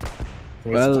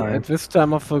 Well, at this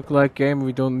time of the like game,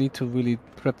 we don't need to really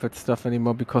prep that stuff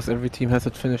anymore because every team has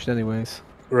it finished anyways.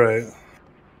 Right.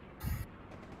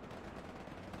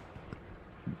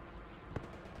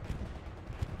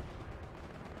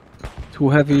 Two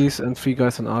heavies and 3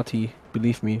 guys on RT.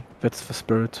 Believe me, that's the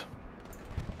spirit.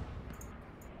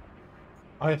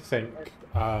 I think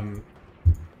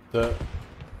that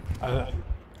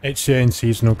HCA and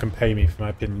Seasonal can pay me for my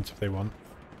opinions if they want,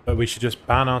 but we should just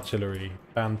ban artillery,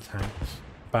 ban tanks,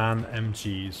 ban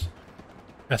MGs,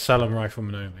 SL and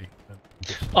riflemen only.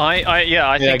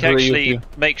 I think actually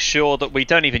make sure that we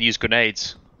don't even use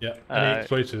grenades. Yeah, any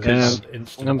explosives.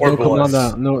 No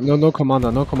commander, no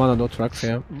commander, no trucks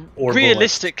here.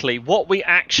 Realistically, what we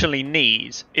actually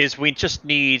need is we just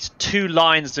need 2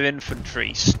 lines of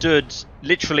infantry stood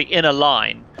literally in a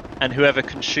line, and whoever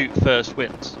can shoot first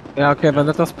wins. Yeah, okay, then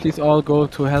let us please all go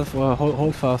to health or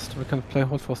hold fast. We can play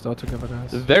hold fast out together,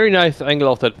 guys. Very nice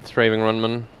angle of that straving run,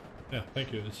 man. Yeah,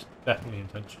 thank you. It's definitely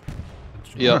intentional.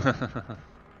 Yeah.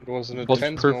 It was an Was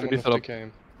intense perfectly moment set of up. the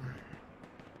game.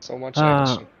 So much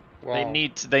action. Wow.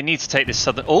 They need to take this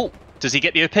southern. Oh, does he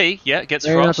get the OP? Yeah, gets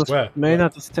Maynard frost.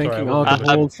 Maynard is taking out the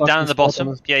whole fucking down at the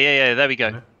bottom. spot. Yeah. There we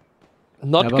go.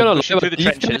 Not Yeah, gonna lie, pushing through but the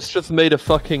these trenches. guys just made a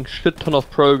fucking shit ton of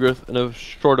progress in a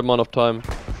short amount of time.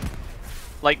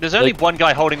 Like, there's only one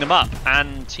guy holding them up,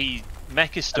 and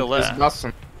Mech is still there.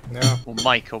 Yeah. Or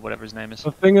Mike, or whatever his name is.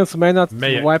 The thing is, Maynard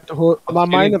wiped the whole.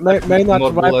 Maynard wiped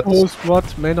the whole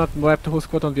squad. Maynard wiped the whole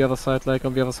squad on the other side, like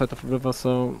on the other side of the river.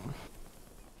 So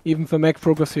even the Mech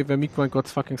progress here, the Micro got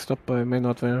fucking stopped by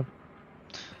Maynard there.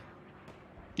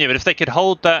 Yeah, but if they could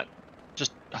hold that,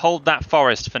 just hold that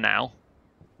forest for now.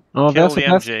 Oh, Kill there's the the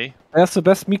best. MG. There's the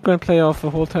best Micro player of the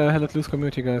whole Hell Let Loose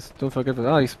community, guys. Don't forget that.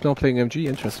 Ah, he's now playing MG.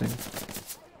 Interesting.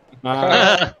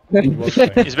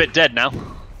 He's a bit dead now.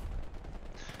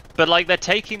 But like, they're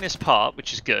taking this part,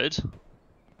 which is good.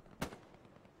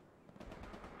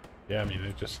 Yeah, I mean,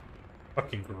 they're just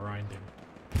fucking grinding.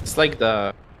 It's like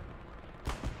the...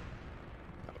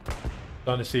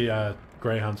 Starting to see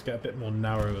Greyhounds get a bit more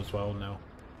narrow as well now.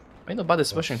 I know, but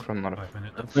it's pushing from another.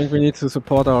 I think we need to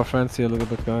support our friends here a little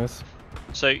bit, guys.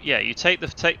 So yeah, you take the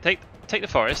take the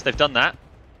forest. They've done that.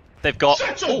 They've got.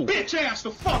 Shut your bitch ass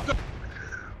the fuck up!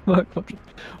 Want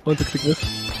to click this?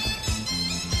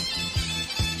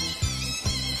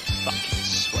 Fucking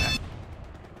swear.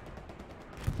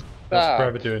 What's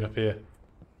Forever doing up here?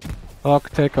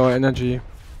 Hawk, take our energy.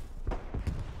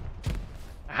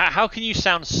 How can you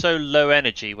sound so low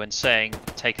energy when saying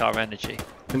take our energy?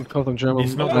 Because I'm German.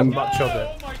 He's not got much of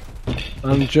it.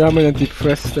 I'm German and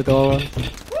depressed at all.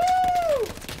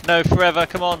 No, Forever,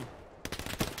 come on.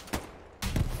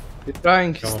 He's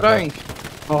trying, he's trying.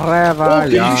 Forever,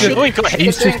 yeah.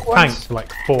 He's just tanked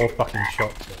like 4 fucking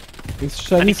shots. These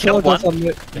Chinese soldiers are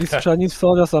these Chinese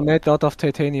soldiers are made out of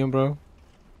titanium, bro.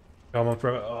 Come on,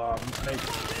 Forever. Oh, mate.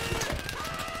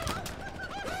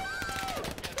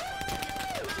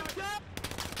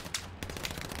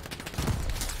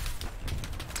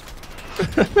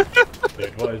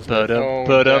 Dude, what is that?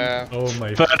 Oh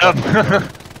my god.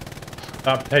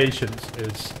 That patience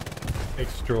is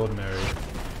extraordinary.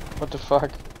 What the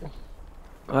fuck?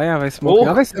 Oh yeah, are they smoking?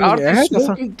 Are they sending an airhead or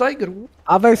something? Tiger.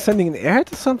 Are they sending an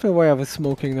airhead or something? Why are they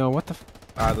smoking now? What the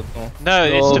I don't know. No,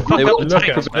 it's to fuck up the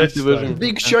tanks. Division.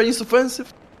 Big Chinese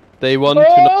offensive. They want to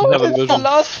not have a the vision.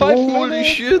 last 5 Holy minutes.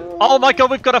 shit. Oh my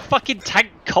god, we've got a fucking tank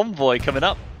convoy coming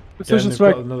up. Precision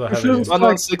strike. Precision strike.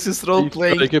 116 role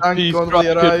playing tank convoy Strike,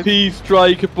 arrived. peace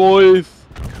strike, boys.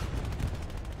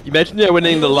 Imagine they're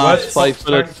winning the last 5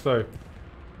 minutes. Though? I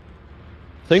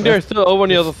think they're still over on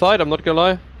the other side, I'm not gonna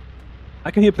lie.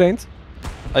 I can hear planes.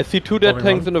 I see 2 dead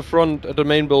tanks in the front at the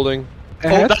main building.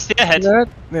 Oh, that's the airhead.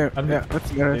 Yeah, that's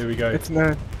the airhead. Here we go. It's an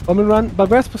airhead. Bomb and run, but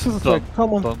where's precision strike?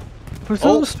 Come on.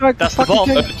 Precision strike, that's the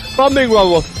fucking bomb. tank. Bombing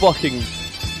run was fucking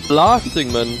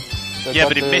blasting, man. Yeah,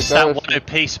 but it missed that 1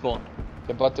 OP spawn.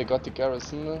 But they got the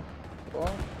garrison.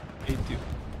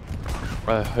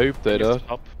 I hope they do.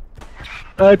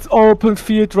 It's open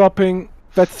field dropping.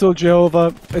 That's so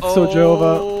Jehovah. It's so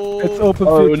Jehovah. It's open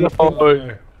field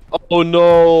dropping. Oh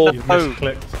no! You've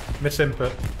misclicked.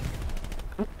 Misinput.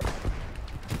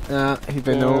 He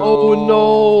been no. Oh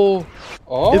no!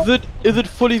 Oh? Is it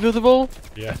fully visible?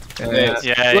 Yeah.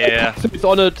 Yeah. It's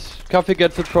on it. Cafe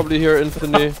gets it probably here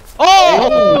instantly.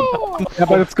 Oh! Yeah,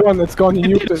 but it's gone. It's gone. He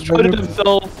nuked it. Destroyed it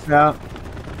himself. Yeah.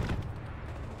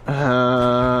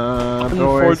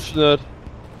 Unfortunate.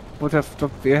 Would have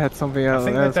dropped the airhead somewhere I else.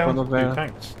 think they're down One to of 2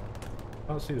 tanks. I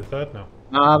can't see the third now.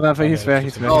 Nah, but he's there.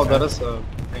 He's there. Oh, that is a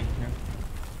thing.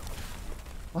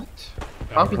 What?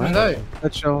 How did he die?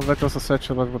 Satchel, that was a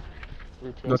satchel, but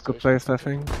would not good placed, I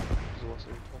think.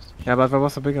 Yeah, but there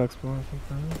was a bigger explosion,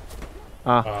 I think.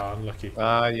 Ah, unlucky.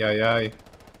 Aye.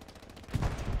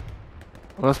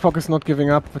 Well, this FOC is not giving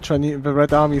up. The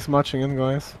Red Army is marching in,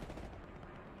 guys.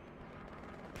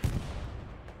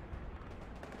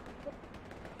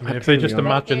 I mean, if they just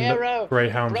imagine that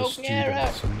Greyhounds are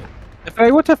students and if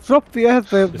they would have dropped the air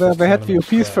where This is they had Tenement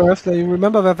VOPs Square. first, you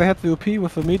remember where they had VOP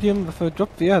with the medium? If they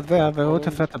dropped the air there, they would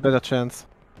have had a better chance.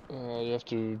 You have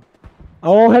to.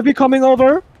 Oh, heavy coming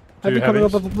over! Heavy coming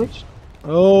heavies. over the bridge.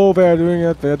 Oh, they're doing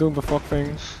it. They're doing the FOC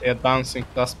thing. They're bouncing.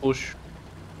 Last push.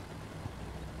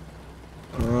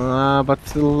 But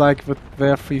still, like, with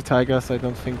their 3 Tigers, I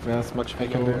don't think there's much they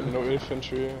can do. No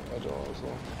infantry at all.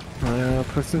 So. Yeah,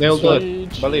 precision. They'll do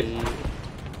it. Believe.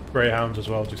 Greyhounds as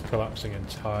well, just collapsing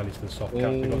entirely to the soft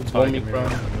cap. They got bombing Tiger moving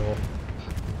ground. to the north.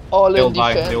 All They'll in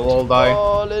die. defend. They'll all die.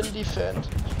 All in defend.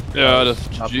 Yeah, that's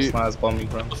That was GG. nice bombing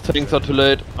ground. Those tanks are too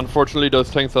late. Unfortunately, those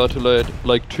tanks are too late.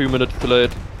 Like 2 minutes too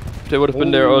late. If they would have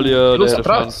been there earlier, He they lost had a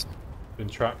trucks. chance. Been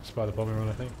tracked by the bombing run,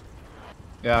 I think.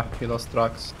 Yeah, he lost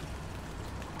trucks.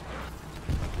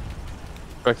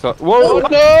 Tracks are. Whoa!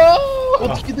 No!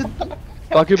 What he did?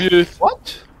 Fuck abuse.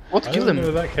 What? What I killed don't know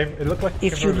him? where that came. It looked like it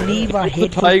If came you from leave a The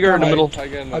hateful tiger in the middle.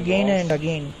 comment again and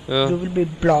again, Yeah. you will be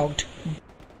blocked.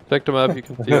 Check the map, you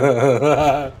can see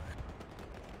it.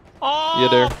 Oh, Yeah,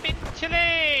 there. been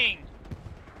chilling!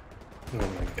 Oh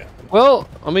my god. Well,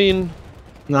 I mean,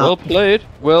 No. well played.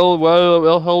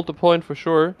 Well held the point for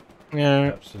sure.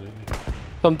 Yeah. Absolutely.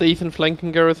 Some decent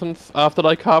flanking garrisons. After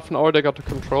like half an hour, they got to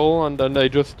control, and then they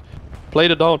just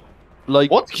played it down. Like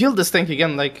What killed this tank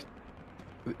again? Like.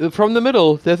 from the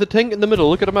middle. There's a tank in the middle.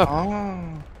 Look at the map.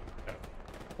 Oh.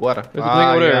 What? There's a tank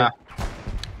over there. Yeah.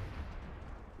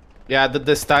 Yeah,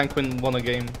 this tank won a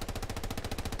game.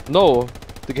 No,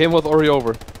 the game was already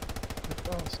over.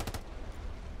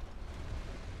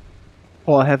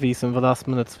 Four heavies in the last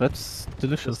minutes. That's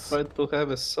delicious. Tried to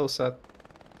have is so sad.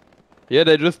 Yeah,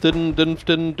 they just didn't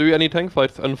do any tank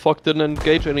fights, and FOC didn't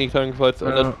engage any tank fights,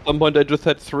 and at some point they just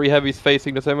had 3 heavies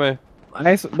facing the same way.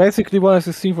 Basically,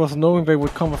 116 was knowing they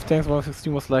would come with tanks.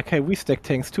 116 was like, "Hey, we stack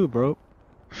tanks too, bro."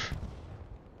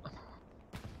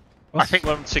 I think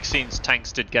 116's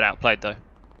tanks did get outplayed though.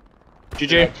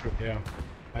 GG. Yeah.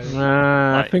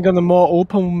 I think on a more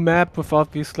open map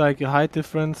without these like height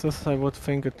differences, I would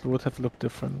think it would have looked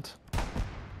different.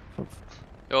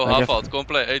 Yo, I guess- Half-Out, go and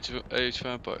play Age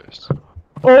Vampires.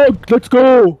 Oh, let's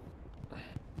go!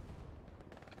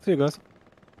 See you guys.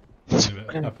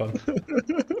 Have fun.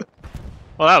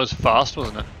 Well, that was fast,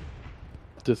 wasn't it?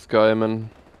 This guy, man.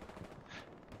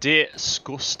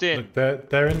 Disgusting. Look,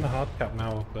 they're in the hard cap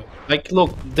now, but Like,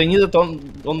 look, they needed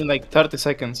only like 30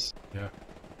 seconds. yeah.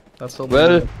 That's all.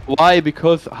 Well, why?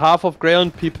 Because half of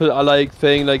Greyhound people are like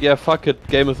saying like, yeah, fuck it,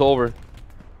 game is over.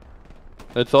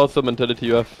 That's also the mentality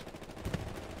you have.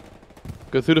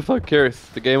 Because who the fuck cares?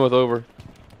 The game was over.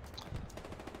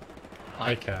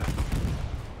 I care.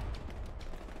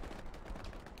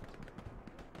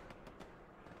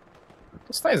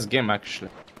 It's a nice game actually.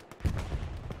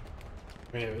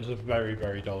 I mean, it was a very,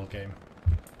 very dull game.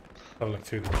 Have a look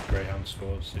through the Greyhound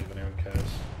scores, see if anyone cares.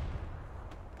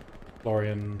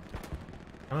 Florian,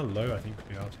 kind of low, I think,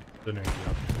 for the RT. Don't know if you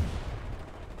have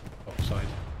offside.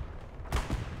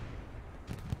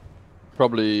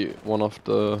 Probably one of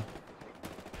the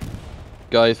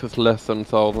guys with less than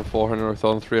 1,400 or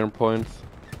 1,300 points.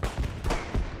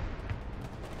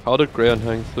 How did Greyhound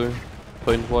tanks do?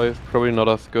 Point-wise, probably not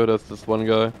as good as this one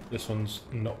guy. This one's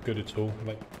not good at all,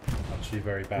 like, actually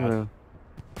very bad. Yeah.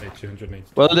 They 280.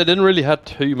 Well, they didn't really have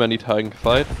too many tank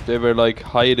fights. They were like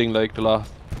hiding like the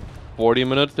last 40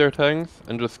 minutes their tanks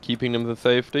and just keeping them to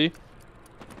safety.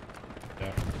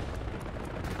 Yeah.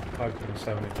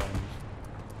 570 times.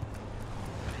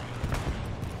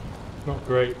 Not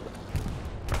great.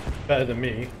 Better than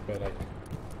me, but like,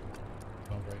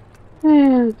 not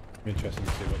great. Be interesting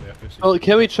to see what the FOC. Oh,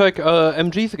 can we check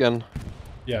MGs again?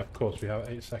 Yeah, of course. We have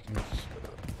 8 seconds.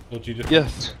 Or do you just?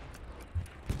 Yes.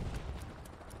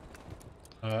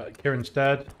 Kieran's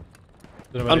dead.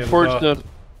 Don't know where the others Unfortunate.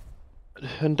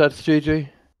 And that's GG. are.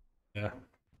 Yeah.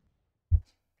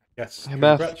 Yes.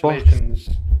 Math Congratulations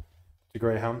to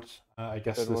Greyhounds. I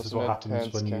guess That this was is what an happens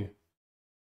intense when game. you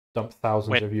dump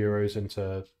thousands of euros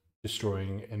into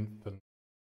destroying infant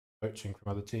poaching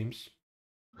from other teams.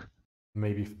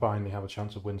 Maybe finally have a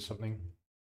chance of win something.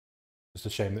 It's a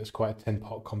shame that it's quite a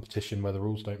tin-pot competition where the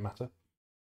rules don't matter.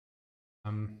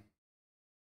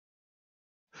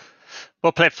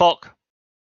 Well played, FOC.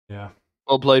 Yeah.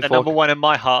 Well played, They're FOC. number 1 in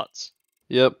my hearts.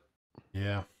 Yep.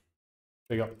 Yeah.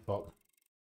 Big up, FOC.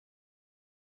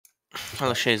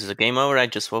 Oh shit, is the game over? I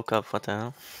just woke up, what the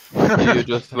hell? You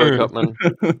just woke up, man.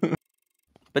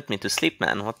 Put me to sleep,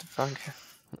 man, what the fuck?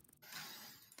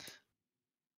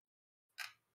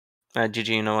 GG,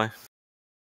 you know why?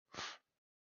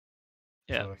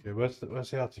 Yeah. So, okay, where's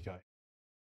the other guy?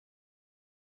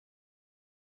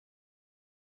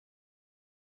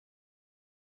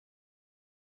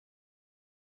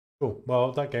 Cool.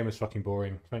 Well, that game was fucking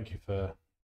boring. Thank you for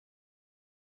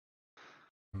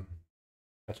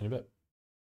catching a bit.